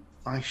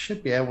 I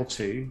should be able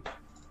to.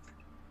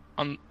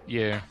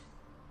 Yeah.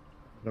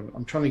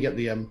 I'm trying to get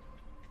the.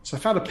 So I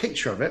found a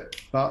picture of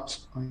it, but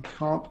I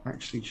can't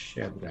actually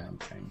share the damn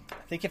thing. I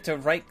think you have to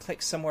right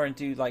click somewhere and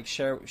do like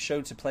show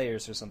to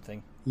players or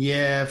something.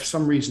 Yeah, for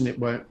some reason it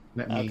won't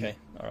let me. Okay,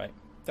 all right.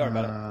 Don't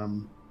worry about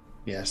it.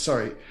 Yeah,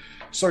 sorry,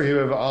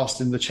 whoever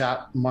asked in the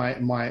chat.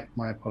 My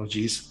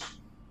apologies.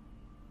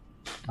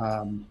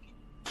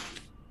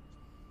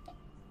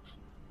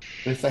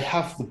 If they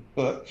have the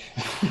book,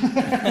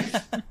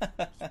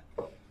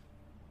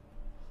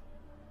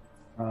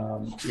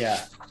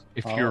 yeah.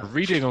 If you're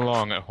reading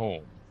along at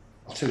home,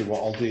 I'll tell you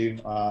what I'll do.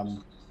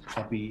 I'll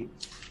be.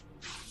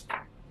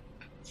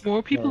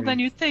 More people than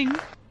you think.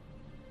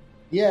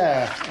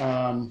 Yeah.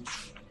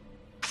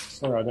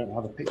 Sorry, I don't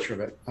have a picture of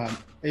it.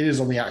 It is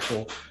on the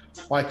actual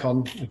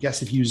icon. I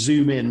guess if you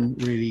zoom in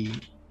really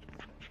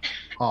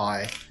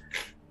high,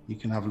 you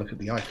can have a look at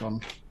the icon,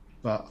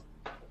 but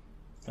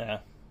Yeah.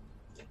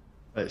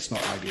 it's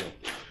not ideal.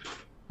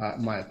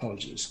 My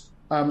apologies.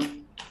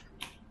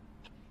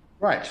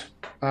 Right.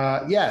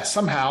 Yeah,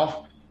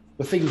 somehow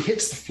the thing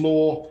hits the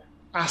floor,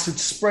 acid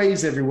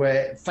sprays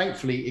everywhere.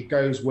 Thankfully, it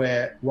goes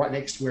right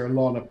next to where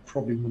Alana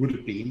probably would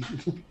have been.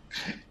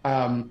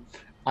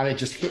 And it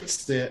just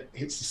hits the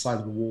side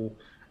of the wall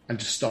and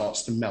just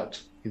starts to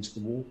melt into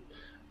the wall.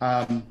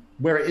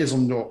 Where it is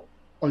on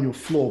your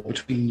floor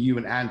between you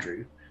and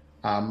Andrew,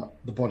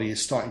 the body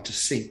is starting to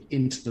sink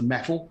into the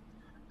metal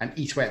and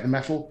eat away at the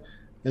metal.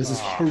 There's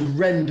this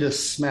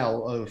horrendous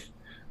smell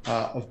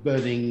of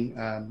burning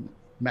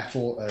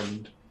metal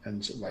and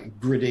sort of like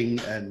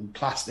gridding and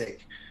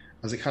plastic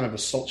as it kind of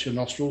assaults your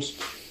nostrils.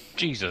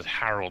 Jesus,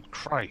 Harold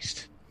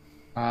Christ.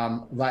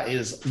 That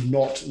is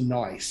not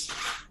nice.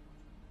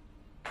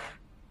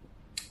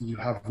 You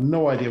have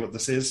no idea what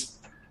this is,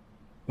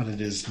 but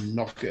it is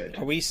not good.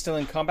 Are we still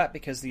in combat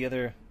because the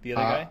other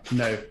guy?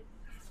 No.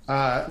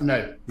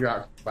 No, you're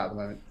out at the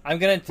moment. I'm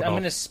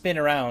gonna spin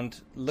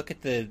around, look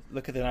at the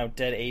now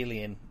dead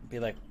alien, and be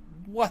like,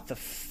 what the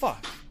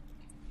fuck?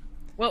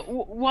 Well,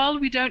 while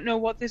we don't know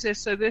what this is,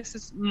 so this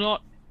is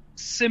not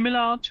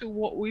similar to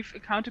what we've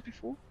encountered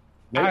before?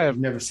 No, I have- I've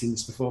never seen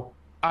this before.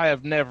 I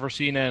have never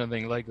seen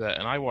anything like that,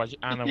 and I watch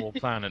Animal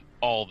Planet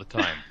all the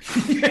time.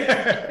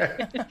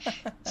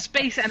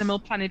 Space Animal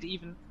Planet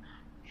even.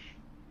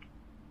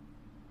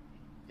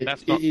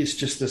 That's It not- is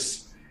just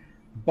this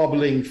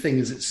bubbling thing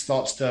as it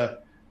starts to.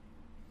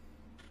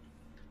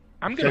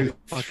 I'm gonna Go-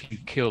 fucking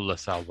kill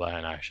LaSalle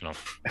National.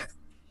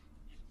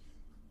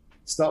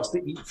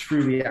 Eat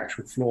through the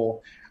actual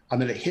floor,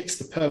 and then it hits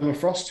the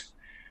permafrost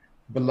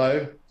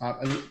below.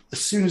 And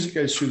as soon as it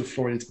goes through the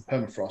floor into the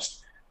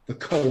permafrost, the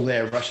cold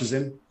air rushes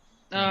in.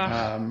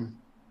 Yeah,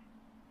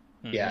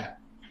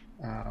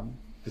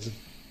 there's a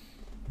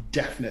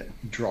definite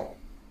drop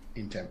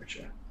in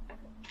temperature.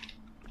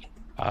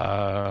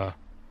 I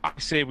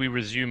say we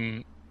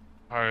resume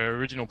our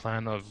original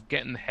plan of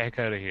getting the heck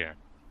out of here.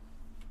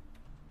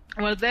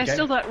 Well, there's Okay.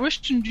 still that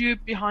Russian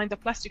dude behind the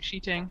plastic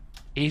sheeting.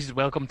 He's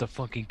welcome to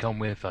fucking come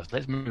with us.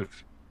 Let's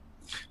move.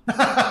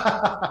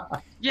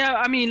 Yeah,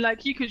 I mean,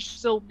 like, he could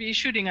still be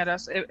shooting at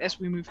us as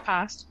we move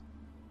past.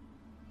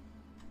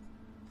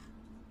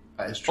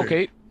 That is true.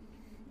 Okay.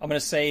 I'm gonna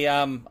say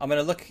I'm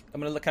gonna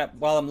look at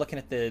while I'm looking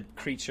at the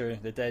creature,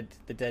 the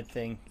dead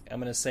thing. I'm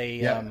gonna say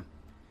Yeah.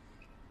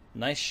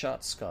 nice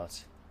shot,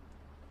 Scott.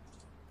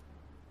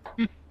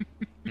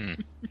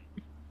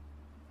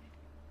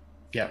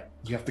 Yeah,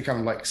 you have to kind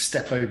of like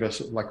step over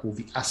sort of like all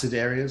the acid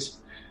areas.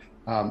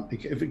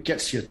 If it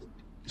gets you,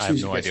 I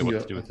have no idea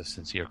what to do with this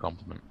sincere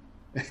compliment.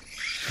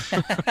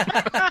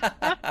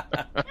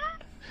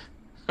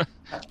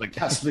 Like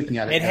Cat's looking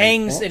at it. It going,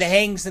 hangs. "What?" It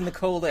hangs in the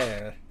cold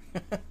air,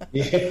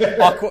 Yeah.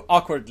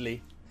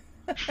 awkwardly.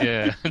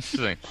 Yeah,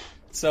 interesting.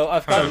 So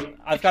I've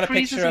got a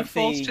Freezes picture and of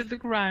falls to the. the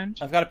ground.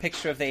 I've got a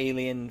picture of the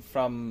alien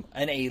from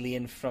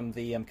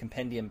the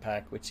compendium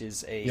pack, which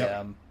is a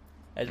Yep.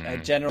 a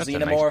general That's a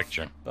nice xenomorph.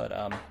 picture. But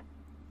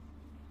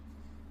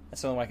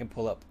that's the only one I can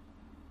pull up.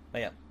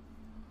 But yeah.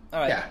 All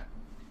right. Yeah.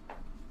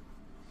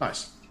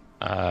 Nice.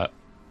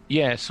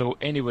 Yeah, so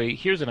anyway,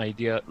 here's an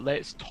idea.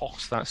 Let's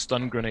toss that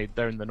stun grenade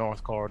down the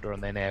north corridor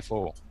and then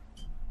FO.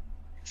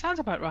 Sounds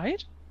about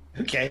right.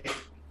 Okay.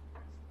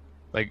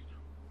 Like,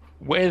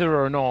 whether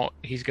or not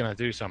he's going to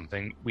do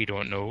something, we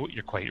don't know.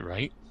 You're quite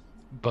right.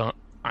 But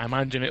I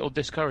imagine it'll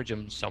discourage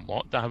him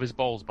somewhat to have his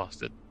balls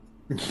busted.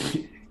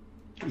 Good,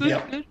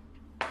 Yeah. good.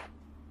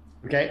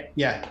 Okay.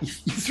 Yeah. You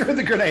throw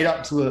the grenade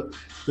up to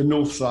the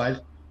north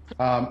side,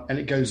 and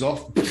it goes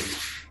off.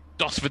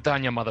 Das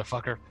Vidania,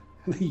 motherfucker.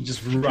 You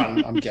just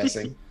run, I'm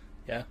guessing.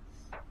 Yeah.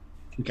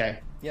 Okay.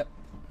 Yep.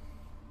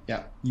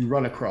 Yeah. You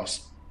run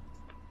across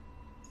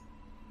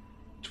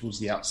towards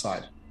the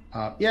outside.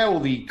 Yeah, all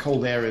the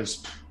cold air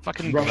is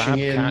Fucking rushing grab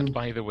in. Cat,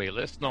 by the way.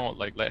 Let's not,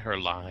 let her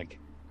lag.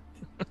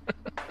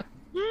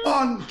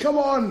 Come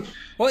on!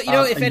 Well, you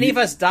know, if and any you- of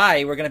us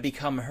die, we're going to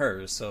become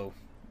her. So.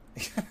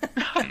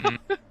 Come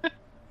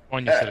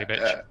on, you silly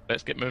bitch.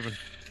 Let's get moving.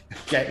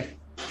 Okay.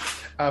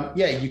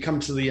 Yeah, you come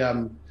to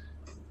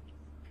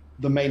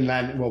the main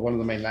land, well, one of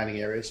the main landing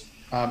areas,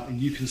 and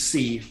you can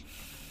see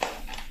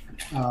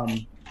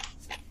an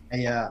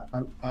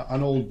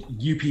old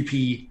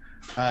UPP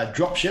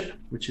dropship,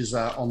 which is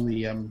on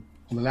the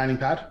landing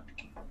pad.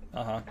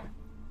 Uh-huh.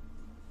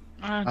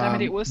 Damn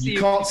it, it was you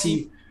the can't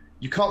UPP.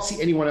 you can't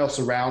see anyone else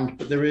around,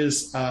 but there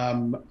is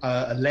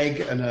a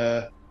leg and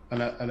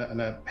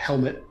a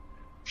helmet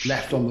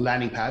left on the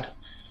landing pad.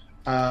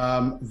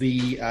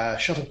 The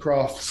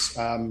shuttlecraft's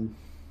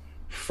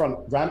front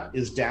ramp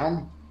is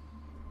down,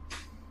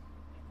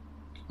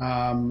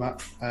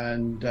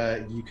 and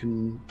you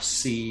can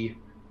see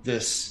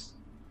this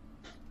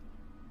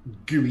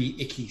gooey,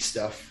 icky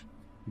stuff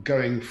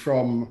going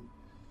from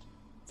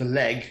the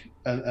leg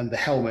and the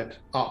helmet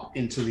up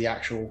into the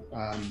actual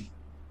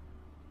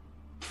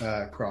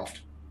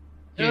craft.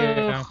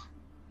 Yeah.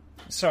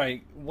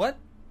 Sorry, what?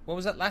 What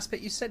was that last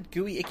bit you said?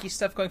 Gooey, icky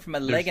stuff going from a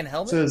leg and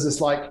helmet? So there's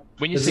this like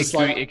When you there's say this,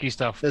 gooey, like- icky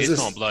stuff, there's it's this-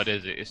 not blood,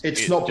 is it?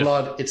 It's not just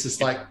blood. It's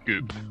this like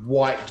goop.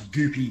 white,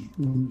 goopy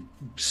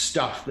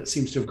stuff that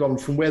seems to have gone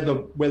from where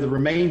the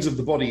remains of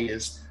the body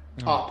is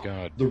up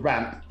God. the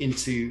ramp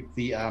into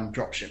the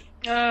dropship.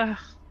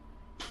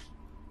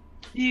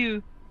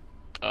 You.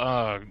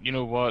 You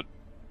know what?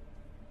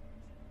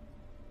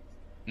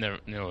 No,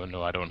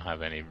 I don't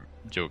have any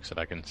jokes that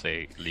I can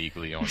say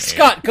legally on air.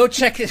 Scott, go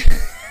check it.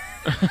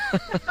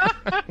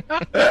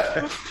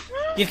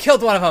 You've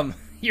killed one of them.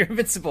 You're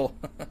invincible.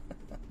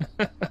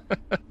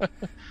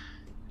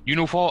 You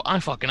know what? I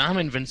fucking am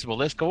invincible.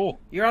 Let's go.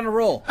 You're on a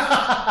roll.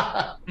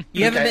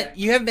 You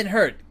haven't been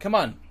hurt. Come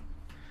on.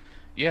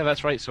 Yeah,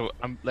 that's right. So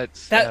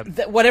let's.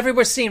 That whatever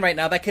we're seeing right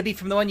now, that could be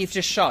from the one you've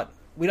just shot.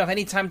 We don't have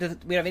any time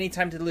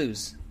to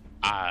lose.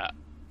 I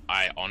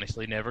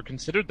honestly never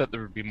considered that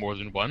there would be more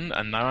than one,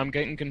 and now I'm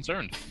getting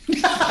concerned.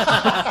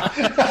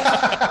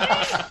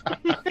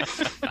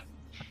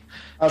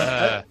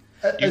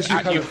 As you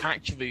kind of-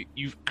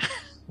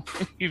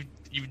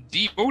 You've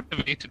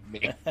demotivated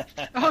me,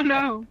 Oh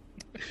no.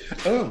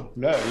 oh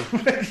no!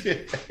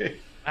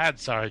 Bad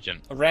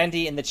Sergeant.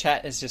 Randy in the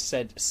chat has just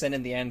said, "Send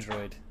in the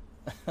android."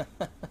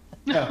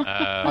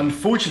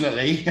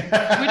 Unfortunately, We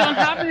don't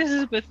have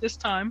Elizabeth this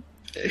time.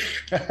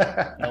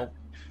 Nope.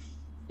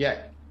 yeah.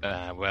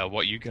 Well,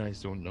 what you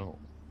guys don't know.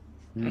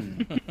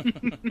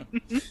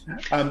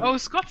 Oh,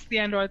 Scott's the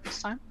android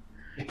this time.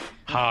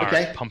 Hard,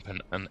 Okay. pumping,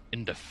 and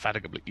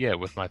indefatigably. Yeah,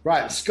 with my.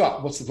 Right,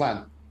 Scott, what's the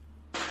plan?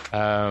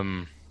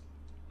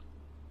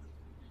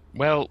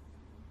 Well,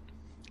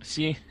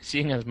 seeing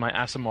as my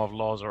Asimov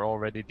laws are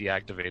already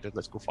deactivated,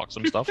 let's go fuck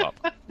some stuff up.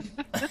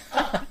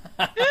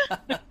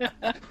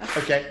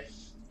 Okay,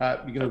 you're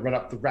going to run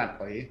up the ramp,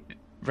 are you?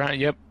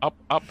 Yep,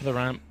 up the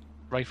ramp,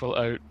 rifle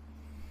out,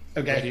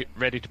 Okay,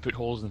 ready to put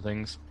holes in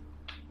things.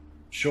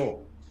 sure.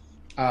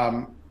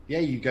 Yeah,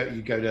 you go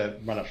to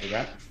run up the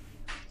ramp.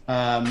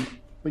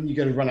 When you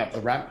go to run up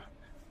the ramp,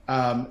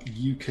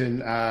 you can.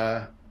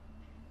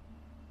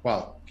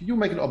 Well, you'll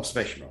make an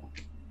observation roll.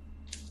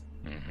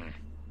 Mm-hmm.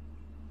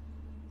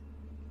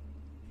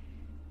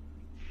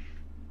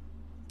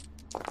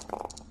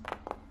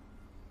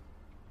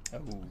 Oh.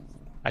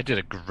 I did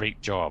a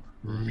great job.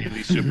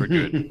 Really super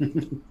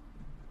good.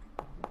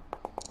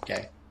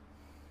 Okay.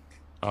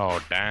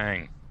 Oh,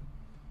 dang.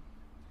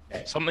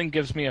 Okay. Something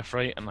gives me a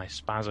fright and I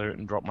spaz out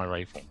and drop my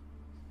rifle.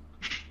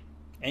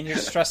 And your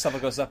stress level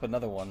goes up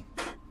another one.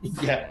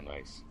 Yeah. Oh,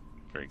 nice.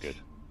 Very good.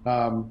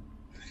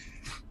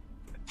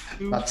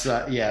 That's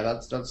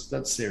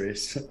that's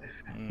serious.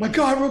 My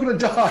God, we're gonna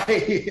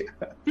die.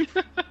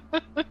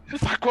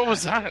 Fuck, what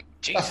was that?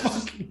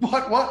 Jesus.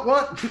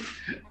 What?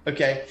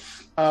 Okay.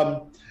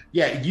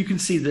 Yeah, you can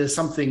see there's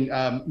something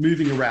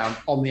moving around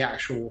on the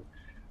actual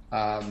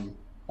on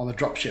the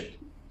dropship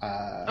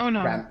Oh,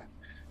 no. ramp,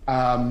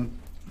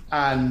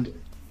 and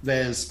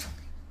there's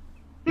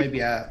maybe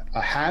a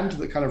hand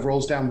that kind of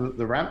rolls down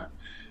the ramp,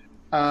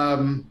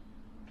 and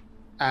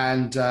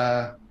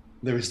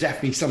there is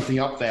definitely something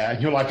up there,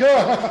 and you're like,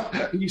 oh!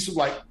 And you sort of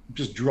like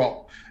just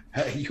drop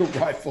your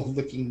rifle,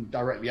 looking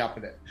directly up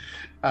at it.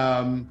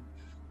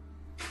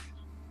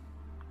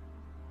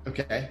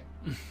 Okay.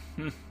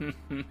 Let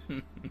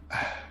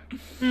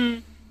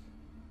me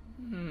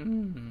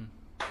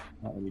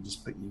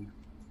just put you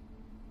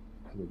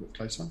a little bit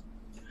closer.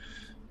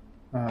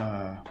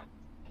 Why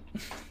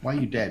are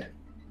you dead?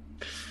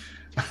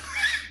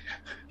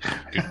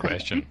 Good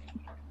question.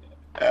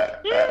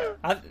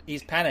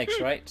 He's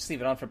panicked, right? Just leave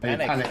it on for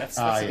panic. panic.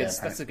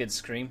 That's a good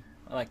scream.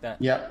 I like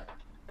that. Yep.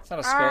 It's not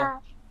a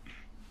skull.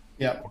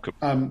 Yep.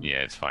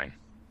 Yeah, it's fine.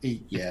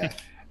 Yeah.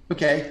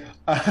 Okay.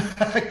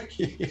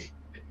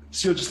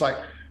 So you're just like,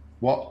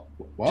 what?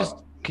 Just,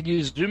 can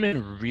you zoom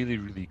in really,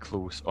 really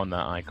close on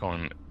that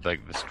icon,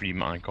 like the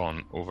scream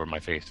icon over my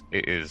face?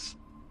 It is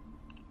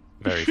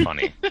very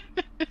funny.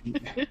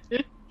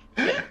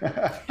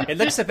 It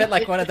looks a bit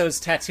like one of those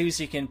tattoos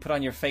you can put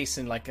on your face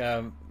in like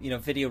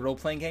video role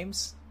playing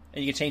games,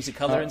 and you can change the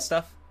color and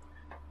stuff.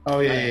 Oh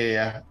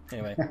yeah.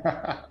 Anyway,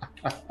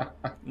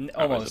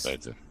 Almost.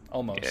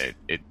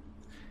 Yeah,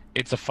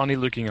 it's a funny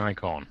looking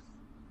icon.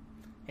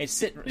 It's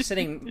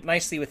sitting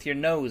nicely with your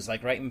nose,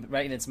 like right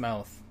in its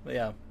mouth.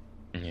 Yeah.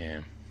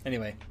 Yeah.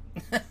 Anyway.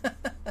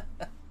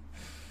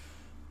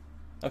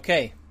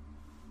 Okay.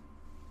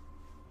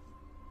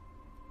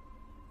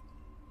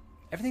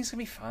 Everything's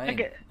gonna be fine.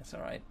 Okay. That's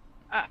all right.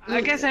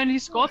 I guess only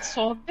Scott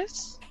saw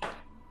this.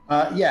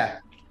 Yeah.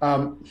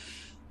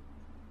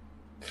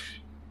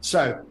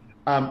 So,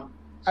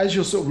 as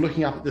you're sort of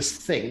looking up at this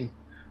thing,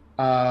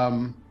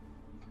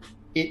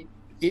 it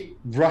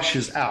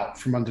rushes out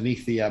from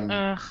underneath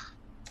the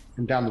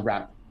from down the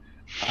ramp,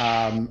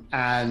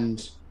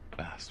 and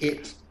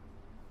Bastard.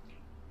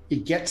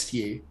 it gets to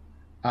you,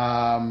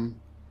 and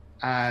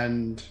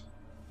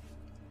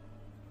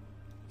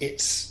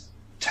its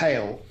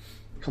tail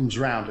comes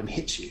round and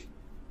hits you.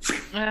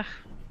 Ouch.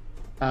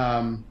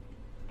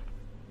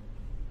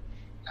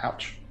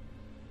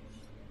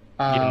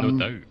 Yeah, no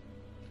doubt.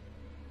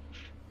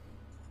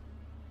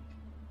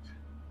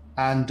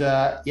 And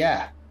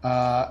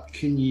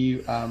can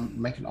you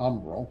make an armor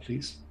roll,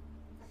 please?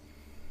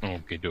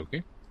 Okay,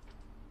 dokie.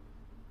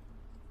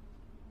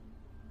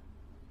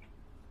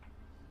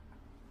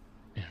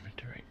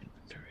 Inventory.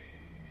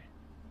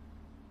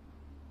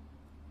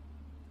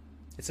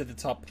 It's at the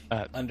top,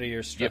 under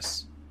your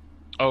stress.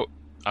 Yep. Oh,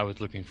 I was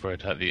looking for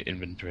it at the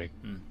inventory.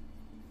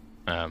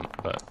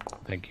 But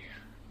thank you.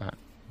 That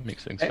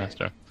makes things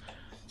faster.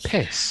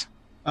 Piss.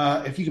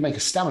 If you can make a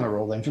stamina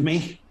roll then for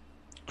me.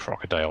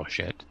 Crocodile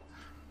shit.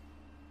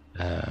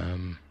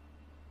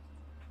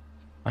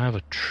 I have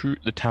the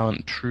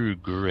talent True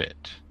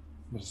Grit.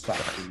 What does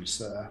that do,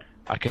 sir?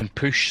 I can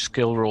push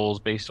skill rolls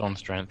based on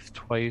strength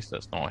twice.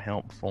 That's not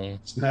helpful.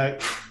 No.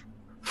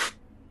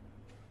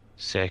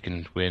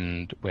 Second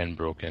wind when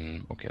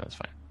broken. Okay, that's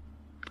fine.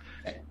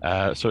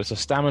 So it's a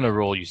stamina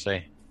roll, you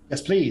say?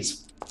 Yes,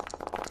 please.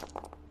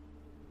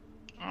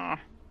 No,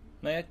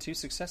 yeah, 2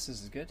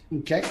 successes is good.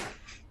 Okay.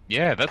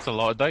 Yeah, that's a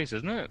lot of dice,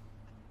 isn't it?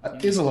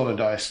 That is a lot of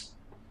dice.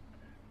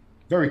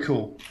 Very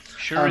cool.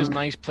 Sure is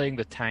nice playing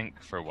the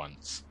tank for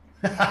once.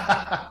 So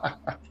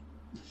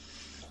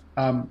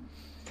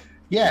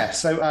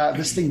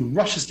this thing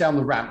rushes down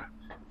the ramp.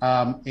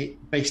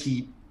 It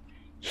basically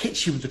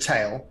hits you with the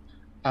tail,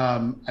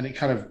 and it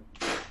kind of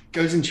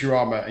goes into your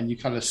armor, and you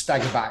kind of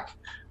stagger back.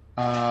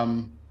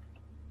 And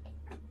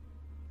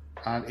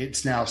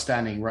it's now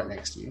standing right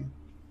next to you.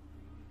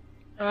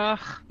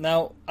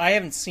 Now, I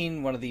haven't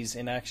seen one of these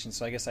in action,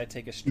 so I guess I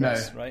take a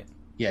stress, right?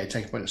 Yeah,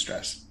 take a point of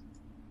stress.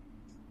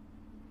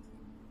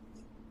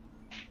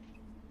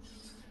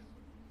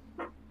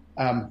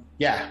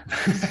 Yeah.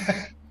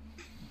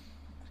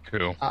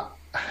 Cool.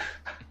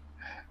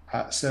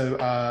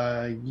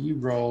 So you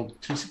rolled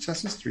 2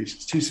 successes? 2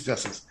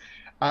 successes.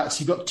 So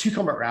you've got 2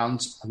 combat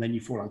rounds, and then you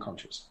fall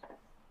unconscious.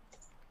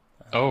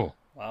 Oh.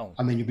 Wow.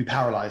 And then you'll be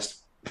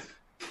paralyzed.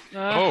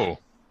 Oh.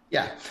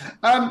 Yeah.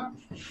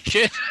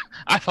 Shit.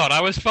 I thought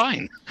I was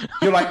fine.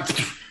 You're like,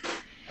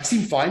 I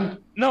seem fine.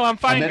 No, I'm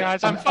fine,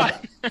 guys. I'm fine.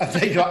 And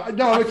then you're like,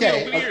 no, I'm okay.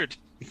 I feel weird.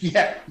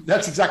 Yeah,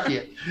 that's exactly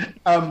it.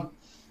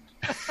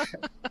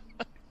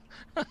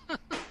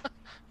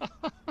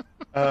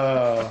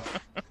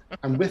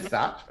 And with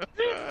that,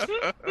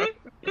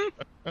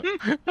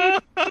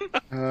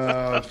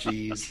 oh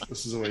jeez,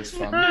 this is always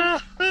fun.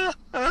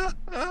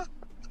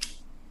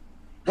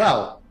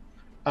 Well,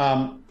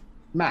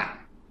 Matt,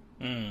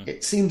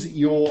 it seems that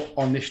you're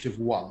on initiative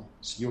 1,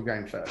 so you're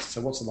going first. So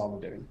what's Alana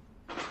doing?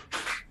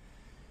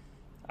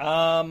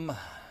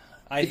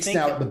 It's think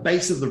now at the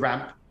base of the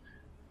ramp,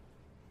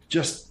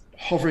 just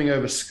hovering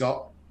over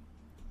Scott.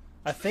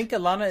 I think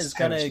Alana is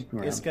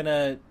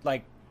gonna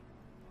like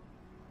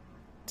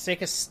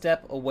take a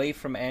step away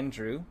from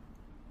Andrew.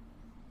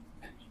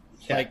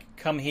 Yeah. Like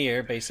come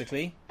here,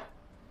 basically.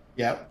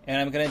 Yeah. And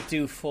I'm gonna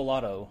do full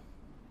auto.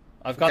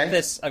 I've got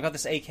this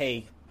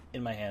AK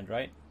in my hand,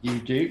 right? You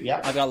do, yeah.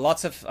 I've got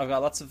lots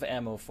of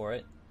ammo for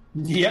it.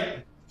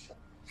 Yep.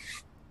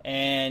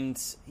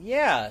 And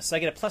yeah, so I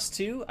get a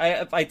 +2.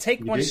 I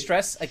take 1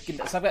 stress.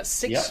 So I've got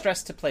 6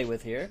 stress to play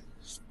with here.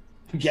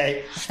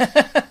 Okay.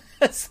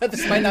 So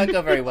this might not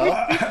go very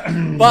well.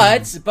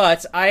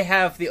 But I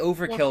have the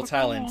overkill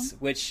talent,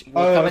 which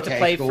will come into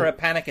play for a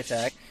panic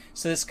attack.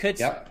 So this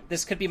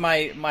could be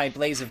my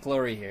blaze of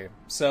glory here.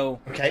 So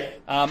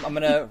I'm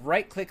gonna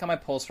right click on my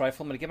pulse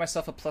rifle. I'm gonna give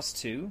myself a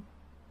 +2.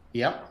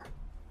 Yep.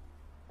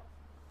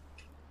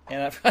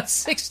 And I've got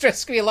 6 stress.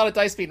 It's gonna be a lot of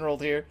dice being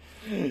rolled here.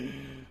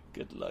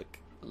 Good luck.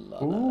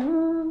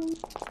 No.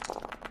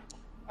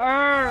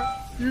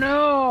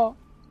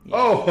 Yeah.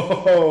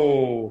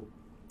 Oh.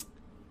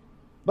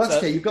 That's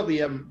okay. You've got the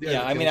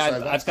yeah, I mean,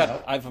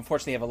 I've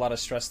unfortunately have a lot of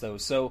stress though.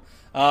 So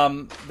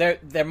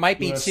there might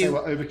be two.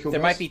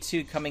 There might be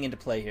two coming into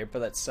play here,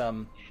 but let's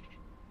well,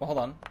 hold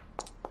on.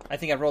 I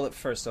think I roll it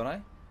first, don't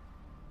I?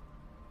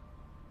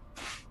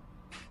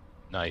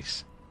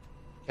 Nice.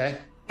 Okay.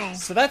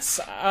 So that's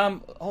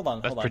hold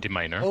on. That's pretty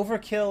minor.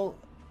 Overkill.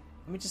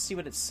 Let me just see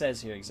what it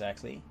says here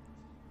exactly.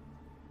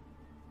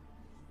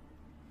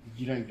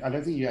 I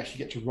don't think you actually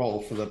get to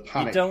roll for the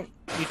panic.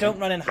 You don't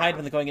run and hide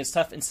when the going gets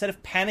tough. Instead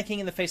of panicking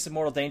in the face of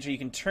mortal danger, you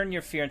can turn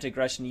your fear into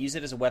aggression and use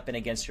it as a weapon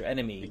against your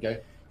enemy. There you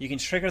go. You can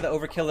trigger the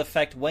overkill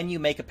effect when you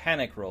make a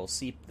panic roll.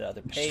 See the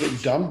other page. Which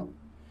is done.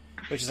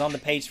 Which is on the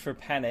page for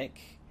panic.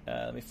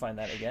 Let me find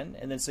that again.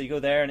 And then so you go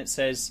there and it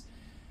says,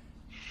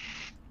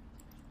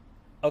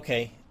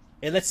 okay,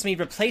 it lets me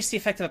replace the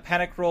effect of a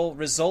panic roll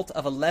result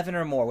of 11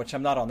 or more, which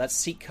I'm not on. That's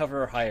seek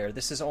cover or higher.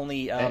 This is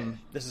only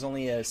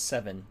a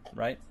 7,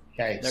 right?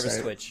 Okay. Never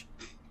switch.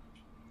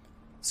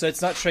 So it's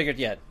not triggered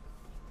yet.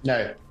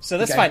 No. So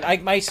that's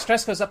fine. My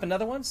stress goes up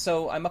another one,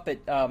 so I'm up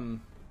at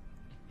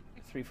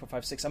 3, 4,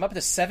 5, 6. I'm up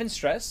to 7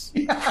 stress.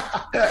 Is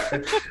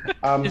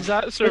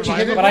that survival? But you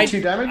hit it But with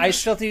 2 damage? I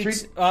still do.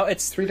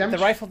 It's 3 damage.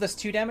 The rifle does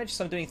 2 damage,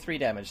 so I'm doing 3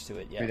 damage to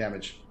it. Yeah. 3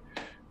 damage.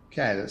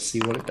 Okay, let's see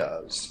what it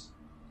does.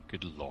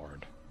 Good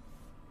lord.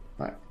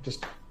 Right,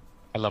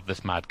 I love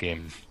this mad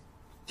game.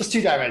 just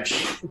 2 damage.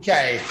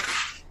 Okay.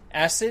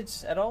 Acid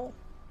at all?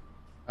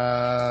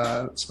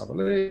 Let's have a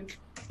look.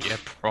 Yeah,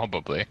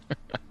 probably.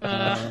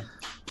 Oh,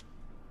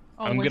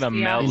 I'm where's gonna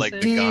the melt like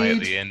the guy at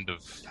Indeed. the end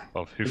of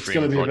Who It's Framed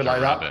gonna be a Roger bit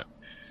like Rabbit.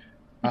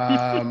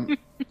 that.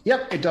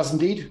 Yep, it does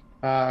indeed.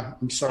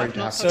 I'm sorry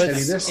to have to So tell you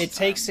this. it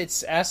takes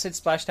its acid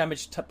splash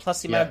damage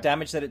plus the amount of Yeah.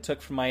 damage that it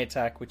took from my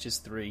attack, which is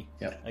 3.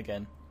 Yep.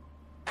 Again.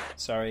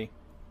 Sorry.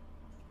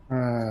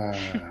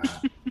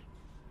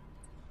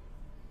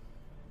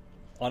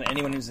 On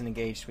anyone who's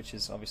engaged, which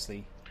is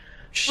obviously...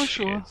 For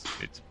sure.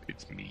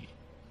 It's me.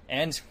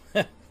 And...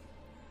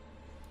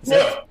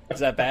 is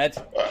that bad?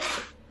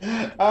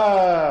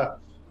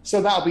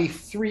 So that'll be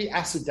 3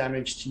 acid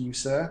damage to you,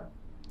 sir.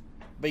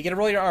 But you get to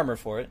roll your armor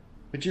for it.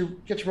 But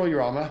you get to roll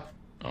your armor.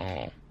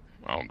 Oh,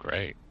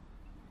 great.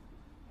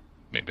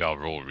 Maybe I'll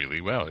roll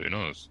really well. Who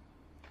knows?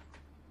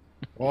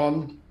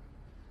 1.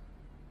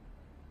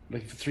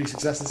 Looking for 3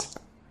 successes.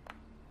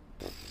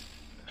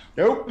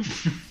 Nope.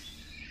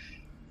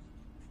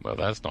 Well,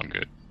 that's not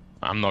good.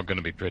 I'm not going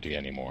to be pretty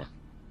anymore.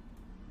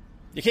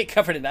 You get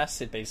covered in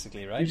acid,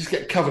 basically, You right? just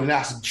get covered in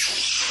acid.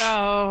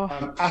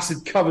 Oh,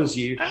 Acid covers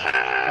you.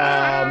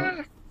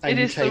 And it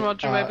you is the take,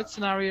 Roger Rabbit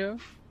scenario.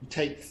 You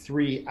take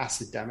 3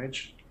 acid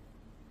damage.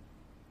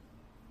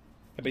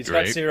 But he's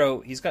Great. got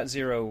 0. He's got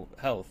 0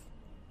 health.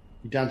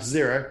 You're down to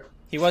 0.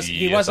 He was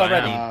Yes, I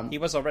already. am. He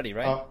was already,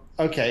 right?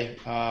 Okay.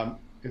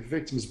 If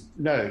victim is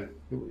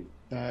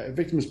if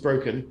victim is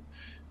broken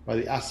by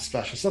the acid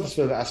splash, or some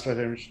further acid splash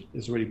damage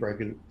is already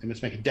broken, and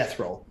let's make a death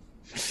roll.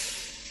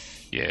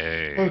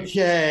 Yay.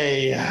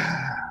 Okay.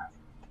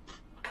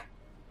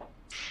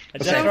 A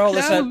death roll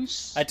is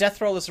close. a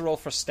death roll is a roll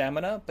for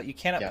stamina, but you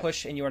cannot Yeah.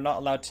 push, and you are not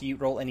allowed to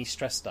roll any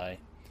stress die.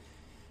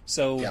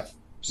 So Yeah.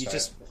 you So-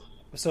 just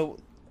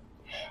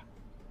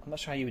I'm not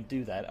sure how you would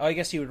do that. Oh, I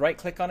guess you would right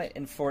click on it,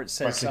 and for it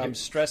says Right-click it.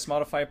 stress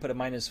modifier, put a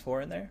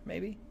 -4 in there,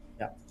 maybe.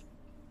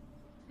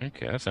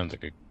 Okay, that sounds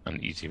like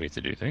an easy way to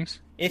do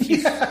things. If you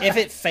if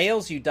it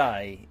fails, you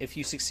die. If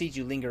you succeed,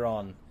 you linger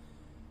on.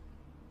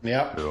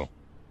 Yeah. Cool.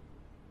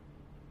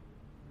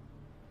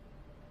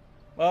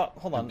 Well,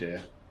 hold Oh on,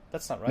 dear.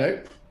 that's not right.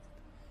 No.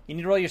 You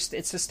need to roll your.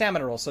 It's a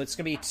stamina roll, so it's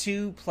going to be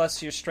 2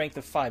 plus your strength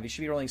of 5. You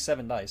should be rolling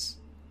 7 dice.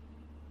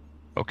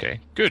 Okay,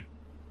 good.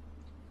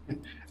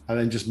 And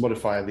then just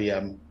modify the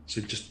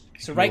So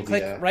So ignore right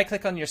click the, right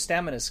click on your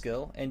stamina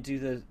skill and do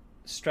the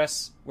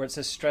stress where it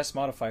says stress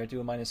modifier.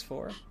 Do a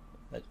 -4.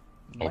 That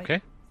might-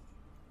 Okay.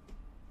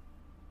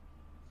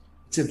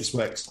 See if this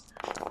works.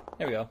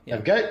 There we go. Yeah.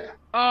 There we go.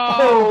 Oh,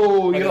 Oh,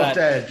 Look you're at not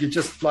that. dead. You're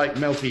just like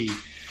melty.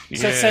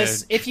 So it Yeah.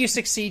 says if you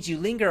succeed, you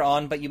linger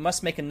on, but you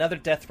must make another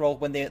death roll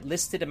when the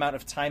listed amount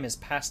of time has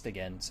passed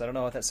again. So I don't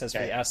know what that says for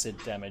Okay. the acid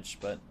damage,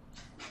 but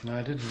No,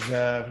 I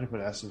didn't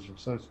put acid.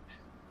 So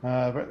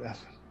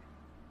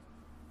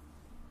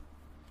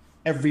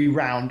every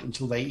round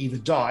until they either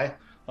die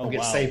or Oh,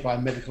 get wow. saved by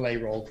a medical A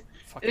roll.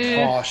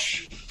 fucking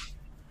Harsh.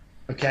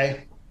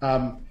 Okay.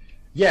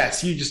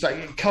 Yes, you just like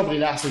get covered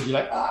in acid. You're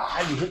like,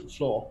 and you hit the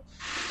floor.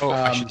 Oh,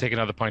 I Um, should take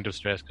another point of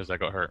stress because I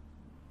got hurt.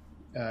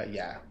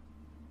 Yeah.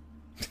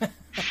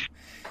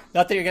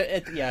 not that you're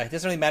gonna. Yeah, it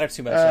doesn't really matter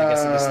too much, I guess,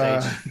 at this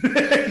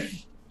stage.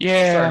 stage.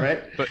 Yeah, Sorry,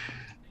 mate. but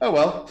Oh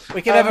well.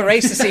 We can have a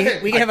race to see.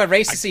 We can have a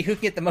race to see who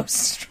can get the most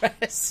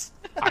stress.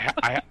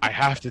 I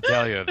have to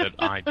tell you that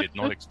I did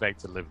not expect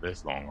to live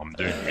this long. I'm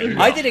doing really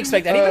well. I didn't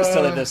expect any of us to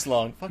live this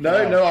long. Fucking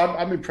hell. No,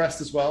 I'm impressed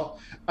as well.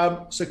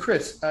 So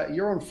Chris,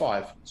 you're on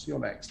 5. So you're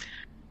next.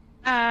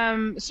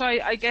 So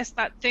I guess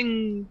that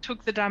thing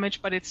took the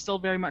damage, but it's still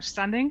very much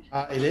standing.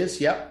 It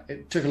is, yep.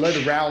 It took a load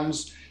of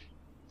rounds.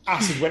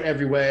 Acid went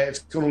everywhere. It's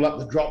gone all up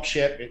the drop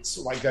ship. It's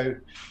like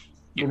gone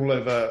all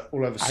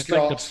over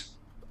Scott.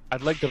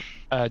 I'd like to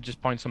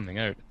just point something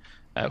out.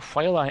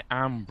 While I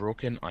am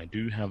broken, I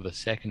do have the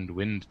second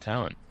wind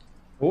talent.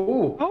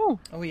 Oh,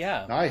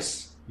 yeah.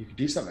 Nice. You can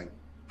do something.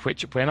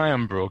 Which, when I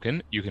am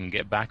broken, you can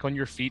get back on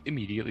your feet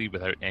immediately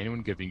without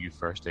anyone giving you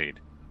first aid.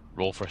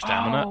 Roll for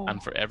stamina,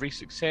 and for every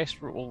success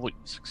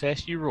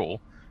you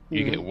roll,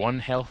 you get 1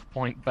 health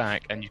point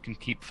back, and you can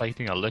keep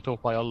fighting a little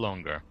while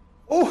longer.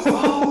 That's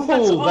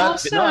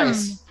awesome.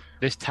 nice.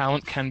 This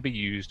talent can be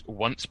used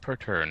once per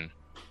turn,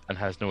 and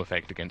has no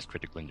effect against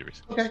critical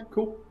injuries. Okay,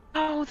 cool.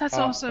 Oh, that's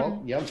awesome.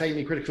 Well, yeah, I'm taking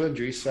the critical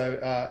injury,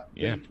 so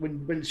Yeah.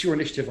 when it's your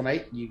initiative on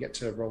 8, you get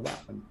to roll that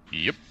one.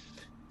 Yep.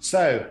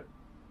 So,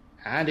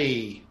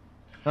 Andy.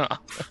 I'll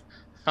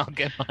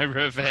get my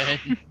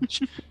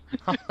revenge.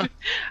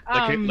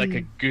 like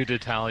a good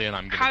Italian,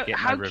 I'm going to get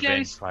my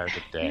revenge prior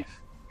to death.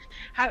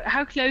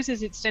 How close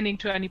is it standing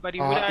to anybody?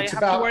 Would I it's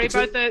have about- to worry it's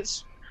about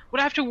the? Would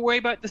I have to worry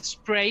about the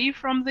spray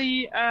from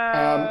the?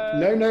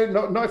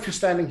 No, not if you're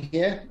standing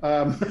here.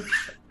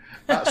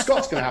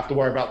 Scott's going to have to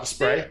worry about the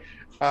spray,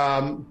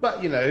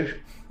 but you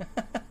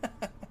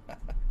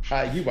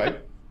won't.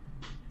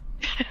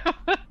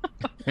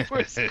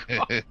 Poor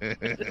Scott.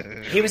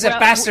 He was a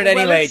bastard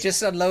anyway.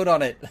 Just unload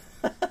on it.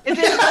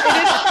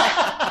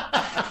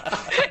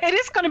 It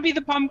is going to be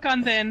the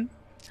pumpkin then.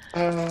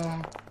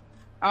 There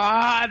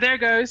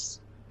goes.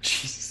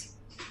 Jesus.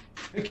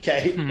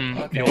 Okay.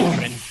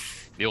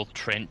 The old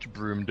trench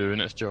broom doing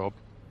its job.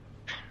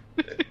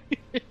 Oh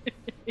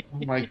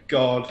my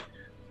god.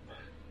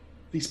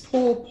 These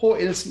poor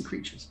innocent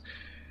creatures.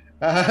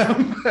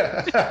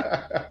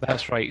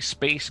 That's right.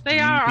 Space They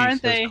are,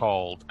 aren't they? is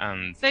called,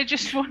 and They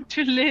just want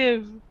to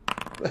live.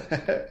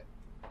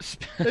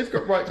 They've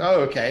got right.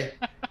 Oh, okay.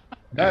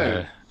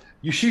 No,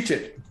 you shoot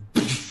it.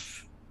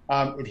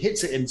 It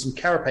hits it in some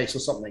carapace or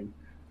something,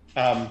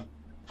 and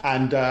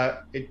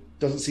it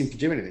doesn't seem to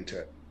do anything to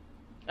it.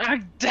 Ah,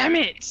 damn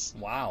it!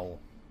 Wow.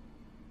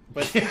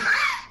 But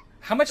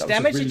how much That was a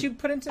damage really- did you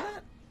put into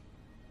that?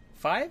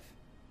 5?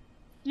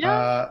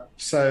 Yeah.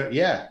 So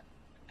yeah,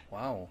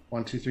 Wow.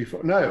 1, 2, 3,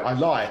 4. No, I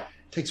lie. It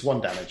takes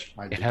 1 damage.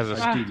 I it has a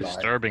do lie.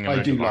 disturbing I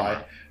amount do of lie.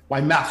 armor.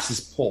 My maths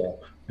is poor.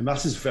 My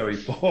maths is very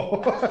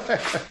poor.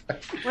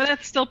 Well,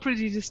 that's still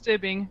pretty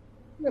disturbing.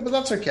 Yeah, but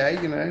that's okay.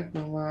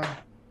 Well,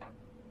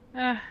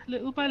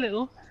 Little by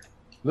little.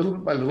 little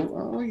bit by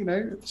little.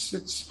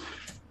 It's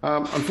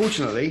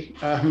unfortunately.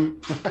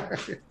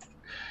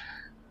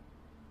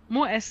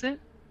 More acid.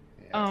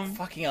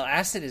 Fucking hell,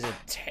 acid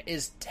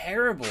is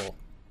terrible.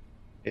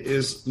 It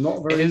is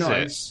not very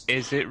nice.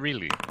 Is it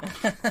really?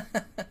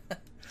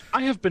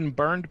 I have been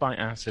burned by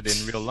acid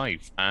in real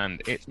life,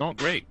 and it's not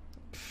great.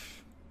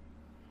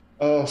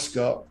 Oh,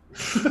 Scott.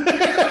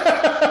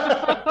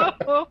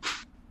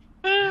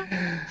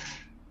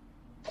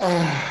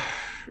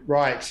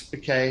 Right.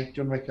 Okay.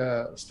 Do you want to make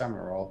a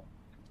stamina roll?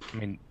 I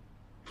mean,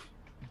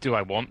 do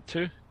I want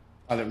to?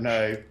 I don't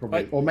know. Probably.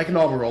 Right. Or make an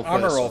armor roll first.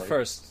 Armor roll sorry.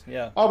 first,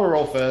 yeah. Armor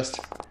roll first.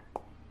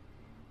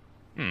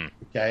 Hmm.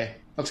 Okay.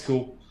 That's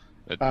cool.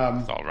 It's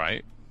all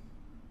right.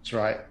 That's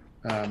right.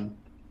 Yeah.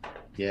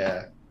 Do you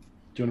want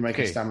to make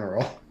a Okay. stamina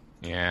roll?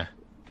 Yeah.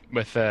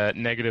 With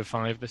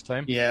 -5 this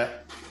time? Yeah.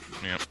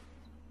 Yeah.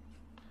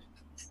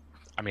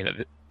 I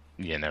mean,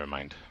 yeah, never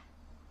mind.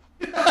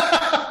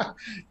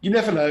 You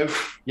never know.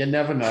 You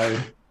never know.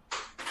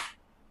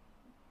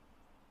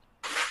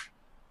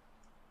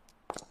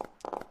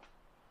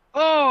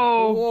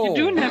 Oh, Whoa. you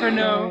do never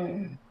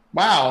know.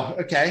 Wow.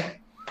 Okay.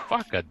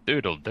 Fuck a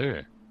doodle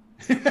do.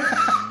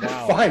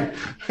 Wow. Fine.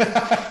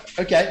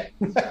 Okay.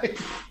 You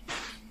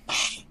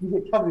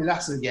get covered in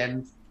acid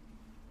again.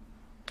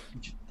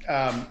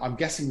 I'm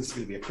guessing this is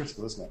going to be a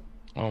critical, isn't it?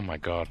 Oh my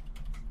god.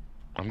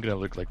 I'm gonna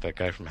look like that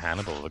guy from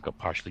Hannibal that got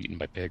partially eaten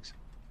by pigs.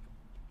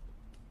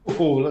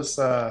 Oh, let's.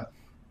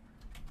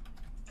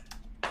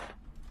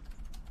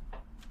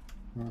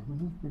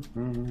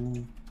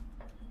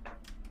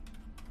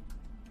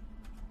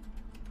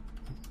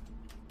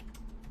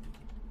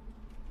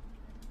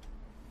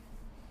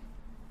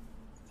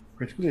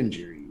 Critical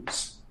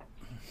injuries.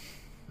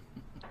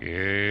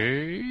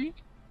 Yay.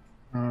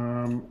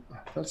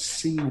 Let's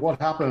see what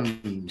happens.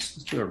 Let's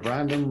do a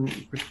random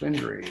critical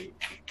injury.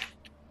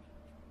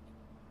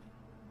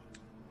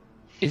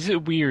 Is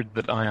it weird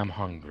that I am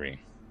hungry?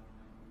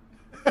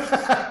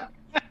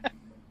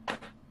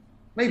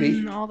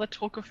 Maybe. All the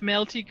talk of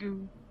melty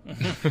goo.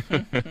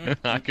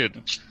 I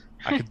could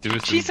do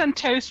Cheese some and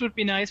toast would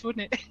be nice,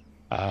 wouldn't it?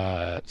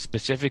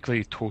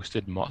 specifically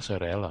toasted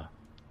mozzarella.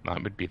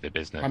 That would be the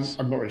business.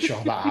 I'm not really sure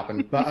how that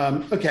happened, but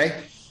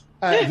okay.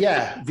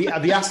 Yeah,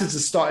 the acids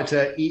have started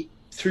to eat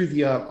through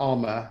the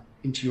armor,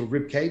 into your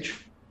rib cage.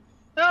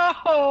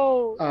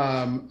 No.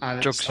 And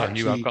it's Joke's on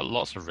you, actually- I've got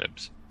lots of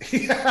ribs.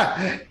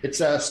 it's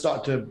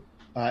started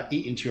to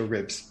eat into your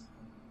ribs.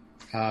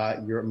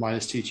 You're at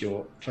 -2 to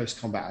your close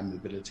combat and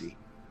mobility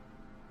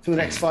for the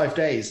next 5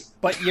 days.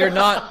 But you're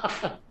not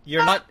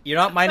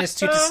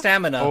 -2 to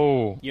stamina.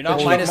 Oh, You're not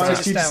But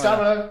 -2 to -2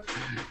 stamina.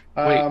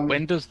 wait,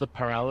 when does the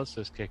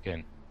paralysis kick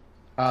in?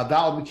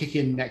 That'll be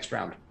kicking next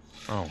round.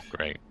 Oh,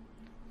 great.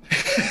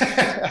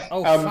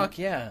 Oh fuck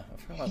yeah! I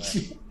forgot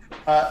about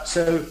that.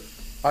 So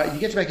you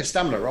get to make a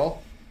stamina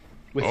roll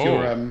with Oh.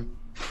 your.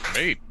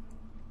 Great.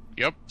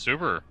 Yep,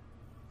 super.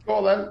 Go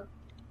on then.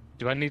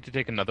 Do I need to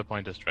take another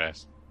point of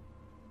stress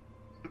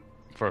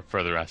for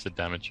further acid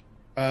damage?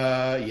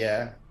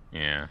 Yeah.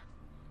 Yeah.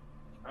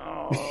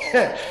 Oh.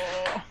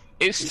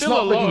 It's It's still not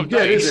a lot looking of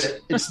good, dice. is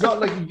it? It's not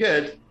looking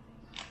good.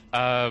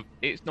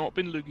 It's not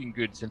been looking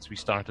good since we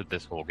started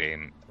this whole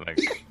game.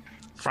 Like,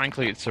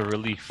 frankly, it's a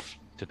relief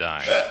to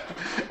die.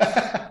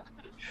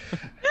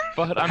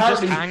 But I'm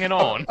just Apparently- hanging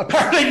on.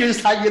 Apparently, you're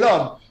just hanging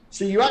on.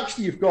 So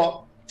you've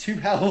got 2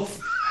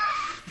 health.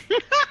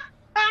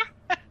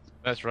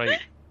 That's right.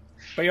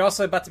 But you're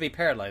also about to be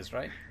paralyzed,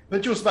 right?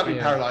 But you're also about to be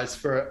Yeah. paralyzed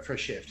for a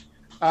shift.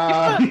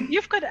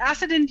 You've got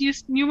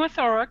acid-induced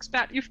pneumothorax.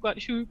 That you've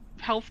got your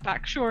health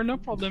back. Sure, no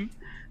problem.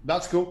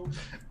 That's cool.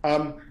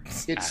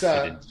 It's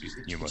Acid-induced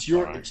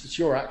pneumothorax. it's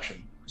your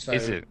action. So,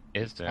 Is it?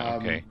 Is it?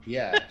 Okay.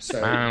 Yeah.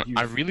 So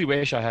I really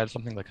wish I had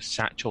something like a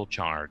satchel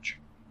charge.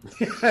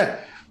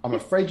 I'm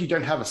afraid you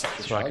don't have a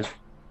satchel So I charge.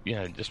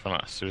 could, just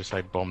want to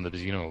suicide bomb the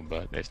Xeno,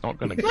 but it's not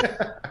going to be.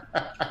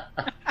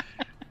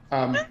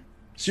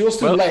 So you're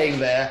still Well- laying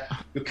there.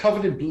 You're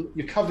covered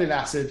in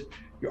acid.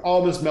 Your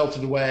armor's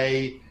melted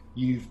away.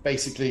 You've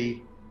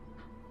taken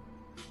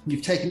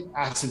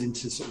acid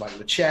into sort of like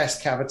the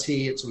chest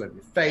cavity. It's all over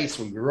your face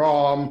or your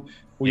arm,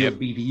 or your Yep.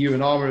 BDU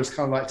and armor is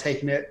kind of like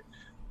taking it.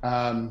 It's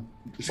kind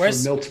Where's-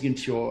 of melting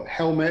into your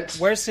helmet.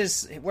 Where's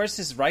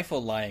his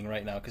rifle lying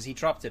right now? Because he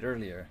dropped it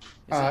earlier.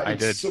 I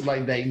It's did. sort of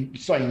like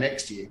it's lying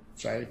next to you.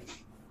 So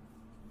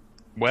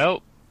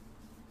Well,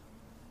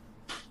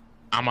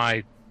 am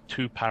I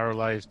too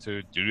paralyzed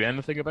to do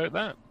anything about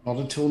that? not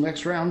until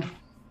next round.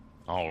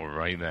 All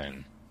right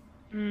then.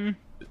 Mm.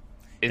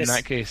 In This-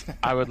 that case,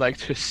 I would like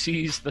to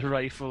seize the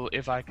rifle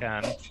if I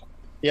can,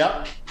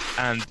 Yeah.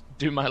 and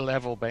do my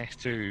level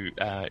best to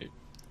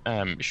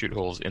shoot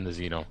holes in the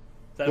Xeno. Is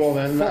that Go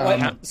on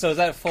then, so is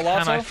that a full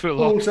Can auto? I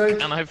full Auto. auto?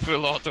 Can I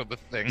full auto the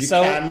thing? You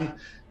So- can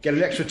get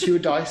an extra 2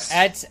 dice.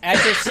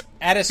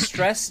 Add a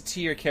stress to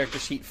your character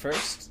sheet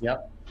first.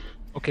 Yep.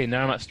 Okay,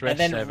 now I'm at stress And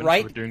then 7,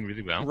 right- so we're doing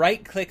really well.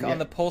 Right click Yeah. on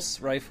the pulse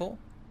rifle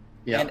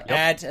Yeah. and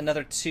add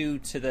another 2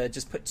 to the.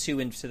 Just put 2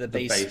 into the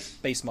base.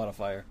 base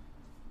modifier,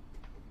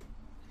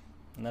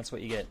 and that's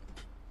what you get.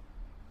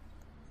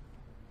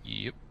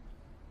 Yep.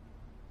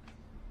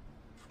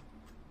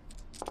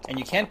 And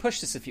you can push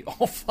this if you.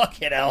 Oh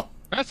fuck it, hell!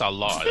 That's a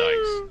lot of dice.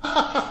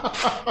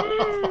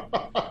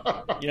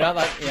 You're not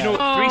like yeah. You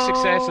know, 3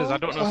 successes. I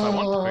don't know if I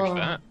want to push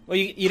that. Well,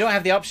 you don't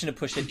have the option to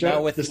push it Don't-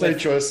 now. With there's no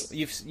choice.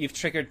 You've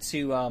triggered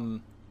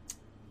to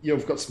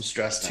You've got some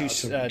stress now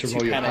to to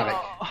roll your panic.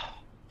 panic.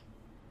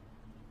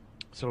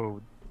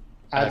 So,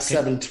 Add Okay.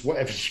 7 to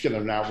whatever you're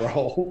going to now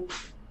roll.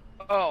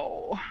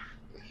 Oh.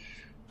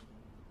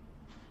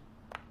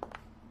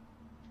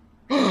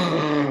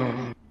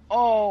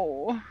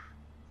 Oh.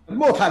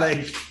 More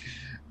panic.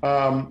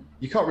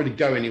 You can't really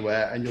go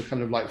anywhere, and you're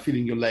kind of like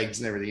feeling your legs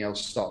and everything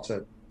else start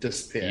to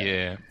disappear.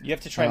 yeah. You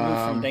have to try and move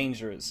from Um,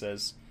 danger. It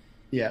says.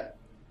 Yeah.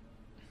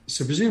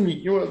 So presumably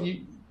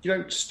you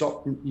don't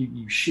stop.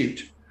 You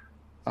shoot.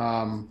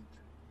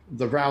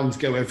 The rounds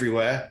go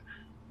everywhere,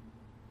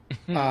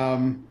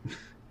 and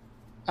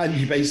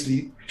you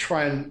basically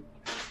try and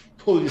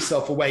pull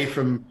yourself away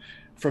from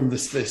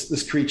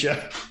this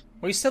creature.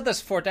 Well, he still does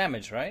 4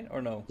 damage, right?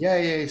 Or no? Yeah.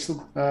 It's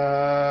still,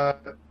 yeah,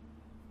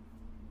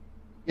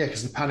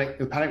 because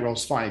the panic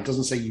roll's fine. It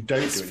doesn't say you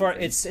don't It's do for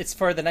anything. it's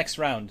for the next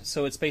round.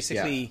 So it's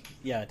basically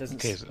it doesn't.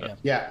 Okay, so-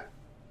 yeah.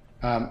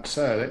 Yeah.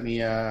 So let me.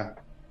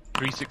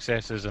 3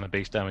 successes and a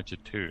base damage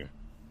of 2.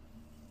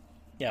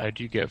 Yeah. How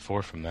do you get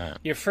 4 from that?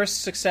 Your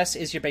first success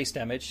is your base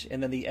damage,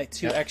 and then the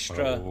 2 Yeah.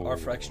 extra Oh. are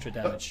for extra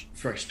damage.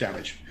 For extra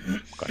damage.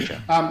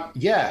 Gotcha.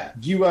 Yeah,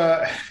 you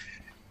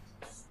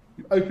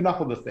open up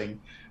on the thing,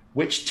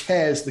 which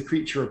tears the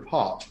creature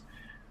apart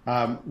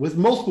with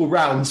multiple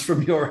rounds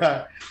from your.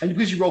 And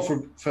because you roll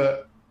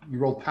you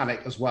roll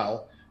panic as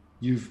well,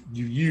 you've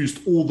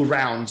used all the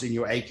rounds in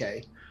your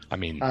AK. I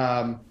mean,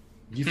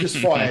 You've just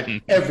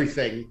fired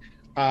everything,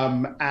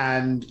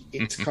 and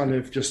it's kind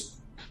of just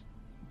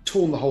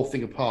torn the whole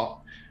thing apart.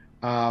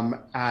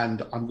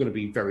 And I'm going to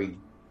be very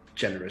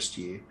generous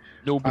to you.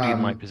 nobody in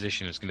my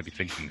position is going to be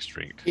thinking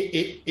straight.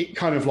 It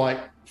kind of like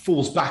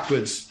falls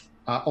backwards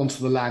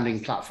onto the landing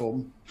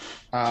platform,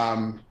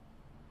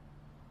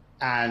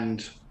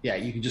 and yeah,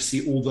 you can just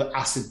see all the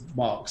acid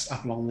marks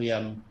up along the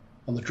on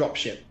the drop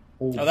ship.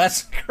 All Oh,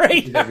 that's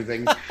great. with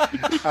everything.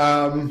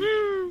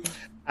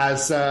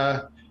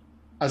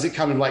 As it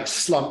kind of like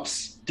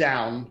slumps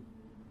down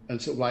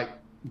and sort of like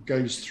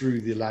goes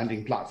through the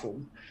landing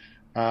platform,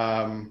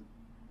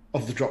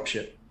 of the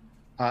dropship.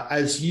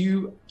 As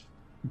you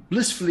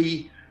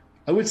blissfully,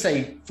 I would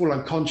say, fall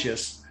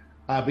unconscious,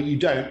 but you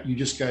don't. You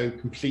just go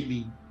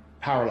completely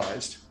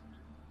paralyzed.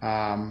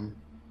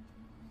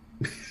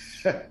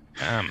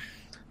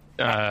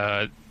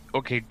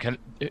 Okay, can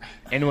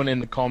anyone in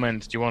the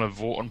comments, do you want to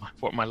vote on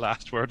what my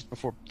last words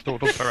before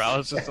total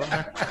paralysis are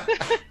there?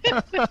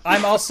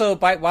 I'm also,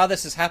 while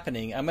this is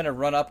happening, I'm going to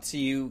run up to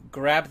you,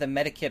 grab the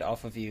medikit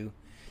off of you,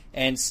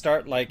 and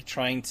start, like,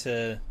 trying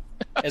to,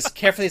 as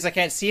carefully as I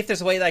can, see if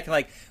there's a way that I can,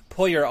 like,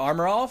 pull your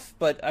armor off,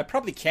 but I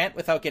probably can't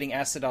without getting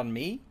acid on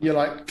me. You're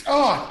like,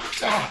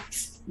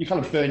 you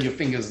kind of burn your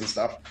fingers and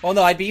stuff. Oh,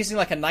 no, I'd be using,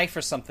 like, a knife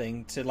or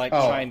something to, like,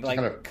 try and, like,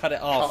 kind of cut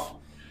it off.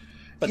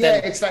 But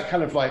yeah, then, it's that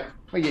kind of like,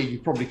 well, yeah, you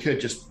probably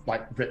could just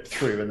like rip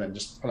through and then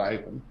just pull it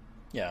open.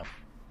 Yeah.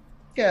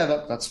 Yeah,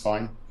 that's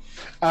fine.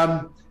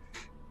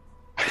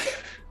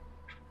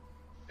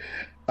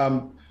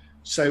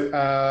 So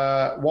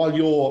while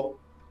you're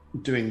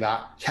doing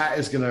that, Kat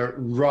is going to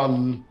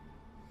run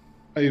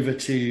over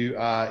to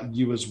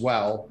you as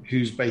well,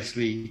 who's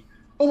basically,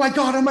 oh my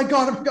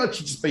god,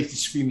 she's just basically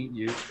screaming at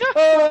you.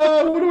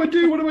 What do I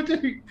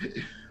do?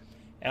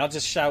 And I'll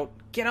just shout,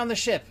 get on the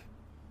ship.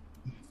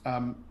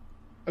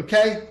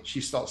 Okay,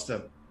 she starts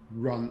to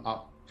run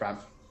up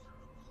ramp.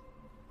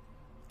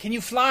 Can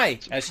you fly?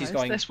 As she's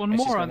going. There's one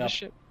more on the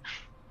ship.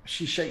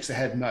 She shakes her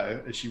head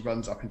no as she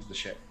runs up into the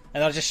ship.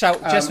 And I'll just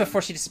shout just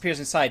before she disappears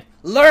inside.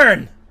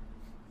 Learn.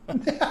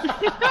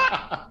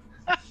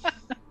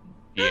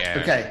 Yeah.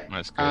 Okay.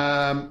 That's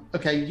good.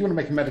 Okay, you want to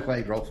make a medical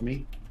aid roll for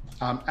me,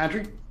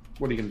 Andrew?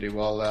 What are you going to do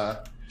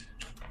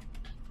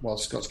while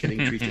Scott's getting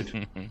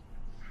treated?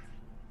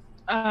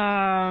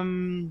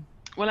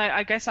 Well,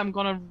 I guess I'm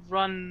gonna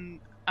run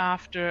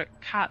after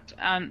Kat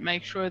and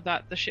make sure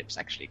that the ship's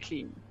actually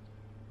clean.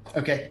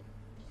 Okay.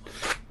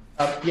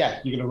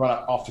 Yeah, you're gonna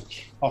run after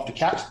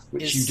Kat,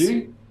 which you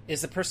do.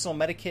 Is the personal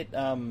medikit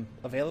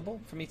available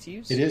for me to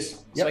use? It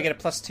is. So I get a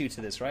 +2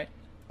 to this, right?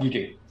 You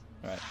do.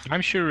 All right.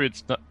 I'm sure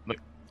it's not.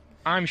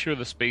 I'm sure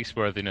the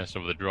spaceworthiness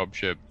of the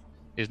dropship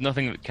is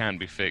nothing that can't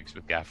be fixed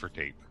with gaffer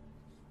tape.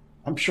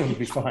 I'm sure it'll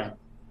be fine.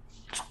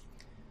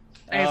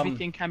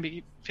 Everything can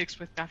be fixed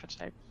with gaffer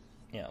tape.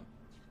 Yeah.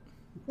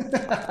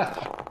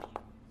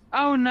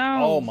 Oh no!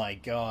 Oh my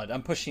god!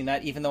 I'm pushing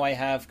that, even though I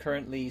have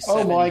currently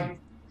 7. Oh my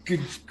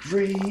good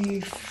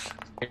grief!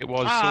 It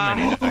was so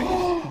many things.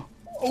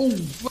 Oh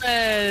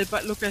well,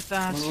 but look at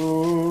that.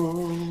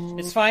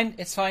 It's fine.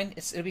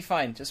 It'll be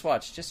fine. Just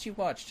watch. Just you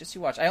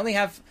watch. I only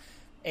have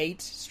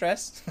 8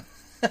 stress.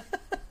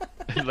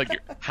 Like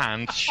your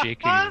hands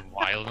shaking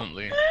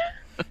violently.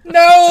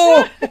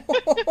 No!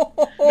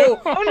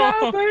 Oh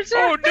no, Berser!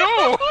 Oh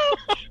no!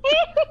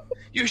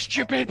 You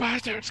stupid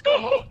bastard, Scott!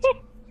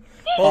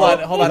 Hold on.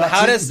 Well,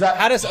 How does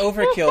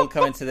overkill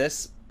come into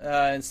this?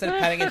 Instead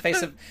of panicking in the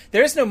face of,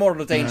 there is no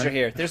mortal danger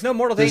here. There's no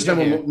mortal danger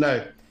here.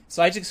 No.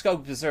 So I just go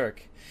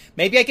berserk.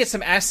 Maybe I get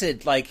some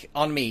acid like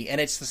on me, and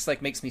it's just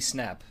like makes me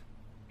snap.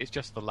 It's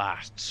just the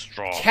last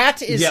straw.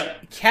 Cat is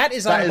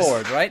on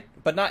board, right?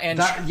 But not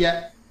Andrew.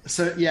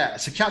 So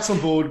Kat's on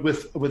board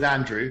with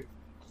Andrew.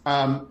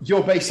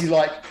 You're basically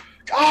like,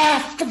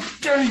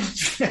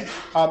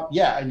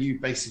 and you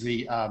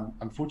basically,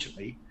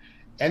 unfortunately,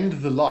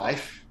 end the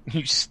life.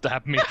 You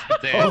stabbed me to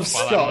death while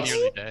Scott. I'm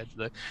nearly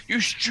dead.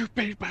 You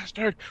stupid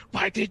bastard!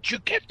 Why did you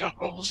get the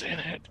holes in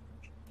it?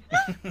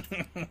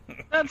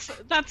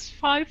 That's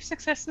 5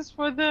 successes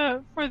for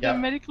the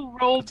medical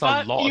roll.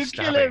 That's a lot you of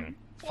kill stabbing. him.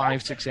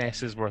 5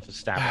 successes worth of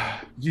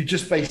stabbing. You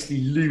just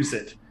basically lose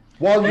it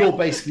while you're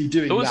basically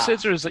doing Those that.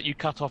 scissors that you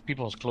cut off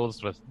people's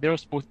clothes with,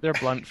 they're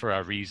blunt for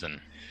a reason.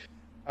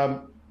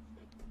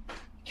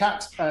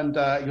 Kat and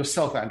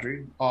yourself,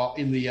 Andrew, are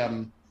in the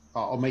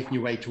are making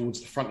your way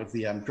towards the front of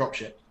the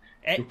dropship.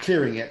 You're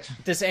clearing it.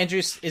 Is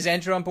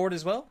Andrew on board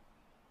as well?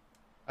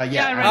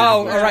 Yeah, right.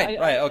 Oh, all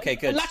right. Okay,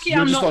 good. Lucky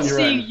You're I'm just not on your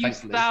seeing own, you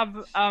thankfully.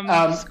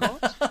 stab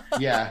Scott.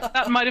 Yeah.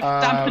 That might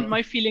have dampened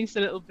my feelings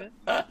a little bit.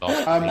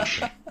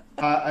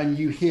 And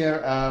you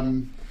hear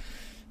over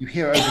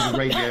the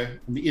radio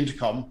and the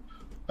intercom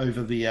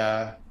over the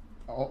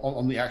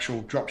on the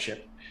actual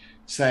dropship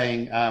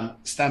saying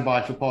stand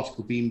by for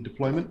particle beam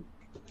deployment.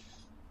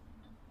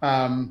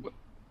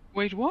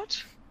 Wait,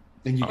 what?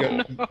 And you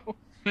go, No.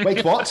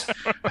 wait, what?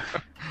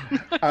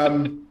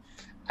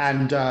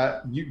 And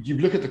you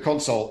look at the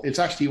console. It's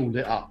actually all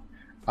lit up,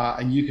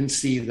 and you can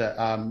see that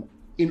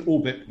in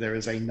orbit there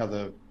is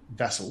another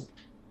vessel,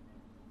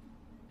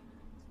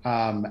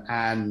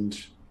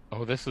 and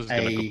this is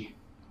a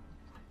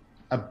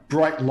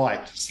bright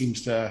light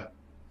seems to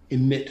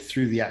emit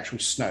through the actual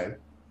snow,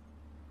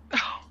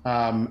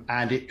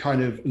 and it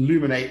kind of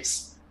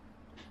illuminates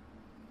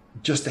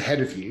just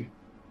ahead of you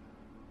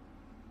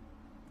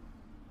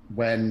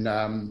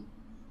when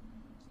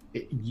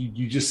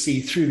you just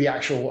see through the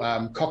actual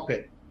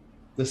cockpit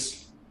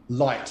this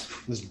light,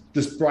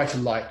 this brighter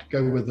light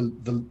go where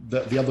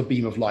the other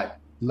beam of light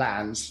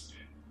lands,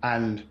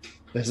 and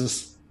there's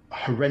this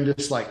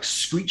horrendous like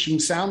screeching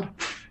sound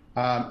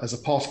as a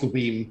particle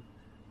beam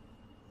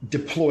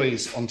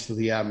deploys onto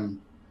the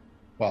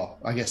well,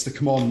 I guess the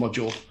command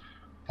module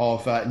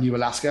of New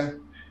Alaska.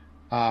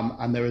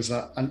 And there is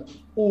an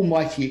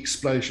almighty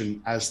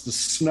explosion as the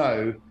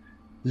snow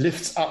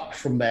lifts up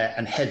from there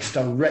and heads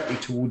directly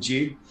towards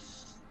you.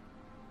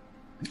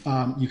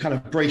 You kind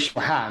of brace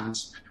your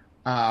hands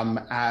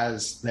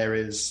as there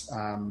is,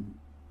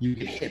 you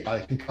get hit by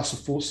the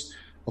concussive force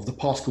of the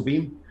particle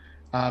beam,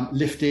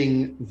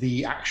 lifting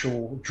the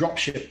actual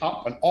dropship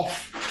up and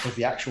off of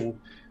the actual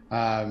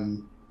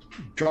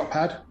drop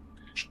pad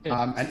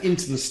and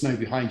into the snow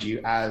behind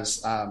you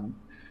as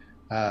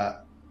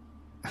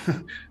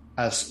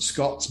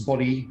Scott's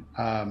body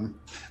and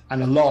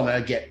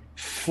Alana get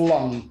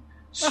flung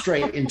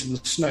straight into the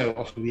snow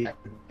off of the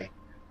actual way.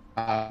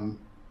 And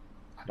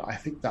I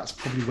think that's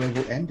probably where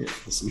we'll end it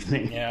this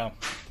evening. Yeah.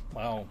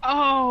 Wow.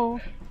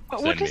 Oh,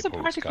 but what Send me is the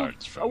particle?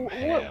 postcards from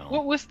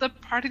What was the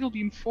particle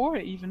beam for,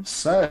 even?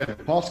 So,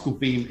 particle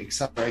beam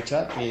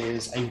accelerator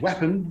is a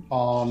weapon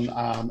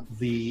on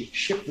the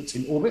ship that's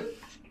in orbit.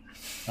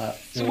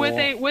 So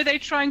were they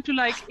trying to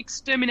like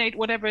exterminate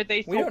whatever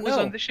they We thought don't was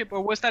know. on the ship,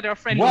 or was that our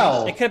friendly?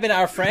 Well, It could have been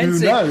our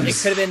friends. Who knows? It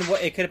could have been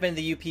what? It could have been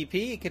the UPP.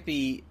 It could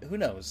be who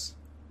knows.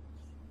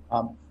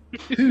 Who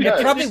knows?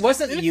 It probably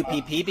wasn't the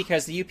UPP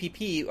because the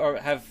UPP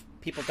have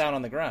people down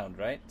on the ground,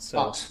 right? So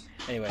But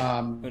anyway,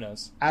 who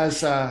knows?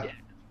 as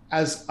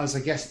I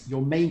guess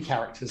your main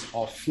characters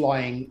are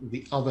flying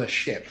the other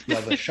ship, the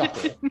other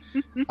shuttle,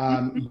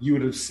 you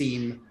would have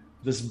seen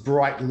this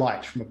bright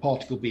light from a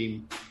particle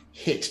beam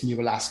hit New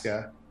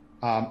Alaska,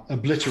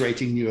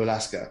 obliterating New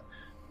Alaska,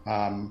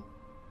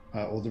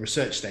 or the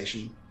research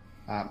station,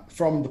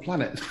 from the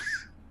planet.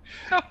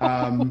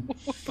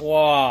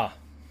 Wow.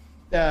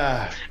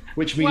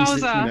 Which means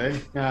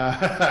Wowza.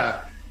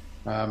 that,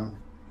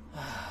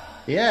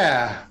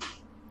 yeah.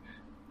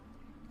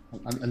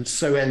 And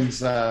so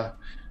ends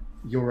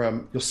your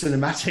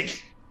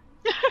cinematic.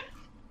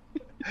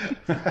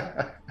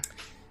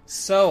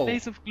 So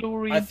Blaze of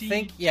glory. I indeed.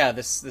 think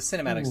the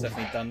cinematic's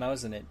definitely done now,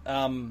 isn't it?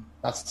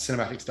 That's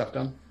cinematic stuff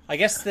done. I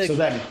guess So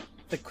then,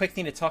 the quick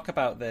thing to talk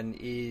about then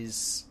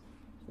is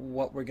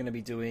what we're going to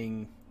be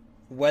doing.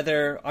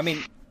 Whether, I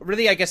mean,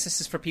 really, I guess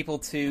this is for people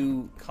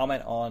to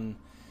comment on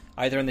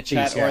either in the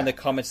chat or in the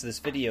comments of this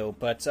video.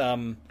 But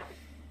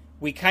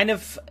we kind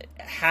of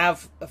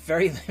have a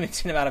very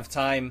limited amount of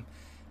time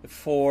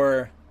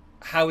for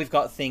how we've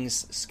got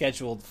things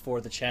scheduled for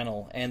the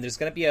channel, and there's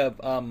going to be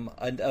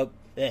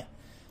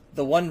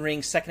the One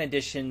Ring Second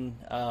Edition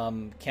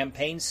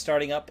campaign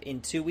starting up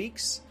in 2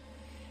 weeks,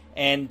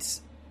 and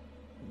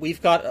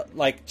we've got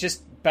like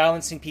just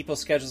balancing people's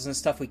schedules and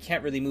stuff. We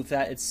can't really move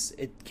that.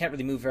 It can't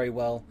really move very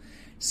well.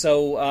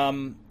 So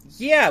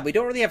we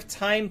don't really have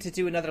time to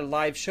do another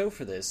live show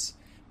for this.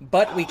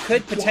 But we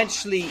could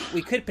potentially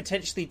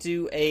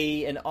do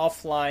an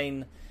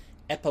offline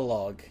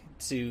epilogue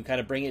to kind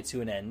of bring it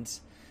to an end.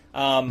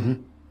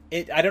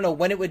 I don't know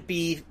when it would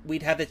be.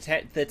 We'd have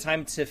the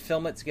time to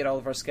film it to get all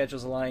of our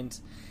schedules aligned,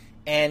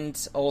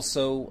 and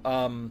also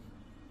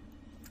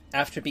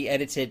after it be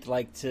edited,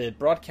 like to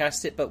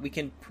broadcast it. But we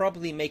can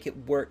probably make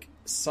it work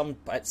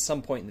at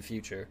some point in the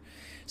future.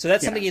 So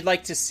that's something you'd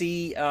like to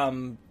see.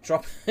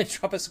 Drop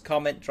us a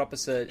comment. Drop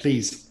us a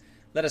please.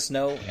 Let us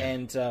know,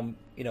 and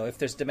if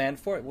there's demand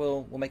for it,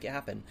 we'll make it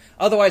happen.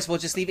 Otherwise, we'll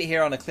just leave it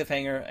here on a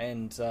cliffhanger.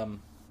 And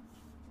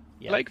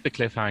I like the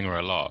cliffhanger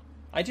a lot.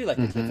 I do like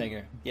the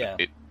cliffhanger. Yeah,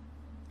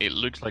 It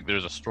looks like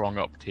there's a strong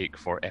uptake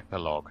for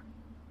epilogue.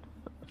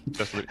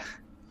 Just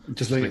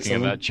Just looking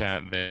at that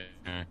chat there.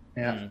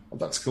 Yeah, well,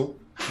 that's cool.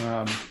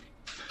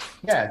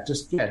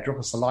 Just drop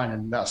us a line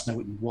and let us know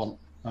what you want,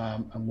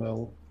 and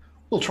we'll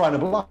try and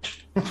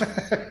oblige.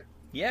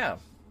 yeah.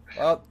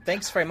 Well,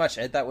 thanks very much,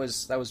 Ed. That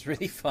was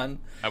really fun.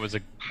 That was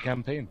a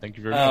campaign. Thank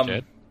you very much,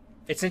 Ed.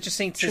 It's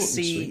interesting to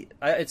see.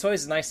 It's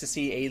always nice to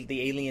see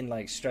the alien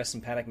like stress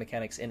and panic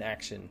mechanics in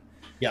action.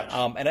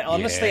 Yeah. And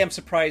honestly, I'm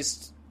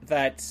surprised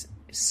that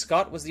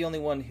Scott was the only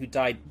one who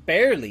died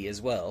barely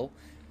as well.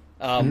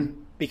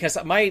 Because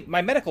my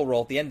medical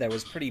roll at the end there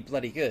was pretty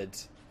bloody good.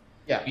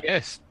 Yeah.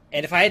 Yes.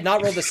 And if I had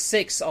not rolled a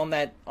 6 on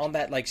that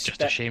like Just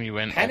that a shame you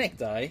went panic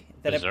die,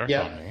 then berserk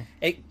on me.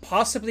 it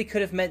possibly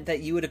could have meant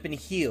that you would have been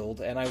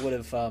healed, and I would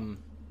have I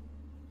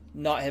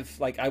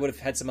would have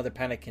had some other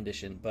panic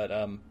condition. But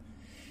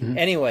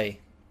anyway,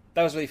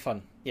 that was really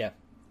fun. Yeah.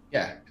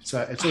 Yeah. It's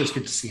always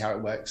good to see how it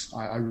works.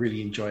 I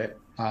really enjoy it.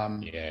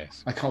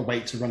 Yes. I can't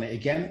wait to run it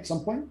again at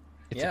some point.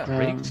 It's a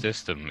great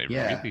system. It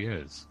really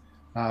is.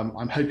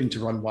 I'm hoping to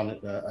run one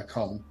at a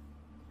con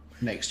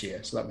next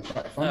year, so that'll be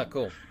quite fun. Oh,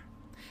 cool.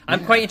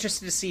 I'm quite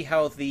interested to see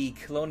how the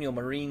Colonial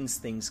Marines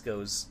things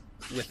goes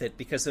with it,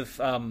 because of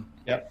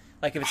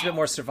like if it's a bit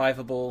more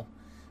survivable,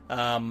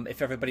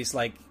 if everybody's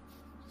like,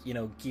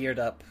 geared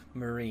up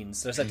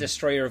Marines. There's a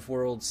Destroyer of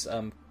Worlds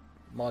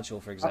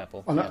module, for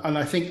example. And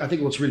I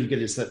think what's really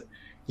good is that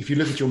if you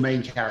look at your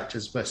main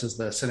characters versus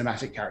the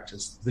cinematic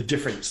characters, the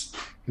difference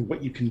in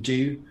what you can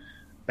do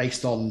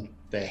based on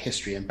their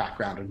history and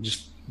background, and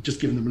just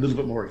giving them a little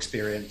bit more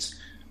experience,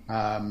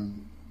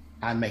 and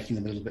making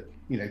them a little bit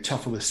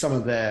tougher with some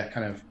of their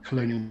kind of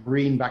colonial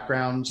marine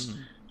backgrounds,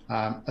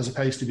 as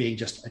opposed to being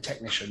just a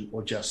technician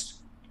or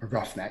just a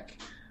roughneck.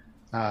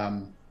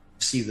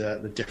 See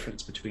the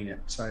difference between it.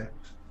 So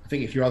I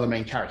think if your other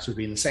main character would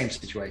be in the same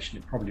situation,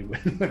 it probably would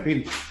have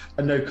been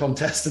a no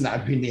contest, and that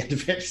would have been the end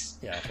of it.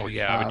 Yeah. Oh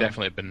yeah, I would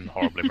definitely have been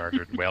horribly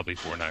murdered well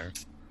before now.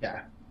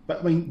 Yeah,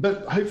 but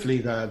hopefully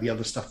the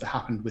other stuff that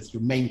happened with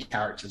your main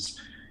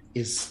characters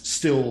is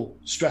still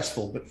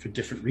stressful, but for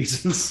different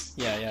reasons.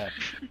 Yeah.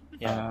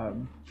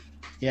 No,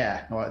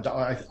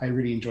 I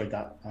really enjoyed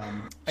that.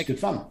 It's good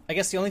fun. I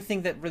guess the only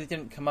thing that really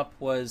didn't come up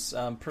was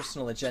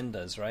personal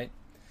agendas, right?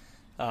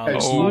 So you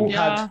all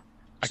had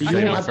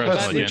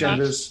personal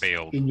agendas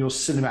failed in your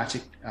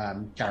cinematic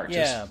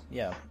characters.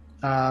 Yeah.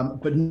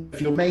 But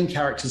for your main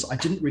characters, I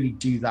didn't really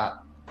do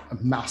that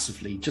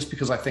massively, just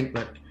because I think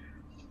that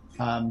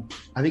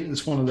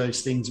it's one of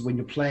those things when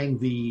you're playing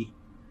the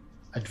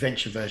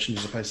adventure version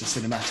as opposed to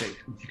cinematic.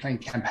 If you're playing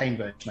campaign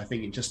version, I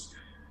think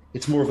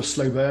it's more of a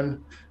slow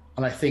burn,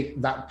 and I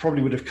think that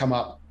probably would have come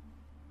up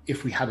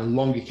if we had a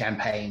longer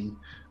campaign,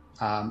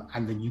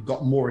 and then you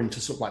got more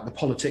into sort of like the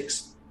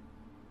politics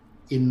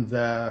in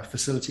the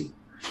facility.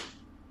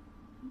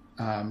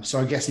 So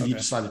I guess if you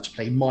decided to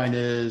play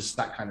miners,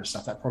 that kind of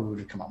stuff, that probably would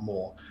have come up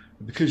more.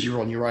 But because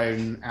you're on your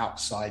own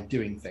outside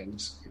doing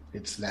things,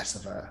 it's less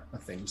of a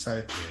thing.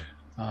 So,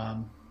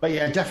 but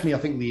yeah, definitely, I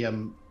think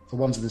the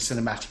ones in the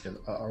cinematic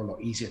are a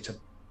lot easier to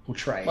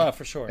portray. Well,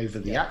 for sure. Over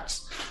the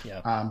acts.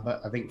 Yeah.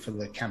 But I think for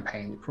the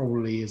campaign, it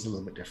probably is a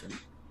little bit different.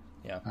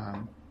 Yeah.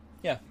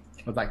 Yeah.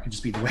 But that could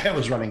just be the way I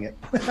was running it.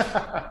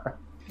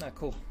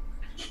 Cool.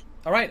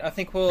 All right, I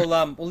think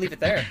we'll leave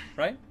it there,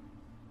 right?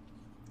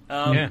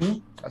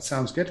 That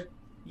sounds good.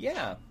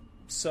 Yeah.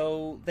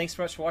 So thanks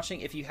very much for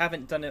watching. If you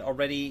haven't done it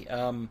already,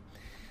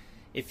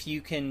 if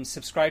you can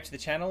subscribe to the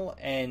channel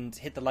and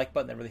hit the like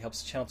button, that really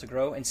helps the channel to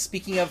grow. And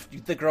speaking of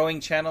the growing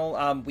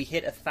channel, we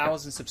hit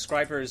 1,000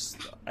 subscribers,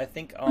 I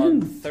think,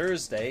 on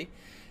Thursday.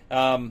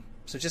 So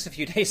just a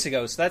few days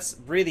ago. So that's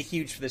really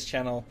huge for this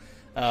channel.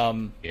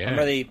 I'm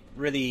really,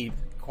 really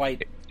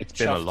quite. It's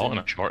been a lot in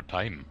a short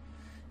time.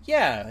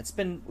 Yeah,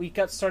 we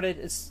got started.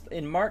 It's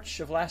in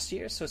March of last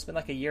year, so it's been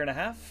like a year and a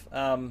half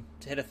to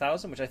hit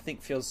 1,000, which I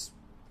think feels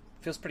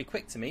pretty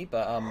quick to me.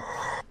 But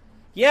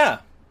yeah,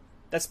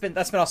 that's been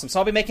awesome. So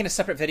I'll be making a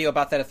separate video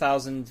about that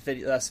 1,000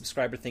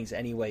 subscriber things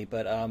anyway.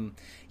 But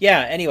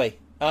anyway,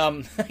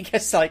 I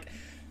guess like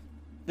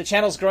the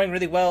channel's growing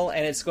really well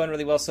and it's going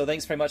really well. So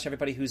thanks very much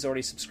everybody who's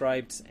already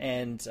subscribed.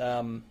 And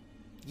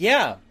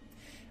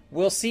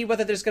we'll see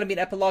whether there's going to be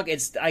an epilogue.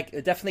 I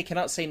definitely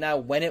cannot say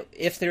now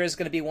if there is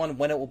going to be one,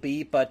 when it will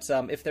be. But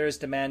if there is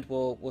demand,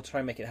 we'll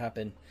try and make it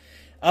happen.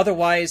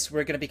 Otherwise,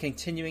 we're going to be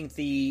continuing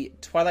the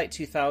Twilight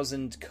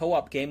 2000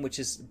 co-op game, which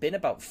has been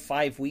about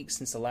 5 weeks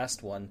since the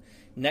last one,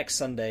 next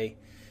Sunday.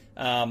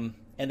 And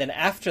then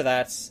after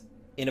that,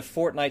 in a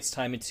fortnight's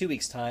time, in 2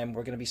 weeks' time,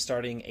 we're going to be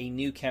starting a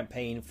new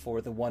campaign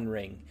for the One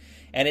Ring.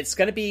 And it's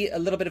going to be a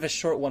little bit of a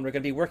short one. We're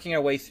going to be working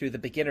our way through the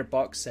beginner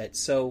box set.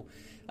 So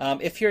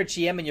if you're a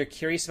GM and you're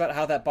curious about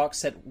how that box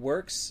set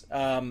works,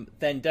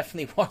 then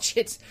definitely watch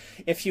it.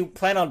 If you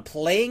plan on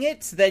playing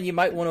it, then you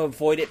might want to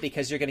avoid it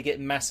because you're going to get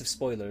massive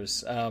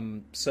spoilers.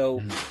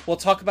 We'll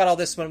talk about all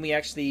this when we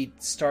actually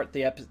start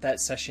that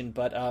session.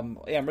 But I'm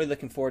really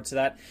looking forward to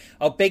that.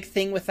 A big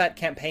thing with that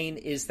campaign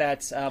is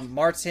that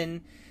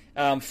Martin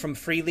from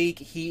Free League,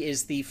 he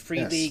is the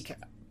Free League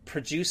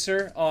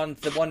producer on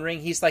the One Ring.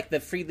 He's like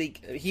the Free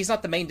League. He's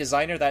not the main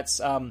designer.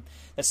 That's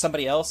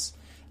somebody else.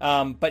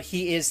 But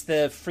he is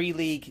the Free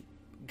League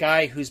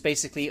guy who's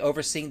basically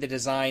overseeing the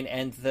design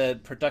and the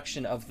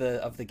production of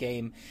the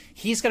game.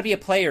 He's going to be a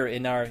player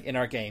in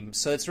our game,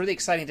 so it's really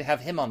exciting to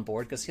have him on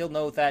board because he'll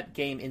know that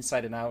game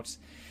inside and out.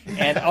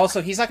 And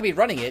also, he's not going to be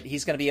running it;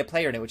 he's going to be a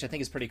player in it, which I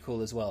think is pretty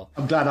cool as well.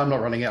 I'm glad I'm not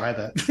running it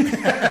either.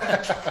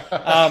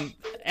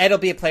 Ed will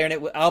be a player in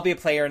it. I'll be a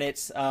player in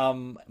it.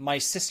 My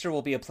sister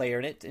will be a player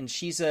in it, and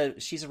she's a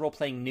role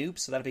playing noob,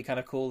 so that'll be kind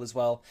of cool as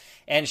well.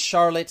 And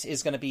Charlotte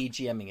is going to be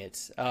GMing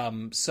it.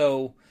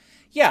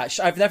 Yeah,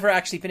 I've never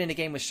actually been in a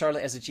game with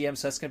Charlotte as a GM,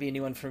 so that's going to be a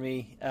new one for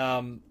me.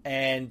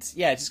 It's just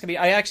going to be.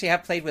 I actually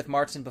have played with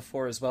Martin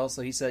before as well,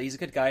 so he's a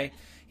good guy.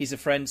 He's a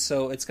friend,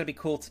 so it's going to be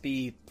cool to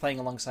be playing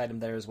alongside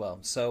him there as well.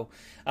 So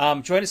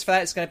join us for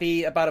that. It's going to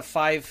be about a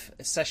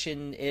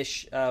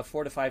 5-session-ish,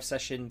 4 to 5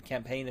 session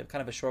campaign,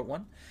 kind of a short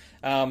one.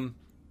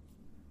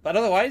 But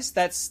otherwise,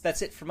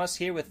 that's it from us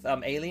here with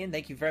Alien.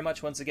 Thank you very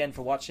much once again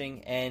for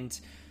watching, and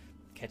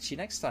catch you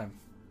next time.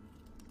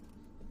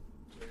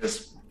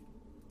 Yes.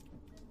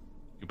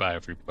 Goodbye,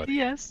 everybody.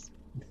 Yes.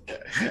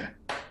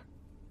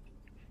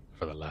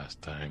 For the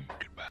last time.